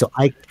 Yeah. Okay, so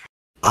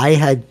I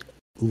had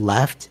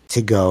left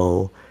to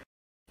go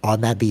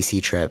on that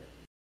BC trip.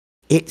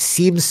 It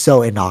seems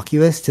so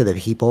innocuous to the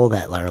people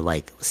that are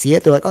like, see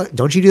it? They're like, oh,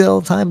 don't you do that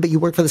all the time? But you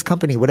work for this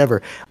company,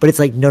 whatever. But it's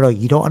like, no,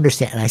 you don't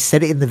understand. And I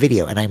said it in the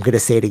video and I'm going to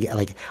say it again.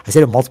 Like, I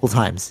said it multiple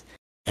times.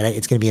 And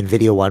it's going to be in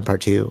video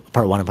part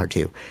 1 and part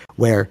 2,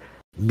 where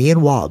me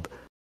and Wob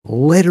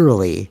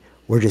literally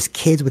were just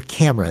kids with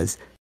cameras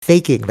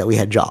faking that we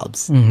had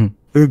jobs. Mm-hmm.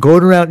 We were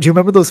going around. Do you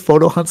remember those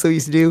photo hunts that we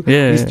used to do?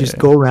 Yeah. We used to just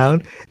go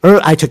around. Or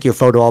I took your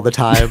photo all the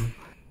time.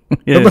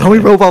 Yeah. Remember how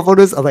many profile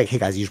photos? I'm like, hey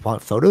guys, you just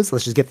want photos?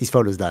 Let's just get these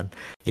photos done.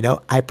 You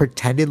know, I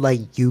pretended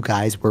like you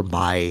guys were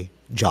my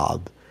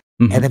job.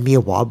 Mm-hmm. And then me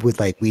and Wob would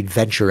like, we'd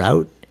venture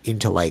out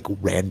into like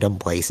random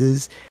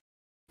places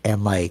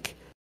and like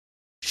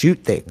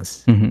shoot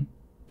things. Mm-hmm.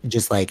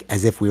 Just like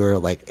as if we were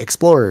like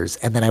explorers.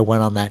 And then I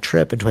went on that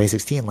trip in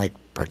 2016, like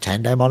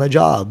pretend I'm on a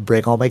job,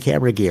 bring all my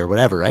camera gear,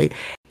 whatever, right?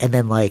 And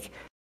then like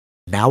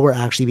now we're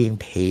actually being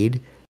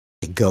paid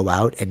to go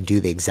out and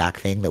do the exact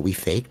thing that we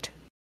faked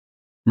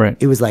Right.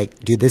 It was like,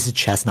 dude, this is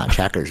chess, not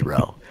checkers,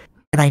 bro.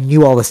 And I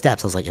knew all the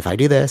steps. I was like, if I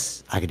do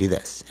this, I can do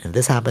this. And if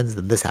this happens,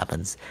 then this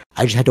happens.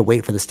 I just had to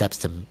wait for the steps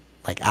to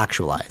like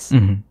actualize.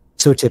 Mm-hmm.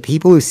 So to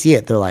people who see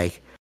it, they're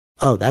like,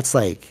 oh, that's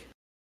like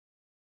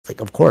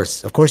of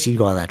course you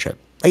go on that trip.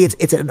 Like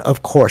it's an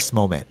of course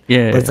moment.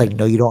 Yeah. But it's like,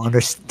 no, you don't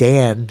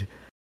understand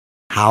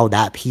how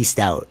that pieced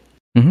out.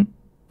 Mm-hmm.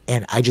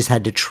 And I just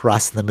had to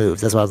trust the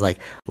moves. That's why I was like,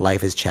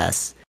 life is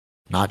chess,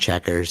 not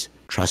checkers.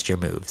 Trust your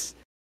moves.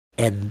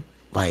 And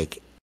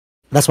like,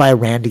 that's why I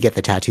ran to get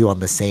the tattoo on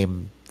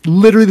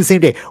literally the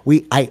same day.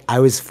 I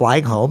was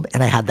flying home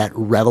and I had that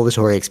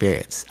revelatory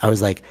experience. I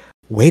was like,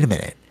 wait a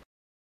minute,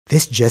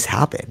 this just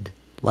happened.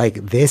 Like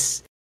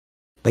this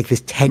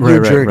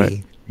 10-year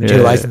journey Right.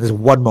 materialized in this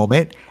one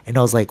moment. And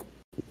I was like,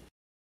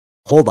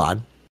 hold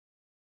on,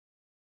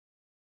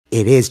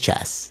 it is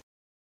chess.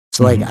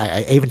 So like,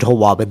 I even told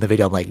Wob in the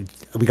video, I'm like,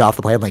 we got off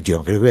the plane, I'm like, dude,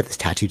 I'm gonna go get this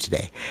tattoo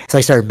today. So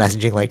I started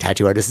messaging like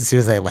tattoo artists as soon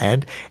as I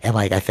land, and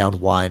like I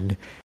found one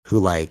who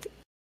like,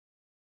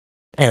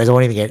 anyways, I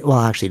won't even get, well,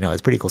 actually, no,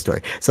 it's a pretty cool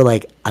story. So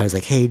like, I was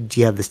like, hey, do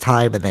you have this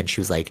time? And then she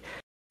was like,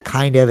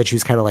 kind of, and she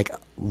was kind of like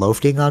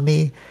loafing on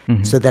me.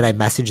 So then I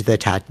messaged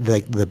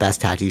the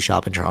best tattoo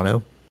shop in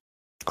Toronto.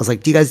 I was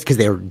like, do you guys, because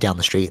they were down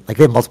the street, like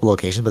they have multiple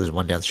locations, but there's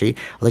one down the street.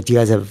 I was like, do you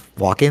guys have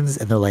walk-ins?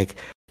 And they're like,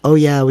 oh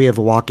yeah, we have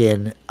a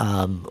walk-in.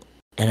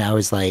 And I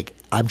was like,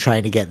 I'm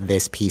trying to get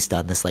this piece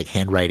done, this like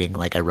handwriting,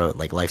 like I wrote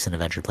like Life's an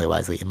Adventure, Play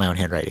Wisely in my own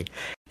handwriting.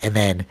 And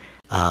then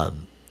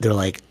they're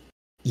like,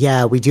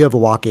 yeah, we do have a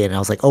walk-in. And I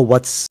was like, oh,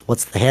 what's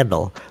the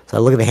handle? So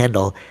I look at the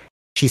handle.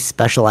 She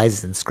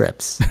specializes in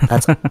scripts.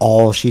 That's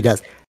all she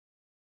does.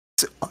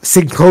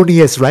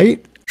 Synchronous,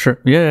 right? Sure.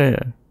 Yeah.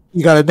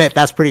 You gotta admit,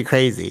 that's pretty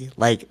crazy.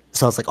 Like,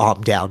 so I was like, oh,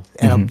 I'm down.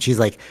 And she's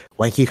like,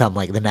 when can you come?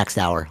 Like the next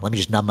hour. Let me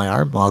just numb my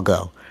arm. I'll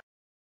go.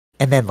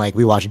 And then like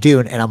we watch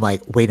Dune, and I'm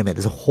like, wait a minute,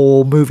 this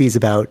whole movie's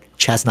about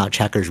chess, not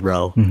checkers,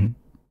 bro.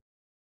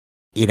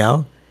 You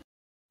know?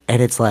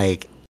 And it's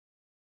like,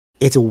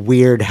 it's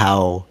weird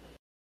how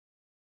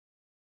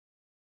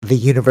the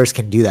universe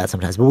can do that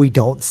sometimes, but we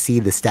don't see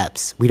the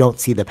steps. We don't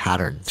see the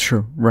patterns.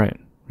 True. Right.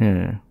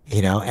 Yeah.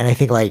 You know? And I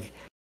think like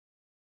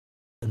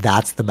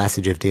that's the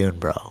message of Dune,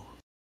 bro.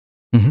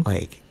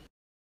 Like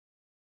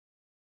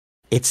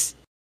it's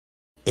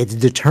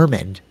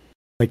determined,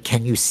 but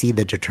can you see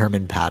the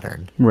determined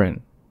pattern? Right.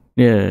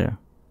 Yeah.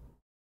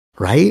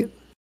 Right?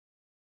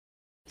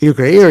 You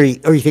agree, or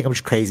you think I'm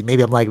just crazy?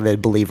 Maybe I'm like the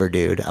believer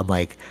dude. I'm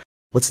like,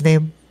 what's his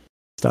name?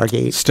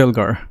 Stargate?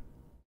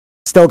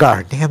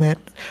 Stilgar. Damn it.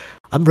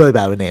 I'm really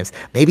bad with names.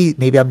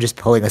 Maybe I'm just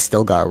pulling a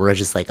Stilgar where it's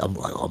just like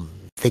I'm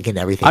thinking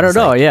everything. I don't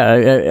know. Like,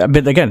 yeah,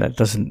 but again,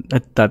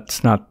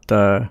 that's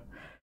not.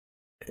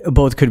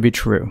 Both could be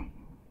true.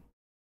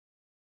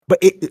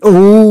 But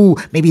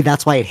maybe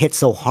that's why it hit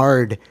so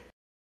hard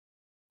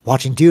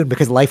watching Dune,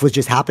 because life was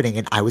just happening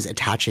and I was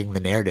attaching the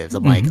narratives.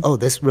 I'm like, oh,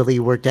 this really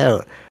worked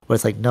out. But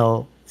it's like,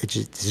 no,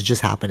 it's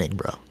just happening,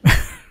 bro.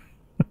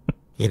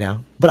 You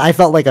know? But I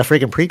felt like a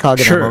freaking precog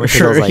in that moment.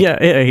 Sure. I was like,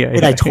 yeah.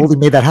 I totally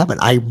made that happen.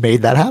 I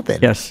made that happen.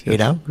 Yes. You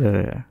know?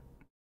 Yeah.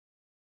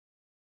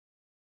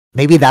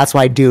 Maybe that's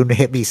why Dune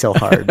hit me so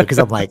hard, because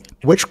I'm like,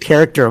 which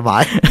character am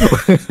I?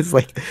 It's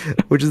like,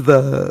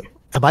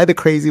 am I the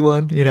crazy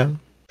one? You know?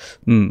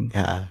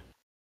 Yeah.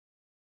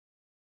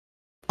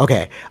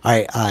 Okay. All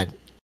right.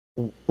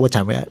 What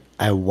time are we at?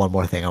 I have one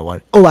more thing I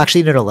want. Oh,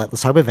 actually, no.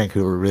 Let's talk about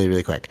Vancouver really,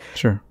 really quick.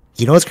 Sure.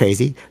 You know what's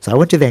crazy? So I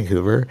went to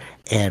Vancouver,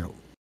 and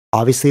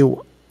obviously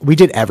we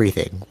did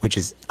everything, which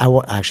is I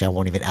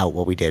won't even out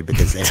what we did,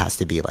 because it has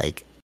to be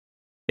like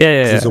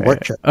it's a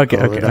work trip. Okay.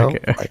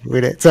 Like,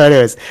 we did. So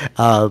anyways,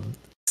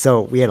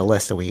 so we had a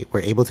list, and we were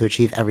able to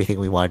achieve everything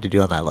we wanted to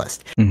do on that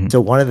list. So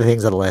one of the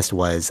things on the list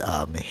was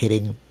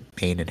hitting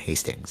Maine and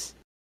Hastings.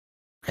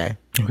 Okay.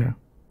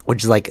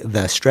 Which is like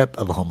the strip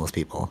of homeless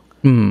people.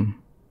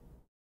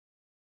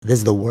 This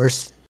is the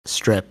worst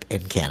strip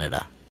in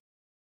Canada.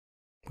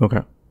 Okay.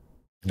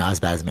 Not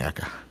as bad as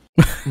America.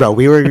 Bro,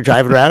 we were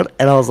driving around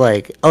and I was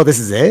like, oh, this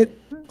is it?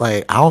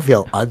 Like, I don't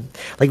feel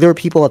like there were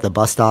people at the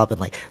bus stop, and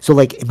like, so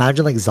like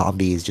imagine like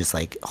zombies, just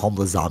like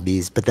homeless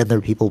zombies, but then there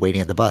were people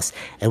waiting at the bus,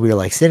 and we were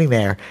like sitting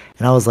there,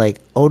 and I was like,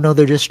 oh no,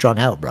 they're just strung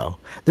out, bro.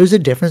 There's a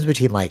difference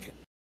between like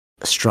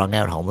strung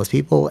out homeless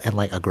people and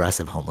like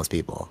aggressive homeless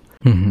people.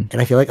 And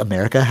I feel like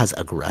America has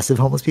aggressive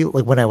homeless people.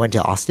 Like when I went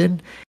to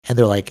Austin, and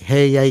they're like,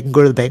 hey, yeah, you can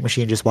go to the bank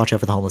machine, just watch out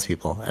for the homeless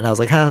people. And I was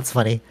like, that's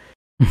funny.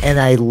 And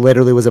I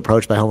literally was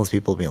approached by homeless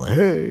people being like,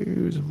 hey,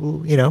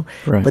 you know?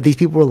 Right. But these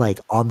people were like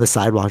on the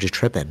sidewalk just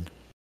tripping.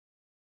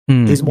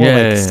 It was more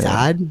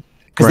sad.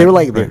 Because they were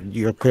like,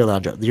 you're clearly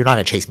on, you're not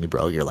going to chase me,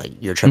 bro. You're like,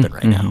 you're tripping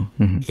right now.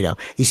 You know?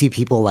 You see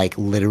people like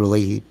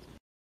literally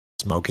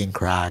smoking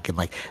crack, and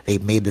like they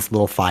made this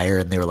little fire,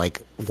 and they were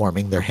like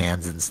warming their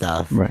hands and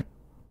stuff. Right.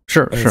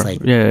 Sure. It's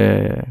like,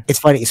 yeah. It's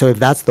funny. So if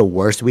that's the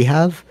worst we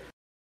have,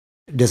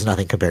 there's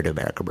nothing compared to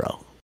America,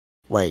 bro.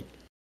 Like,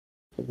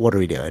 what are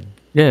we doing?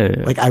 Yeah.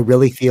 Like, I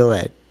really feel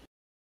it.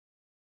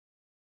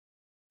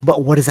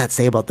 But what does that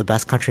say about the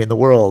best country in the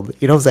world?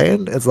 You know what I'm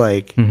saying? It's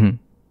like,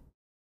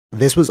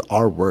 this was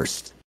our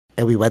worst.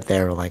 And we went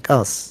there. We're like,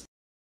 oh, it's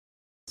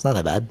not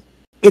that bad.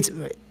 It's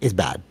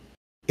bad.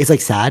 It's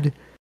like sad,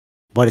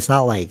 but it's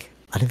not like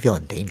I didn't feel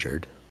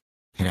endangered.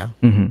 You know?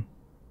 Mm-hmm.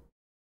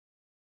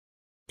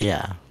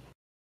 Yeah.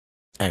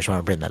 I just want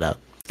to bring that up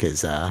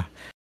because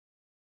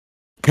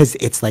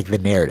it's like the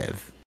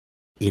narrative.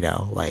 You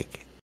know,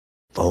 like,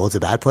 oh, it's a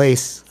bad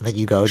place, and then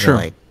you go and Sure.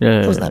 you're like,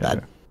 Yeah, it wasn't that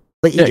bad.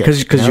 Like Yeah, Egypt,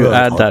 because you know, like,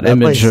 add oh, that bad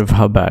image place. of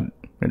how bad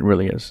it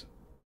really is,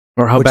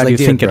 or how Which, bad like, you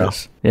Dune, think it bro.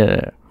 is.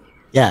 Yeah.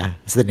 Yeah,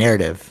 it's the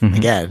narrative. Mhm.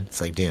 Again,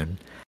 it's like Dune.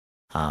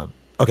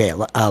 Okay,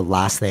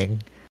 last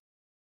thing.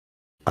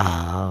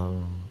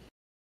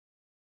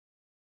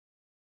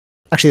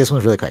 Actually, this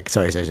one's really quick.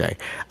 Sorry.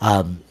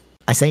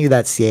 I sent you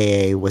that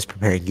CIA was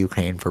preparing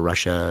Ukraine for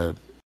Russia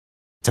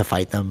to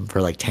fight them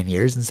for like 10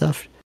 years and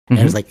stuff. And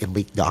it was Mhm. like in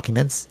leaked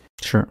documents.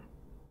 Sure.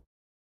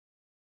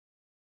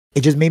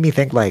 It just made me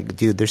think like,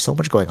 dude, there's so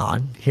much going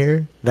on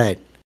here that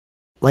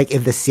like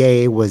if the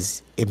CIA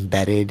was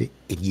embedded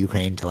in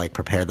Ukraine to like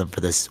prepare them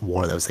for this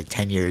war that was like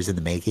 10 years in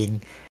the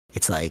making,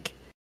 it's like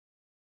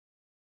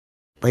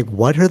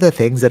what are the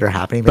things that are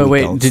happening that But we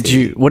wait, don't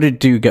see? what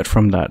did you get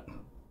from that?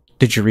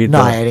 Did you read No,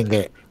 the? I didn't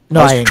get.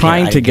 No, I was I didn't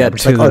trying get, to get I'm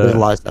just to like, oh, there's the- a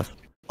lot of stuff.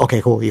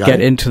 Okay, cool. You got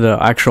Get it. into the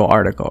actual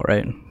article,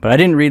 right? But I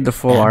didn't read the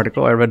full Yeah.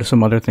 article. I read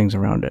some other things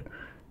around it.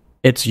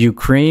 It's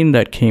Ukraine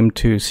that came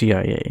to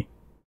CIA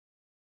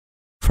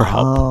for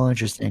help Oh,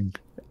 interesting.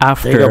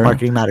 after There you go.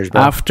 Marketing matters,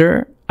 bro.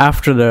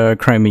 after the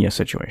Crimea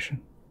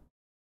situation.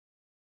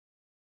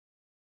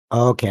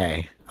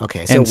 Okay. So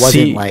And it wasn't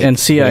C- like and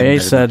they CIA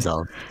embedded said-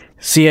 themselves.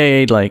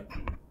 CIA like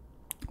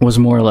was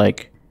more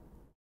like,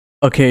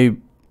 okay,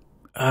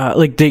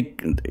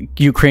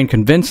 Ukraine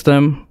convinced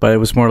them, but it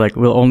was more like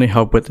we'll only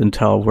help with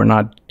intel. We're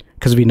not,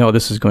 because we know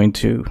this is going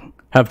to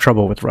have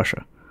trouble with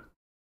Russia.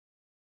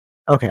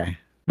 Okay.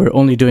 We're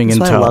only doing That's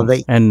why I love intel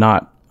that- and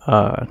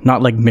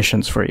not like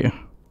missions for you.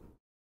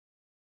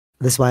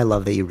 This is why I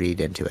love that you read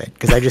into it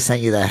because I just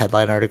sent you that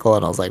headline article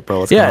and I was like, bro,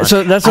 what's going Yeah, on?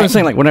 so that's what I'm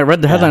saying. Like when I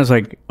read the headline, I was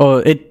like, oh,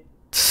 it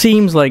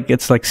seems like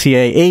it's like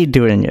CIA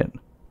doing it,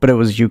 but it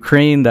was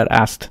Ukraine that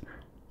asked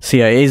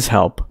CIA's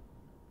help.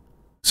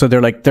 So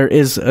they're like, there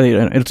is,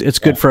 it's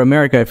good for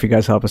America if you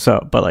guys help us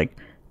out, but like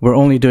we're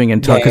only doing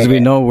intel because we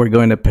know we're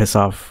going to piss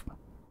off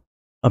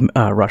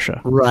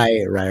Russia.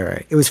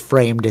 Right. It was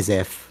framed as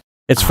if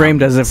It's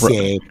framed as if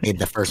CIA made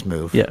the first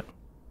move. yeah.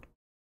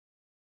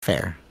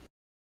 Fair.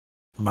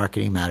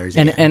 Marketing matters.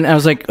 And again. I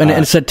was like, and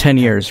it said 10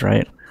 years,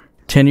 right?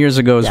 10 years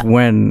ago is Yeah.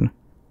 when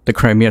the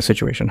Crimea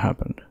situation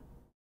happened,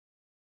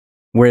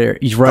 where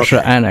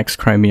Russia annexed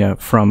Crimea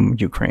from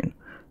Ukraine.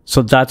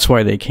 So that's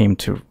why they came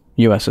to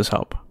US's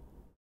help.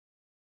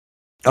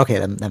 Okay,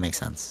 that makes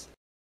sense.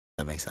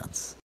 That makes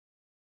sense.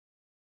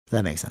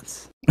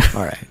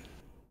 All right.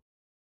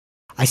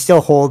 I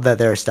still hold that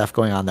there is stuff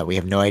going on that we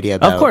have no idea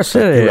about. Of course, but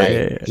you're yeah,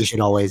 right. yeah. You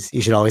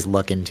should always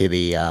look into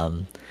the.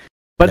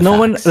 But the no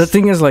one. facts. The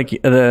thing is, like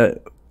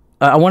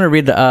I want to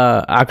read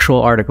the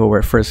actual article where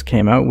it first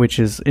came out, which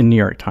is in New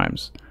York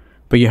Times.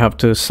 But you have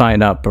to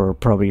sign up or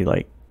probably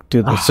like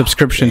do the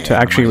subscription to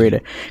actually read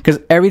it, because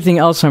everything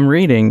else I'm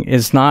reading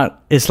is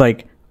not. It's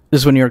like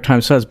this is what New York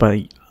Times says, but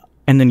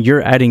and then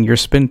you're adding your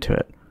spin to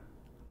it.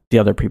 The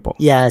other people.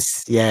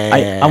 Yes.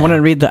 Yeah. I want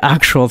to read the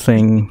actual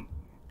thing.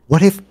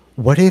 What if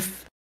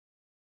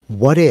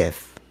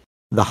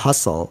the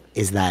hustle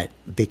is that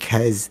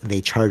because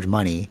they charge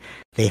money,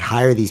 they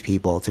hire these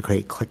people to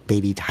create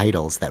clickbaity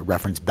titles that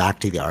reference back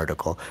to the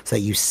article so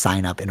that you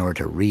sign up in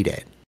order to read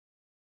it?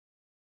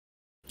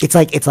 It's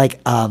like if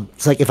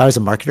I was a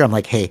marketer, I'm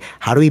like, hey,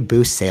 how do we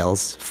boost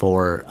sales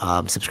for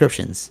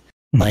subscriptions?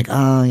 Like,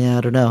 oh yeah,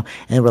 I don't know.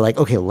 And then we're like,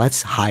 okay,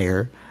 let's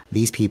hire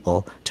these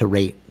people to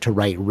write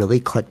really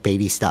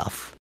clickbaity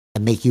stuff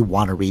and make you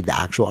want to read the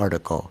actual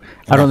article.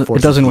 And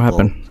It doesn't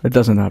happen. It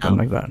doesn't happen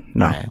like that.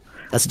 No. Right.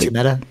 That's too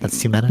meta.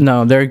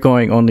 No, they're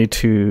going only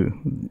to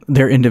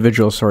their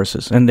individual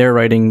sources, and they're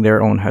writing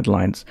their own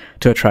headlines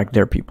to attract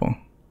their people.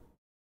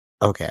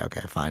 Okay,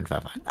 fine.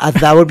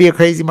 That would be a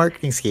crazy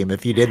marketing scheme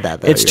if you did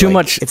that. Though. It's too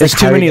much. It's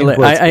too many.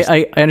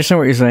 I understand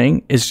what you're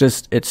saying. It's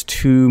just it's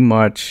too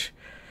much.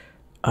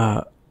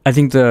 I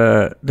think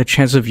the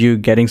chance of you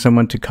getting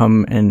someone to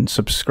come and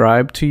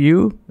subscribe to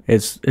you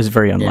is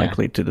very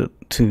unlikely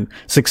to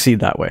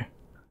succeed that way.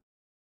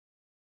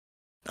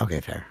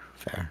 Okay, fair.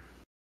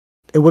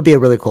 It would be a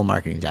really cool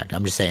marketing tactic.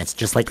 I'm just saying, it's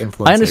just like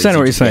influencers. I understand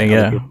what you're saying,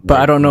 yeah,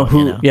 but I don't know who.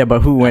 You know? Yeah, but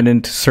who went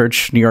in to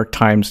search New York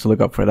Times to look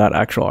up for that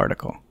actual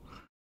article?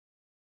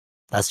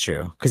 That's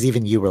true. Because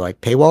even you were like,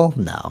 paywall?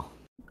 No.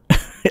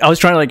 I was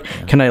trying to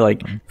can I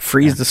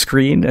freeze the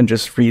screen and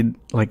just read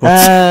what's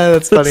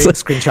that's funny.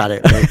 Screenshot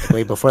it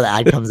wait before the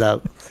ad comes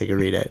up so you can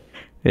read it.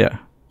 Yeah.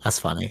 That's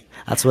funny.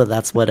 That's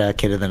what a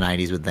kid of the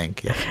 90s would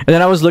think. Yeah. And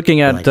then I was looking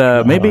at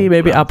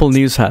maybe Apple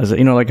News has it.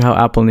 You know, like how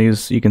Apple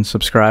News you can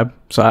subscribe.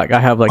 So I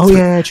have I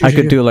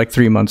could do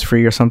 3 months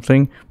free or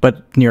something.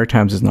 But New York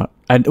Times is not.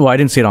 I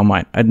didn't see it on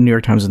mine. New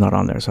York Times is not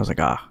on there. So I was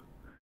like,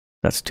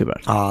 that's too bad.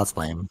 Oh, that's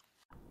lame.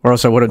 Or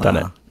else I would have done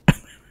it.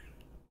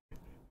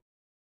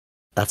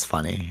 That's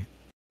funny.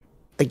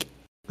 Like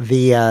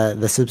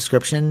the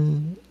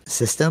subscription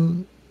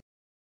system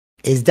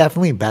is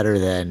definitely better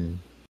than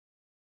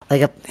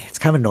like it's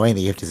kind of annoying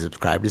that you have to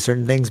subscribe to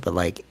certain things, but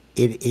like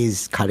it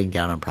is cutting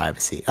down on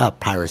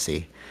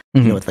piracy.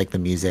 You know, with like the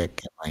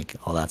music and like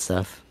all that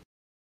stuff.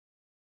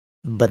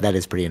 But that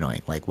is pretty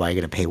annoying. Like, why are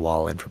you gonna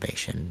paywall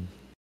information?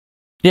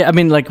 Yeah, I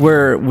mean, like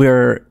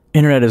we're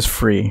internet is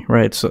free,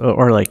 right? So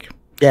or like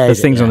the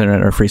things on the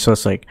internet are free, so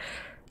it's like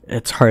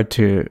it's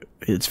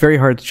very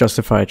hard to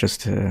justify just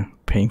to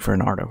paying for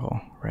an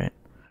article, right?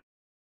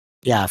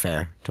 Yeah,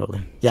 fair,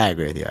 totally. Yeah, I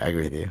agree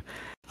with you.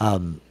 All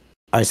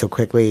right, so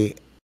quickly,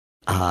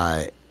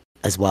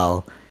 as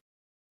well,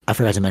 I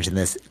forgot to mention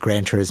this.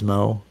 Gran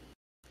Turismo,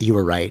 you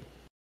were right.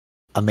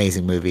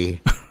 Amazing movie.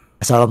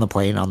 I saw it on the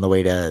plane on the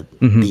way to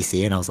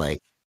BC, and I was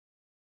like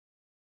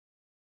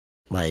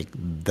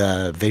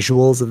the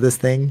visuals of this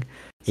thing.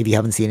 If you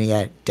haven't seen it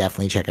yet,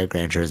 definitely check out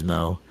Gran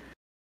Turismo.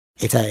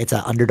 It's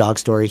an underdog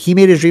story. He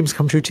made his dreams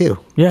come true too.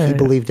 Yeah, he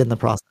believed in the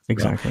process.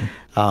 Exactly.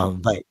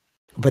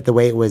 But the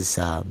way it was,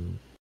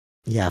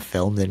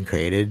 filmed and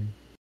created.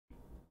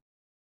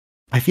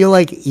 I feel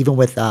like even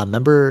with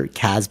remember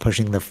Kaz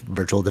pushing the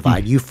virtual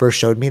divide, you first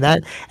showed me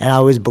that, and I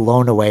was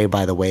blown away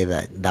by the way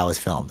that was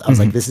filmed. I was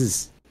like, this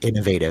is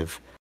innovative,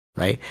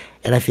 right?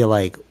 And I feel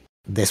like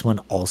this one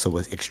also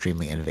was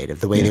extremely innovative.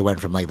 The way they went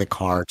from like the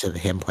car to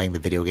him playing the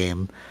video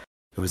game,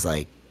 it was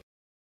like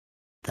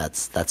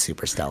that's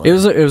super stellar. It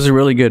was a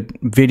really good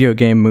video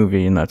game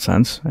movie in that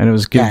sense, and it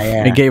was good.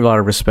 It gave a lot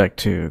of respect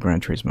to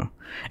Gran Turismo.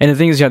 And the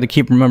thing is, you have to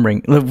keep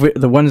remembering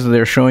the ones that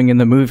they're showing in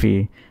the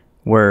movie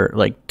were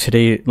like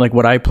today, like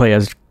what I play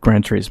as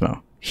Gran Turismo.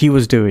 He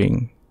was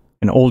doing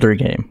an older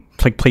game,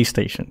 like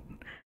PlayStation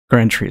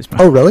Gran Turismo.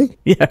 Oh, really?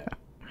 Yeah.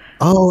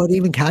 Oh, I didn't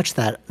even catch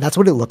that. That's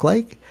what it looked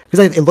like?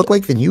 Because it looked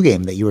like the new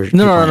game that you were.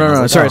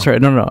 No. Sorry.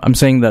 No. I'm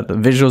saying that the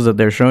visuals that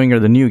they're showing are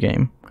the new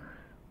game,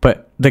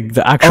 but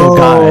the actual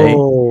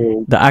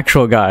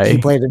guy, he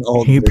played an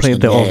old. He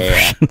played the old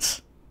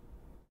versions.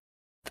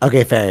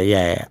 Okay, fair.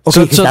 Yeah.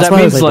 Okay, so that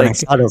means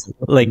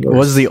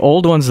was the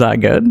old ones that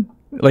good?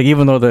 Like,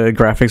 even though the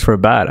graphics were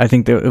bad, I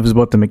think it was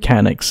about the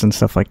mechanics and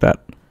stuff like that.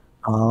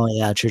 Oh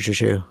yeah,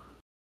 true.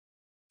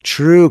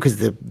 True, because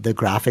the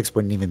graphics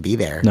wouldn't even be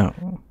there.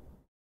 No.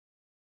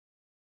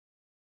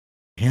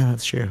 Yeah,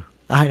 that's true.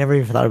 I never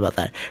even thought about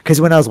that.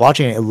 Because when I was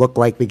watching it, it looked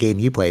like the game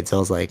you played. So I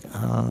was like,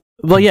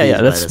 well,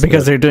 yeah. That's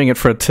because they're doing it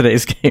for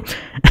today's game.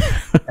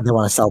 And they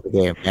want to sell the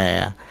game.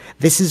 Yeah.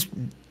 This is,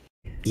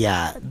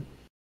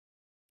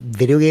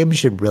 video games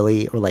should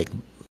really, or like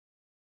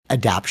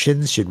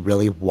adaptions should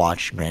really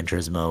watch Gran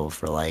Turismo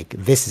for like,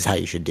 this is how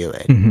you should do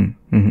it. You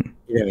know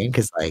what I mean?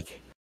 Because like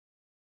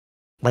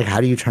how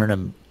do you turn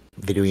a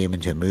video game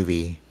into a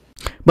movie?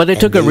 But they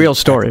took a real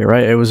story,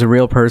 right? It was a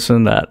real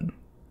person that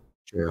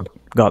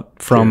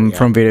got from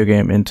video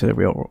game into the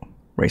real world,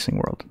 racing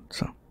world.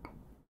 So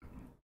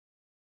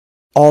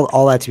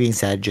all that to being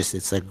said, just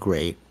it's a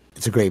great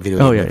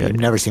video game. Yeah. I've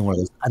never seen one of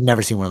those. I've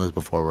never seen one of those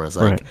before. Where it's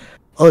like,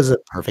 oh, this is a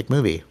perfect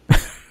movie.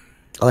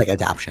 I like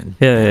adaptation.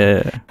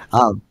 Yeah.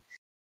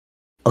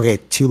 Okay,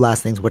 two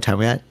last things. What time are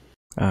we at?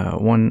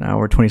 1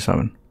 hour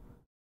 27.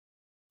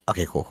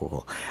 Okay,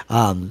 cool.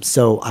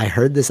 So I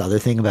heard this other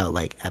thing about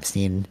like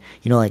Epstein.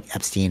 You know, like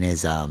Epstein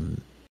is so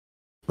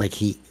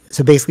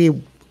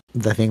basically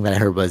the thing that I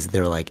heard was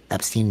they were like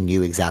Epstein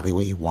knew exactly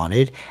what you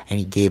wanted and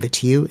he gave it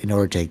to you in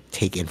order to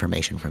take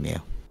information from you.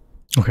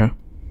 Okay.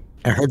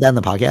 I heard that in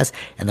the podcast,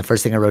 and the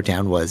first thing I wrote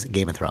down was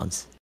Game of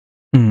Thrones.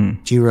 Do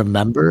you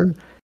remember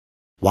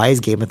why is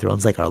Game of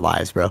Thrones like our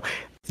lives, bro?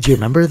 Do you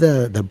remember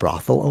the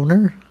brothel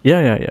owner?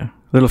 Yeah.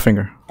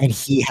 Littlefinger. And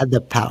he had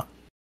the power.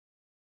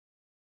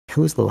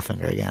 Who was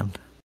Littlefinger again?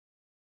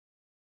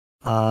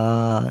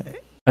 I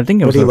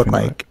think it was. What did he look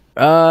like?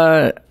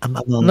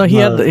 No,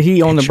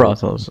 he owned the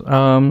brothels.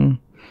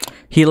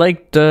 He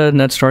liked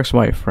Ned Stark's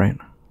wife, right?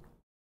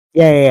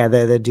 Yeah.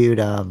 The dude.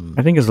 I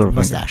think it's Littlefinger.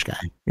 Mustache guy.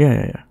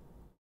 Yeah.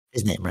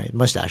 His name, right?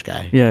 Mustache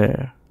guy.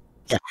 Yeah.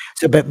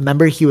 So, but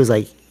remember, he was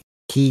like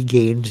he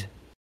gained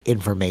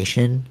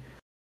information.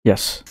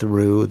 Yes.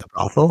 Through the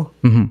brothel.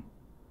 Mm-hmm.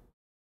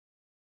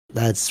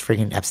 That's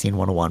freaking Epstein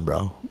 101,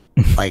 bro.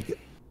 Like.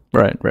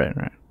 Right.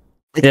 Like,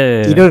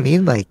 Yeah. You know what I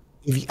mean? Like,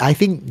 I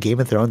think Game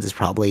of Thrones is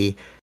probably.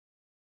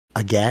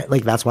 Again,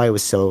 like that's why it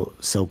was so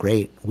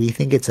great. We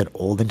think it's an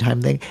olden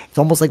time thing. It's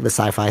almost like the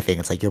sci-fi thing.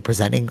 It's like you're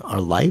presenting our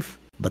life,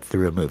 but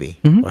through a movie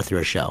or through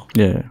a show.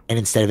 Yeah. And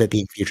instead of it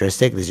being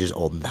futuristic, this is just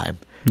olden time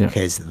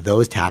because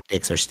those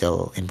tactics are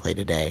still in play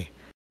today.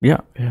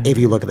 Yeah. If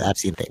you look at the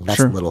Epstein thing, that's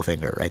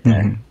Littlefinger right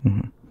there.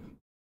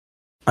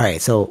 All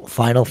right. So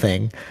final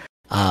thing.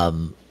 All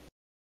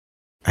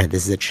right.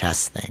 This is a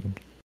chess thing,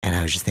 and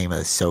I was just thinking about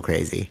this. So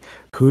crazy.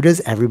 Who does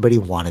everybody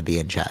want to be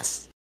in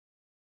chess?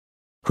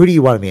 Who do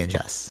you want to be in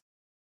chess?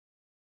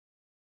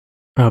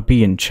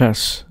 Be in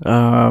chess.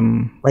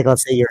 Like,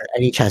 let's say you're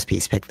any chess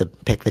piece. Pick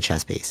the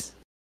chess piece.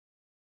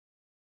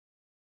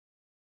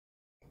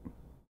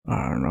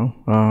 I don't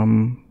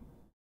know.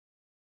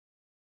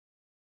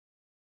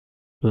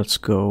 Let's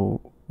go.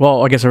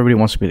 Well, I guess everybody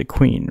wants to be the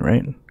queen,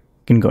 right?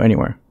 Can go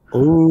anywhere.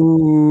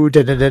 Ooh,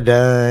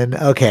 dun.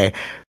 Okay,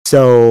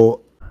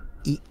 so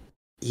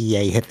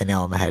yeah, you hit the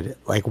nail on the head.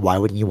 Like, why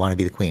wouldn't you want to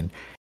be the queen?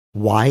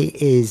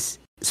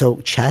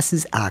 So chess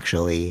is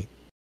actually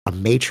a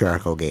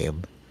matriarchal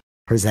game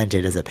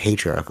presented as a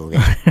patriarchal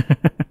game.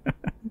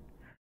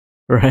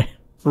 Right.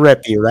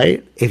 Rip you,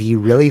 right? If you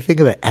really think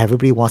of it,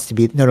 everybody wants to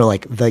be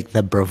like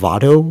the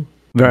bravado.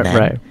 Right,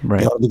 men, right.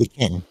 They want to be the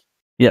king.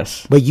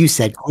 Yes. But you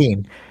said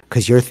queen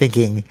because you're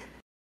thinking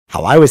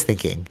how I was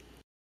thinking.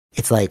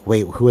 It's like,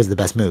 wait, who has the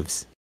best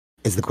moves?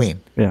 Is the queen.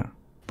 Yeah.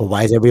 But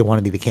why does everybody want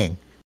to be the king?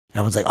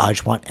 Everyone's like, oh, I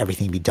just want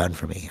everything to be done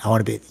for me. I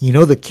want to be,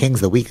 the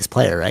king's the weakest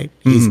player, right?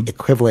 He's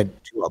equivalent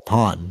to a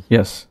pawn.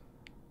 Yes.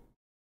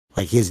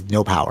 Like, he has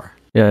no power.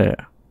 Yeah.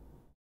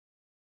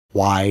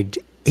 Why?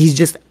 He's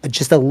just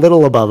a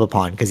little above a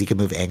pawn because he can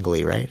move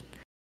angrily, right?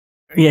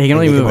 Yeah, he can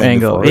only move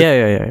angle.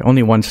 Yeah.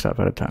 Only one step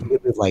at a time. He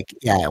can move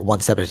one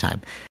step at a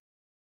time.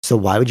 So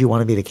why would you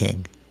want to be the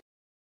king?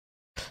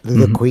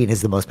 The queen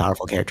is the most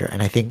powerful character.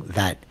 And I think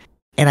that,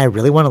 and I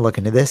really want to look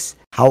into this.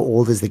 How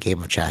old is the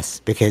game of chess?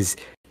 Because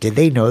did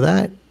they know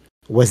that?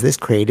 Was this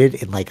created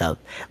in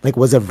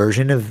was a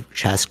version of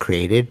chess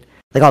created?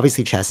 Like,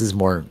 obviously chess is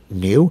more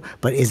new,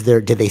 but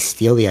did they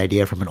steal the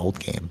idea from an old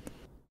game?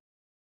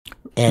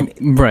 And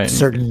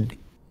certain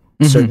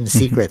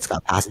secrets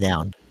got passed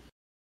down.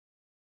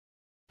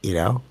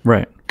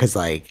 Right. Because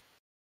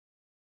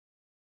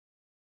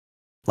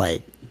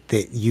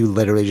you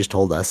literally just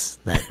told us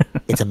that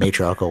it's a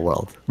matriarchal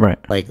world. Right.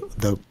 Like,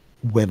 the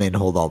women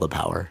hold all the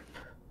power.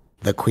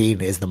 The queen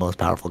is the most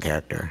powerful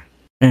character.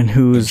 And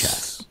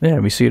who's... Yeah,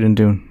 we see it in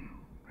Dune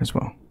as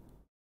well.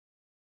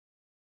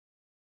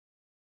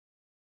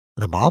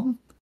 The mom?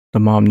 The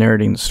mom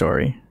narrating the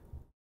story.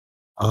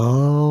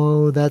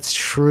 Oh, that's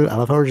true. I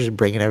love how we're just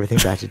bringing everything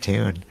back to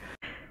Dune.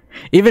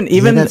 Even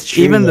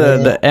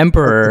the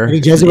emperor,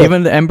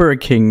 even the emperor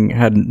king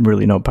had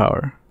really no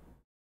power.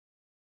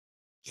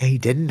 Yeah, he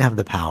didn't have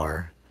the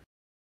power.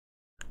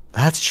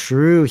 That's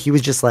true. He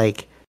was just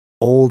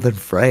old and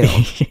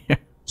frail. Yeah.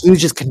 He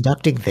was just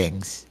conducting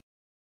things.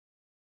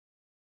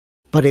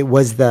 But it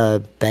was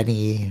the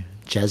Bene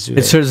Gesserit.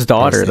 It's his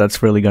daughter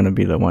that's really going to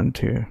be the one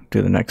to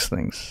do the next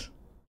things.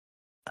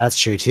 That's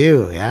true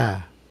too.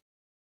 Yeah.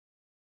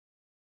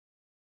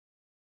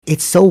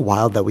 It's so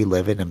wild that we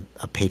live in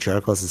a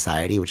patriarchal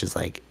society, which is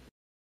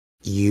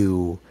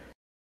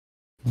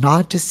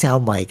not to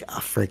sound like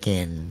a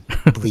freaking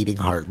bleeding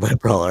heart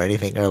liberal or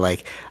anything, or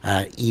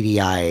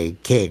EDI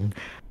king.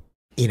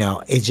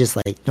 It's just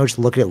no, just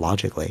look at it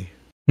logically.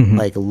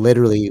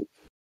 Literally,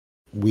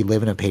 we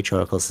live in a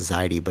patriarchal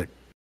society, but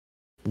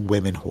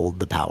women hold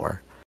the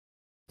power.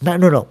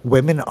 No.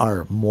 Women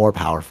are more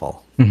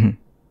powerful.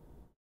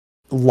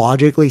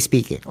 Logically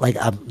speaking,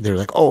 they're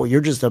like, oh,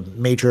 you're just a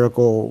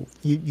matriarchal.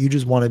 You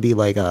just want to be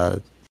like a,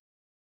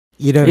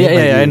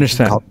 I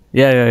understand.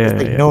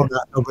 No,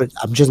 but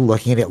I'm just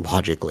looking at it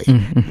logically.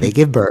 They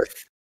give birth.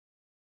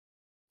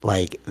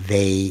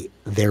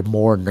 They're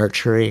more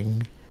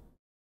nurturing.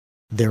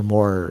 They're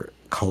more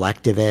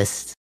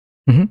collectivist.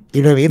 You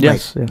know what I mean?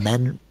 Yes,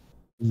 men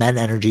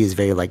energy is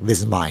very this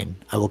is mine.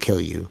 I will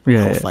kill you.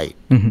 I'll fight.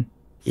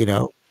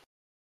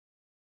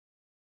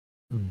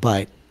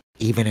 But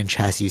even in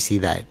chess, you see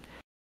that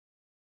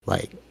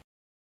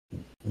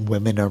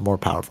women are more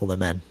powerful than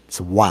men.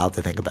 It's wild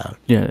to think about.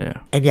 Yeah.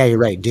 And yeah, you're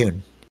right.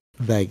 Dune,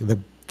 the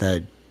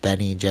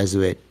Bene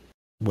Gesserit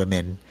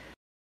women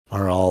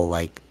are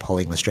all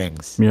pulling the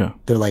strings. Yeah,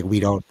 they're we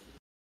don't.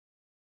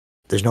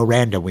 There's no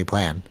random. We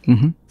plan.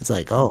 It's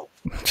oh,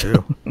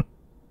 true.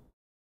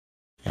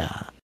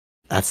 Yeah,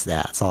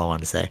 that's all I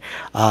wanted to say.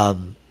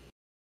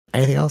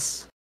 Anything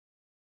else?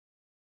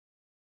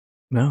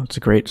 No, it's a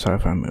great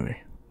sci-fi movie.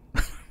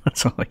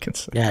 That's all I can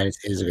say. Yeah, it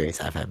is a great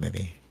sci-fi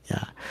movie.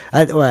 Yeah,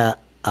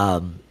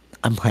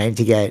 I'm planning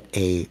to get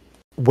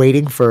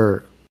waiting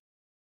for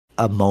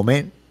a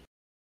moment.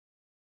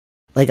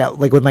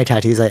 With my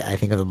tattoos, I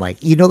think of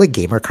them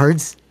gamer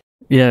cards.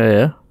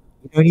 Yeah.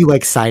 When you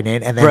sign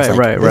in and then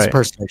this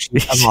person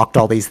unlocked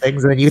all these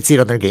things, and then you can see it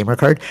on their gamer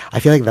card. I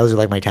feel like those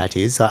are my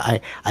tattoos. So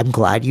I'm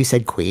glad you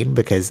said queen,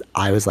 because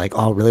I was oh,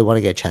 I really want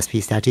to get a chess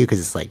piece tattoo because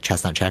it's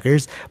chess not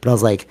checkers. But I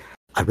was I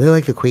really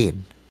like the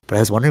queen, but I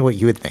was wondering what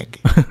you would think.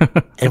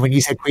 And when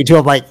you said queen too,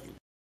 I'm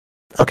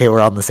okay, we're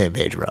on the same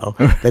page, bro.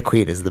 The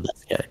queen is the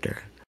best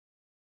character.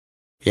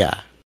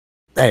 Yeah.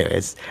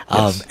 Anyways,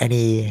 yes.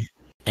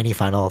 Any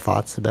final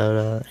thoughts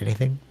about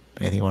anything?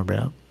 Anything you want to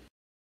bring up?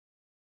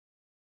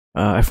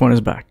 F1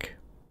 is back.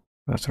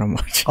 That's what I'm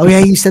watching. Oh yeah,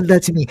 you said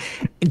that to me.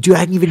 Dude,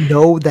 I didn't even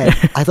know that.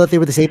 I thought they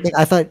were the same thing.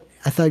 I thought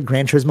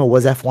Gran Turismo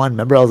was F1.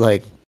 Remember, I was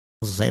it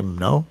was the same.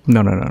 No.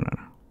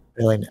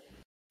 Really?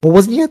 Well,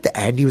 wasn't he at the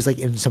end? He was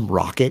in some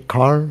rocket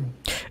car.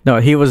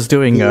 No, he was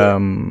doing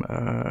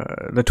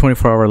the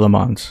 24-hour Le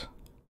Mans.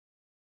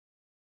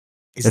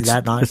 Is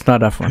that not? It's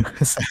not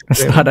F1.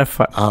 It's not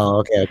F1. Oh,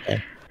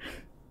 okay.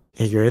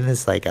 Yeah, you're in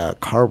this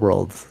car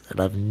world, and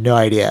I have no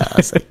idea.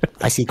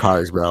 I see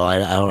cars, bro. I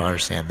don't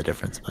understand the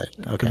difference, but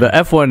okay. The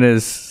F1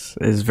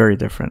 is very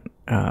different,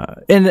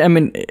 and I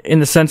mean, in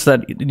the sense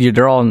that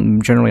they're all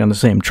generally on the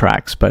same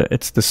tracks, but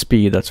it's the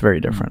speed that's very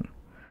different.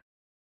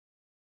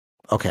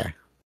 Okay,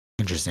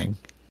 Interesting.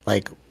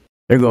 Like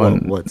They're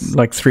going what's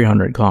like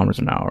 300 kilometers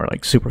an hour,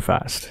 like super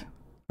fast.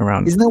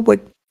 Around. Isn't that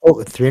what?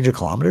 Oh, 300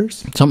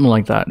 kilometers? Something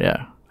like that.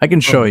 Yeah, I can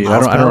show you. I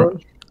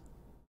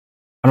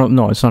don't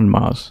know. It's not in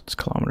miles. It's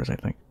kilometers, I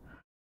think.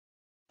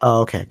 Oh,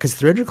 okay. Because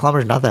 300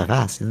 kilometers is not that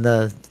fast. In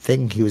the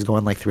thing, he was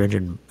going like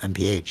 300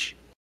 mph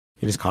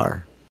in his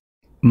car.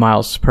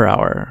 Miles per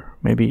hour,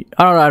 maybe.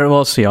 I don't know.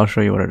 We'll see. I'll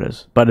show you what it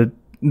is. But it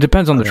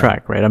depends on the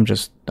track, right? I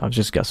was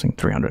just guessing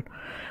 300.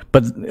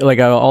 But like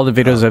all the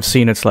videos I've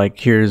seen, it's like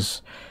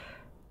here's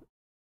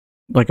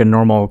like a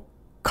normal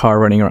car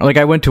running around. Like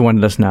I went to one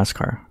of this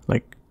NASCAR.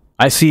 Like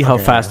I see how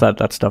fast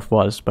that stuff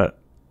was, but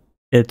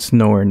it's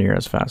nowhere near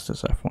as fast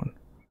as F1.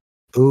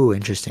 Ooh,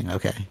 interesting.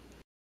 Okay.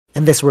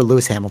 And this where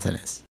Lewis Hamilton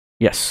is?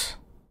 Yes.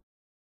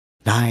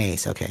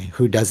 Nice. Okay.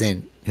 Who's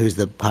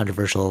the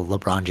controversial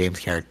LeBron James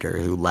character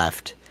who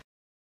left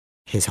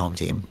his home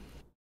team?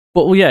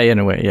 Well, yeah, in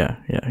a way, yeah.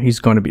 He's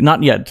going to be,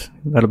 not yet.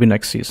 That'll be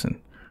next season.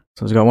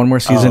 So he's got one more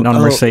season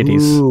on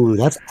Mercedes. Ooh,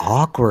 that's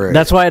awkward.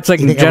 That's why it's like,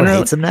 do you think everyone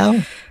hates him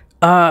now?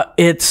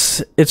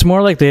 It's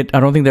more like I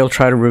don't think they'll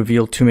try to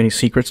reveal too many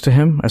secrets to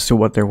him as to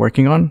what they're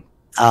working on.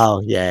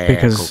 Oh yeah,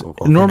 because cool.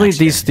 Normally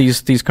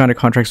these kind of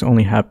contracts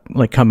only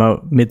come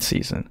out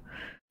mid-season.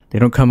 They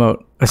don't come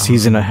out a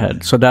season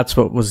ahead. So that's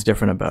what was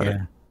different about it.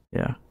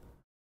 Yeah,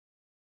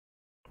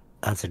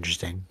 that's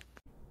interesting.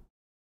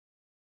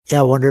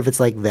 Yeah, I wonder if it's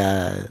like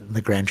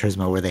the Gran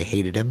Turismo where they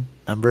hated him.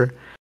 Remember?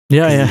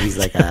 Yeah. He's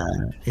like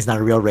he's not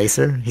a real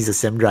racer. He's a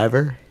sim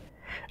driver.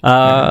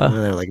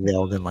 They're like they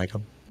all didn't like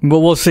him.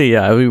 Well, we'll see.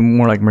 Yeah, it'll be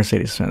more like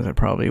Mercedes fans. I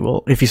probably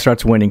will if he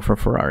starts winning for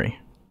Ferrari.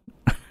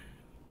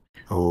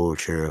 Oh,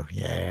 true.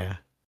 Yeah.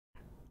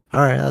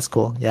 All right, that's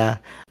cool. Yeah.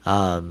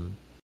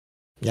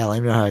 Yeah,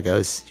 let me know how it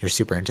goes. You're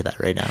super into that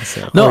right now.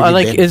 So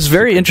it's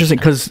very interesting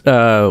because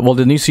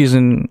the new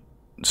season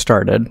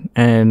started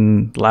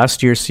and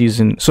last year's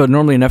season. So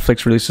normally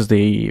Netflix releases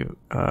the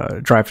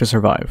Drive to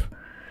Survive.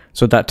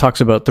 So that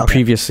talks about the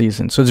previous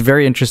season. So it's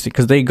very interesting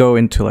because they go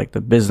into like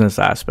the business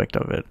aspect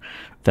of it,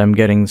 them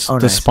getting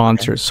the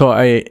sponsors.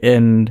 Okay.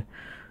 And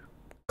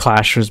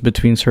clashes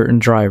between certain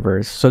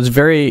drivers. So it's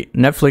very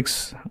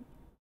Netflix.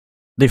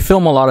 They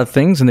film a lot of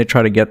things and they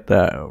try to get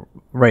the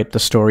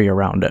story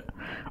around it,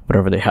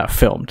 whatever they have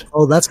filmed.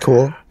 Oh, that's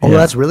cool. Oh, yeah.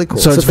 That's really cool.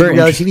 So it's very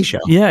reality TV show.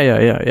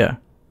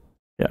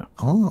 Yeah.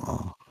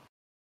 Oh,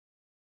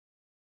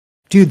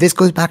 dude, this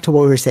goes back to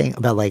what we were saying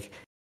about like.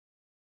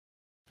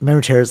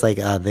 Remember, Tara's like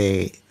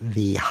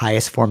the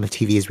highest form of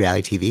TV is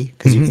reality TV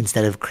because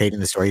instead of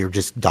creating the story, you're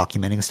just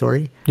documenting a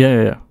story.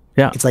 Yeah.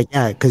 It's like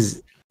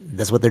because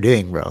that's what they're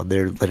doing, bro.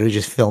 They're literally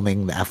just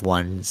filming the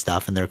F1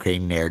 stuff and they're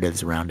creating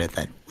narratives around it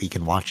that we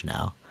can watch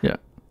now. Yeah,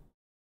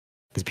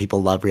 because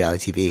people love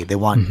reality TV.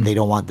 They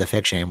don't want the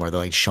fiction anymore.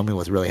 They're like, show me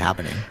what's really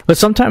happening. But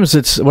sometimes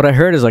it's what I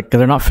heard is like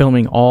they're not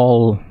filming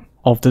all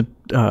of the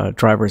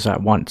drivers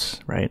at once,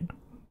 right?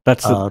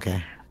 That's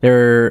okay.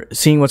 They're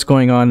seeing what's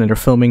going on and they're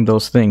filming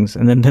those things,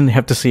 and then they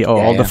have to see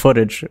all the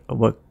footage.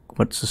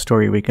 What's the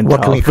story we can?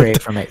 What can we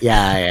create from it?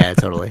 Yeah,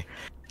 totally.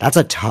 That's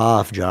a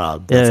tough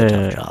job. That's a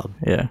tough job.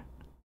 Yeah,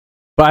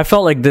 but I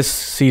felt like this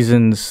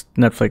season's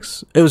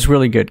Netflix, it was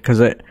really good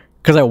because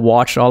I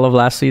watched all of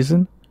last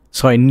season,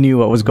 so I knew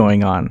what was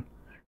going on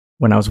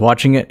when I was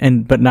watching it,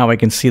 but now I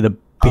can see the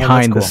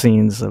behind the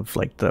scenes of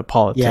like the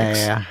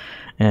politics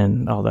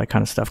and all that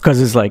kind of stuff because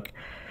it's like,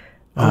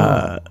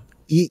 what?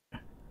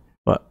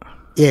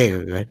 Yeah,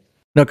 go ahead.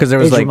 No, because there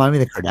was remind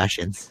me of the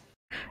Kardashians.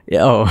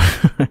 Yeah,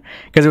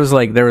 because it was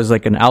like there was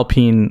like an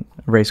Alpine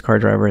race car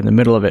driver in the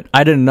middle of it.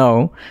 I didn't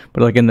know,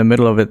 but like in the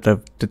middle of it,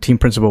 the team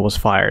principal was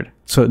fired.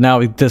 So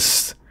now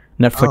this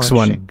Netflix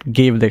one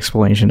gave the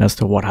explanation as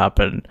to what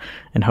happened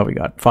and how he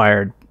got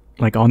fired.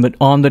 Like on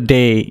the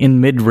day in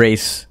mid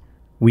race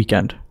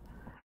weekend,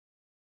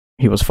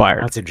 he was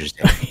fired. That's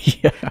interesting.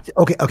 Yeah.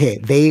 Okay.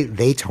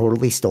 They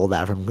totally stole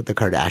that from the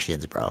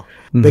Kardashians, bro.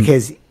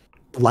 Because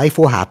life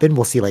will happen.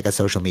 We'll see like a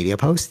social media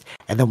post,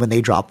 and then when they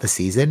drop the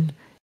season,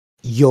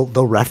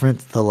 they'll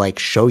reference, they'll like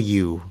show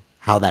you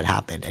how that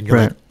happened, and you're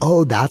like,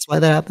 oh, that's why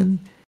that happened.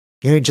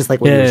 You know, just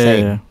like what you were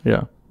saying.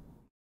 Yeah.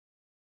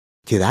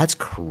 Dude, that's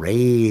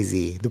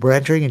crazy. We're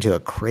entering into a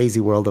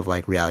crazy world of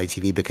like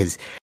reality TV because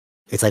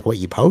it's like what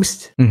you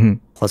post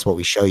plus what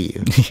we show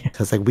you. So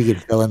it's like we can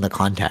fill in the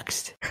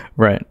context.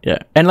 Right. Yeah.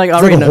 And like I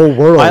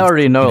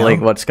already know like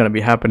what's going to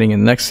be happening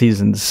in next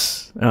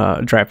season's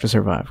Drive to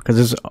Survive because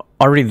it's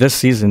already this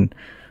season.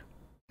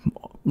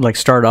 Like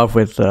start off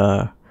with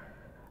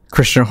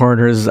Christian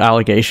Horner's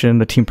allegation,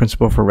 the team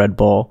principal for Red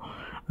Bull.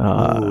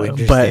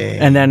 But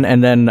and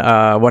then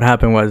what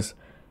happened was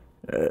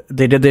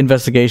they did the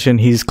investigation.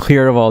 He's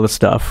cleared of all the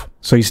stuff,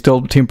 so he's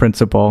still team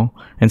principal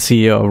and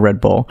CEO of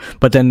Red Bull.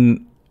 But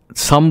then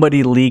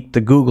somebody leaked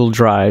the Google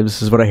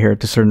Drives, is what I hear,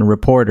 to certain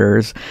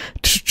reporters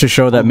to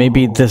show that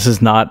maybe this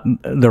is not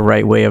the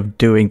right way of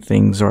doing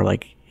things, or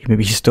like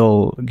maybe he's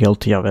still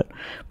guilty of it.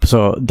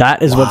 So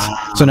that is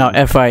so now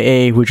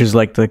FIA, which is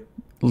like the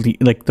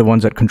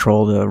ones that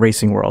control the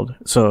racing world,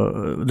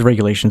 so the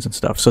regulations and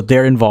stuff, so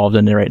they're involved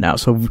in it right now.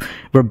 So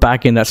we're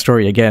back in that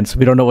story again, so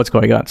we don't know what's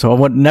going on. So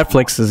what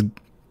Netflix is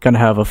gonna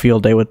have a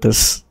field day with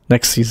this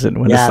next season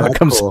when it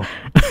comes. Cool.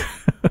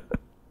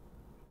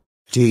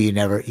 Dude,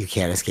 you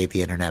can't escape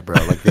the internet, bro.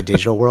 Like the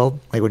digital world,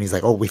 like when he's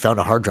like, "Oh, we found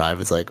a hard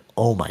drive," it's like,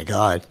 "Oh my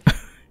god."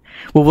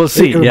 Well, we'll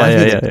see.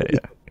 Yeah.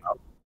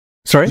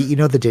 Sorry, you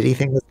know the Diddy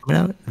thing that's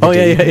coming out.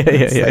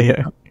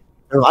 Yeah.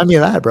 Remind me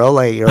of that, bro.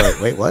 Like you're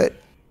like, wait, what?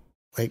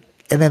 Like,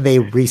 and then they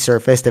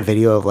resurfaced a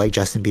video of like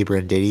Justin Bieber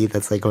and Diddy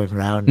that's like going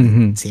around.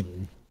 And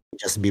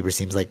Justin Bieber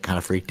seems like kind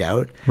of freaked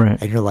out,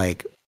 right? And you're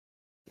like,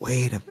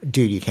 wait,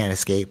 dude, you can't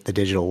escape the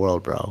digital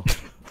world, bro.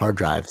 Hard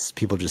drives,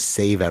 people just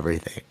save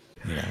everything.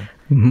 You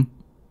know.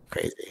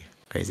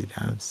 Crazy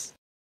times.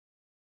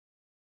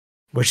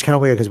 Which is kind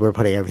of weird because we're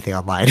putting everything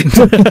online.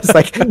 It's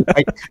like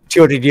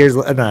 200 years,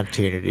 not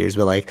 200 years,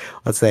 but like,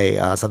 let's say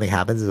something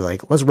happens, and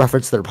like, let's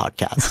reference their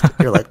podcast.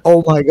 You're like,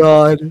 oh my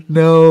god,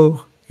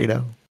 no, you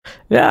know?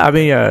 Yeah, I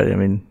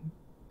mean,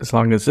 as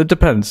long as it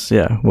depends.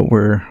 Yeah, what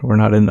we're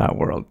not in that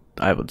world,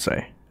 I would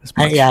say.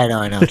 I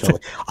know,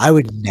 totally. I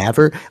would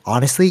never,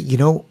 honestly. You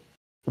know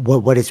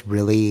what is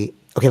really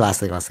okay? Last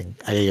thing. I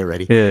gotta get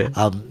ready.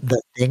 Yeah.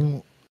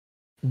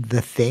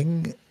 The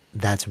thing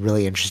that's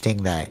really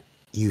interesting that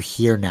you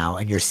hear now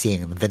and you're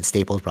seeing, and Vince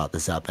Staples brought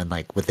this up, and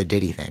like with the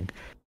Diddy thing,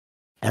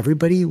 I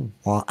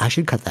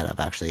should cut that up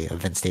actually, of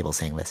Vince Staples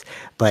saying this,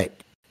 but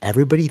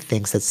everybody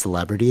thinks that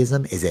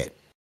celebrityism is it.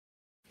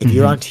 If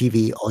you're on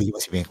TV, oh, you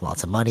must be making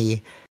lots of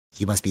money,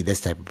 you must be this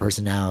type of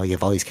person now, you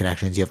have all these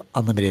connections, you have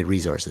unlimited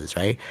resources,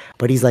 right?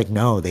 But he's like,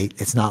 no,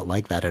 it's not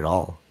like that at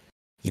all.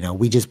 You know,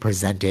 we just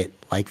present it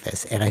like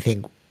this. And I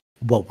think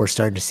what we're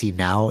starting to see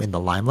now in the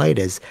limelight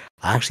is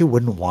I actually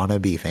wouldn't want to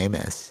be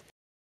famous.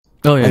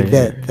 Oh yeah, like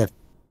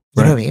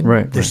you know what I mean?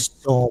 Right. There's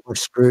so much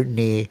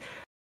scrutiny.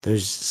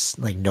 There's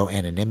like no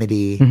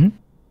anonymity. Mm-hmm.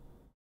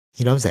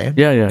 You know what I'm saying?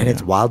 Yeah. And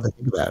it's wild to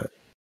think about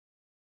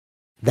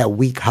that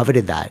we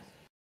coveted that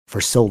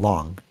for so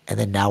long, and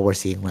then now we're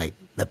seeing like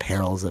the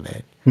perils of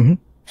it. And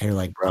you're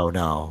like, bro,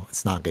 no,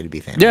 it's not good to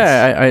be famous.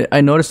 Yeah,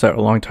 I noticed that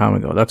a long time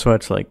ago. That's why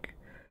it's like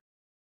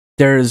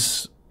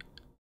there's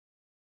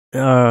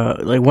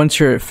like once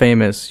you're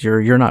famous,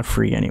 you're not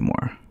free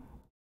anymore.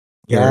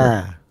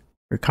 You're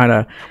kind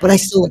of. But I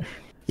still,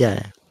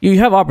 yeah. You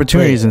have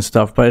opportunities and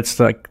stuff, but it's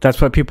like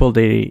that's why people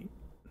they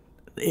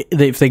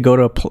if they go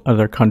to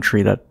another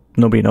country that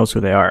nobody knows who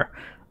they are,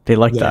 they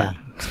like that.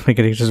 Like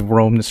they just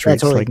roam the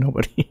streets like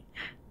nobody.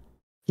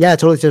 Yeah,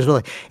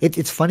 totally.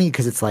 It's funny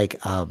because it's like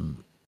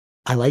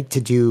I like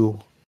to do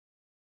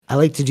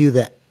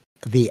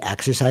the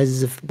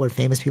exercises of what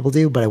famous people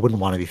do, but I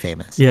wouldn't want to be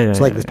famous. So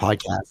like this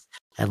podcast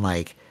and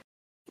like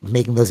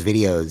making those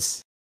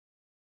videos,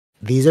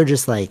 these are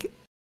just like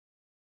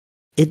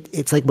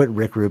it's like what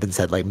Rick Rubin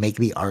said, like make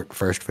the art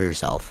first for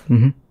yourself.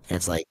 And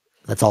it's like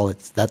that's all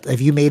that if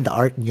you made the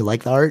art and you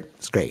like the art,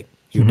 it's great.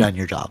 You've done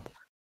your job,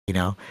 you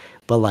know?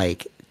 But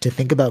like to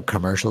think about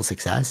commercial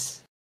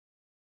success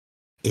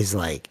is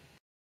like,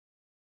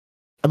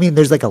 I mean,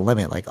 there's like a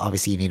limit. Like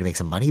obviously you need to make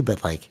some money,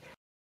 but like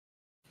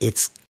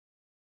it's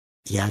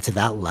to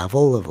that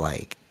level of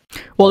like.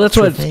 Well, that's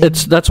why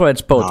that's why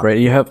it's both, right?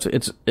 You have to.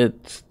 It's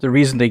the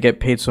reason they get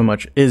paid so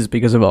much is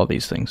because of all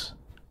these things.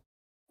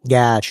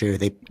 Yeah, true.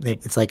 They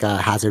it's like a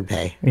hazard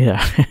pay.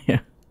 Yeah.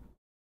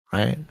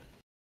 Right.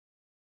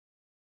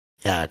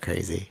 Yeah,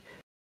 crazy.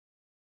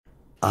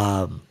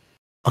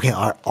 Okay,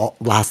 our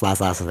last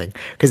thing,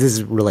 because this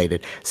is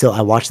related. So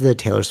I watched the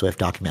Taylor Swift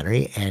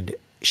documentary, and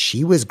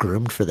she was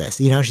groomed for this.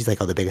 You know, she's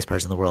like, oh, the biggest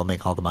person in the world,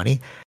 make all the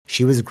money.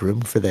 She was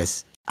groomed for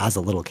this as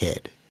a little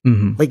kid.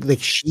 Like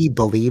she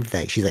believed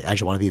that she's like, I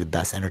just want to be the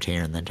best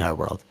entertainer in the entire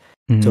world.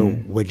 So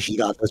when she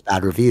got those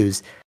bad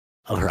reviews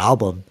of her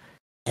album,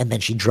 and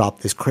then she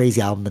dropped this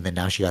crazy album, and then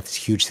now she got this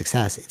huge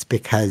success, it's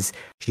because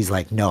she's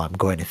like, no, I'm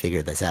going to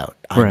figure this out.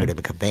 I'm going to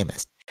become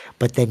famous.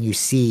 But then you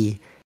see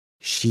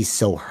she's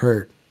so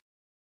hurt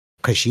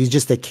because she's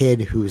just a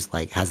kid who's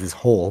like has this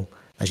hole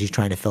that she's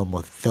trying to fill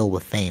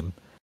with fame.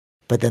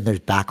 But then there's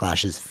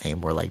backlashes of fame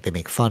where like they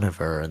make fun of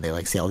her and they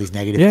like say all these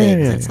negative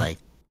things. It's like,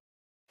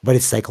 but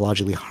it's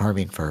psychologically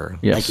harming for her.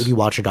 Like if you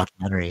watch her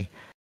documentary,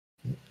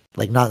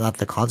 like not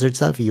the concert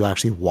stuff, you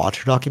actually watch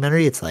her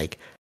documentary, it's like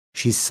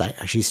she's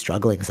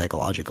struggling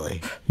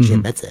psychologically. She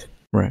admits it.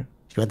 Right.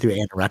 She went through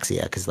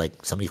anorexia because like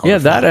somebody called her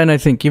that, fat. and I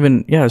think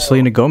even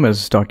Selena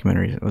Gomez's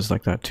documentary was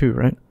like that too,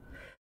 right?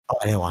 Oh,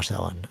 I didn't watch that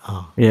one.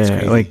 Oh,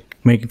 yeah, like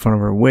making fun of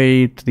her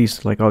weight,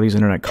 these like all these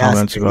internet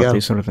comments about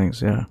these sort of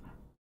things.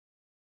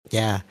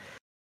 Yeah,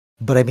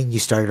 but I mean, you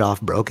started off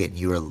broken.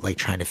 You were like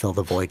trying to fill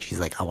the void. She's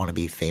like, I want to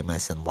be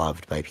famous and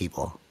loved by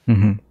people.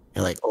 You're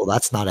like, oh,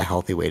 that's not a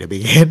healthy way to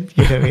begin.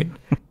 You know what I mean?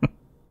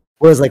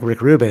 Whereas like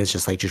Rick Rubin, it's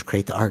just like, just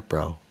create the art,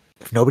 bro.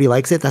 If nobody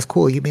likes it, that's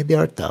cool. You made the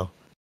art though.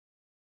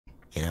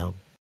 You know?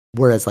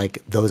 Whereas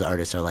like those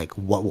artists are like,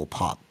 what will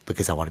pop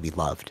because I want to be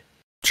loved.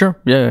 Sure.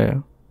 Yeah.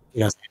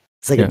 You know,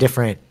 it's like a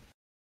different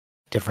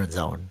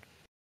zone.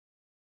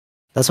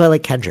 That's why I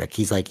like Kendrick.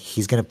 He's like,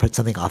 he's going to put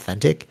something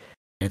authentic.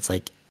 And it's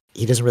like,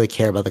 he doesn't really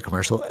care about the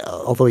commercial,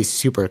 although he's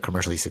super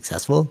commercially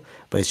successful,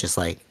 but it's just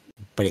like,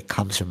 but it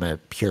comes from a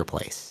pure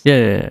place.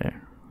 Yeah.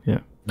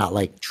 Not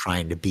like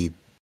trying to be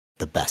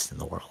the best in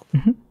the world.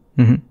 Mm-hmm.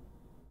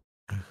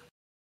 Mm-hmm.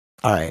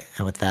 All right,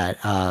 and with that,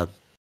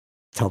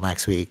 till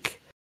next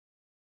week.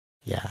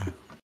 Yeah,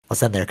 I'll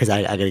send there because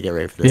I got to get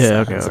ready for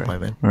this, this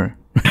appointment. All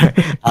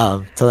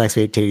right. Till next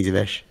week, take it easy,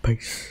 Vish.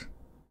 Peace.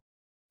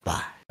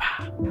 Bye.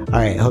 All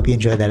right, I hope you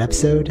enjoyed that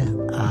episode.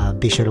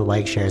 Be sure to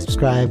like, share,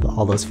 subscribe,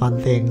 all those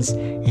fun things,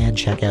 and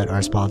check out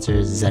our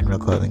sponsors, Zenro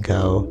Clothing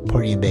Co.,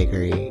 Portian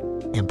Bakery,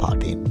 and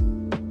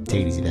Podbean.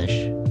 Take it easy,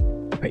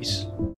 Vish. Peace.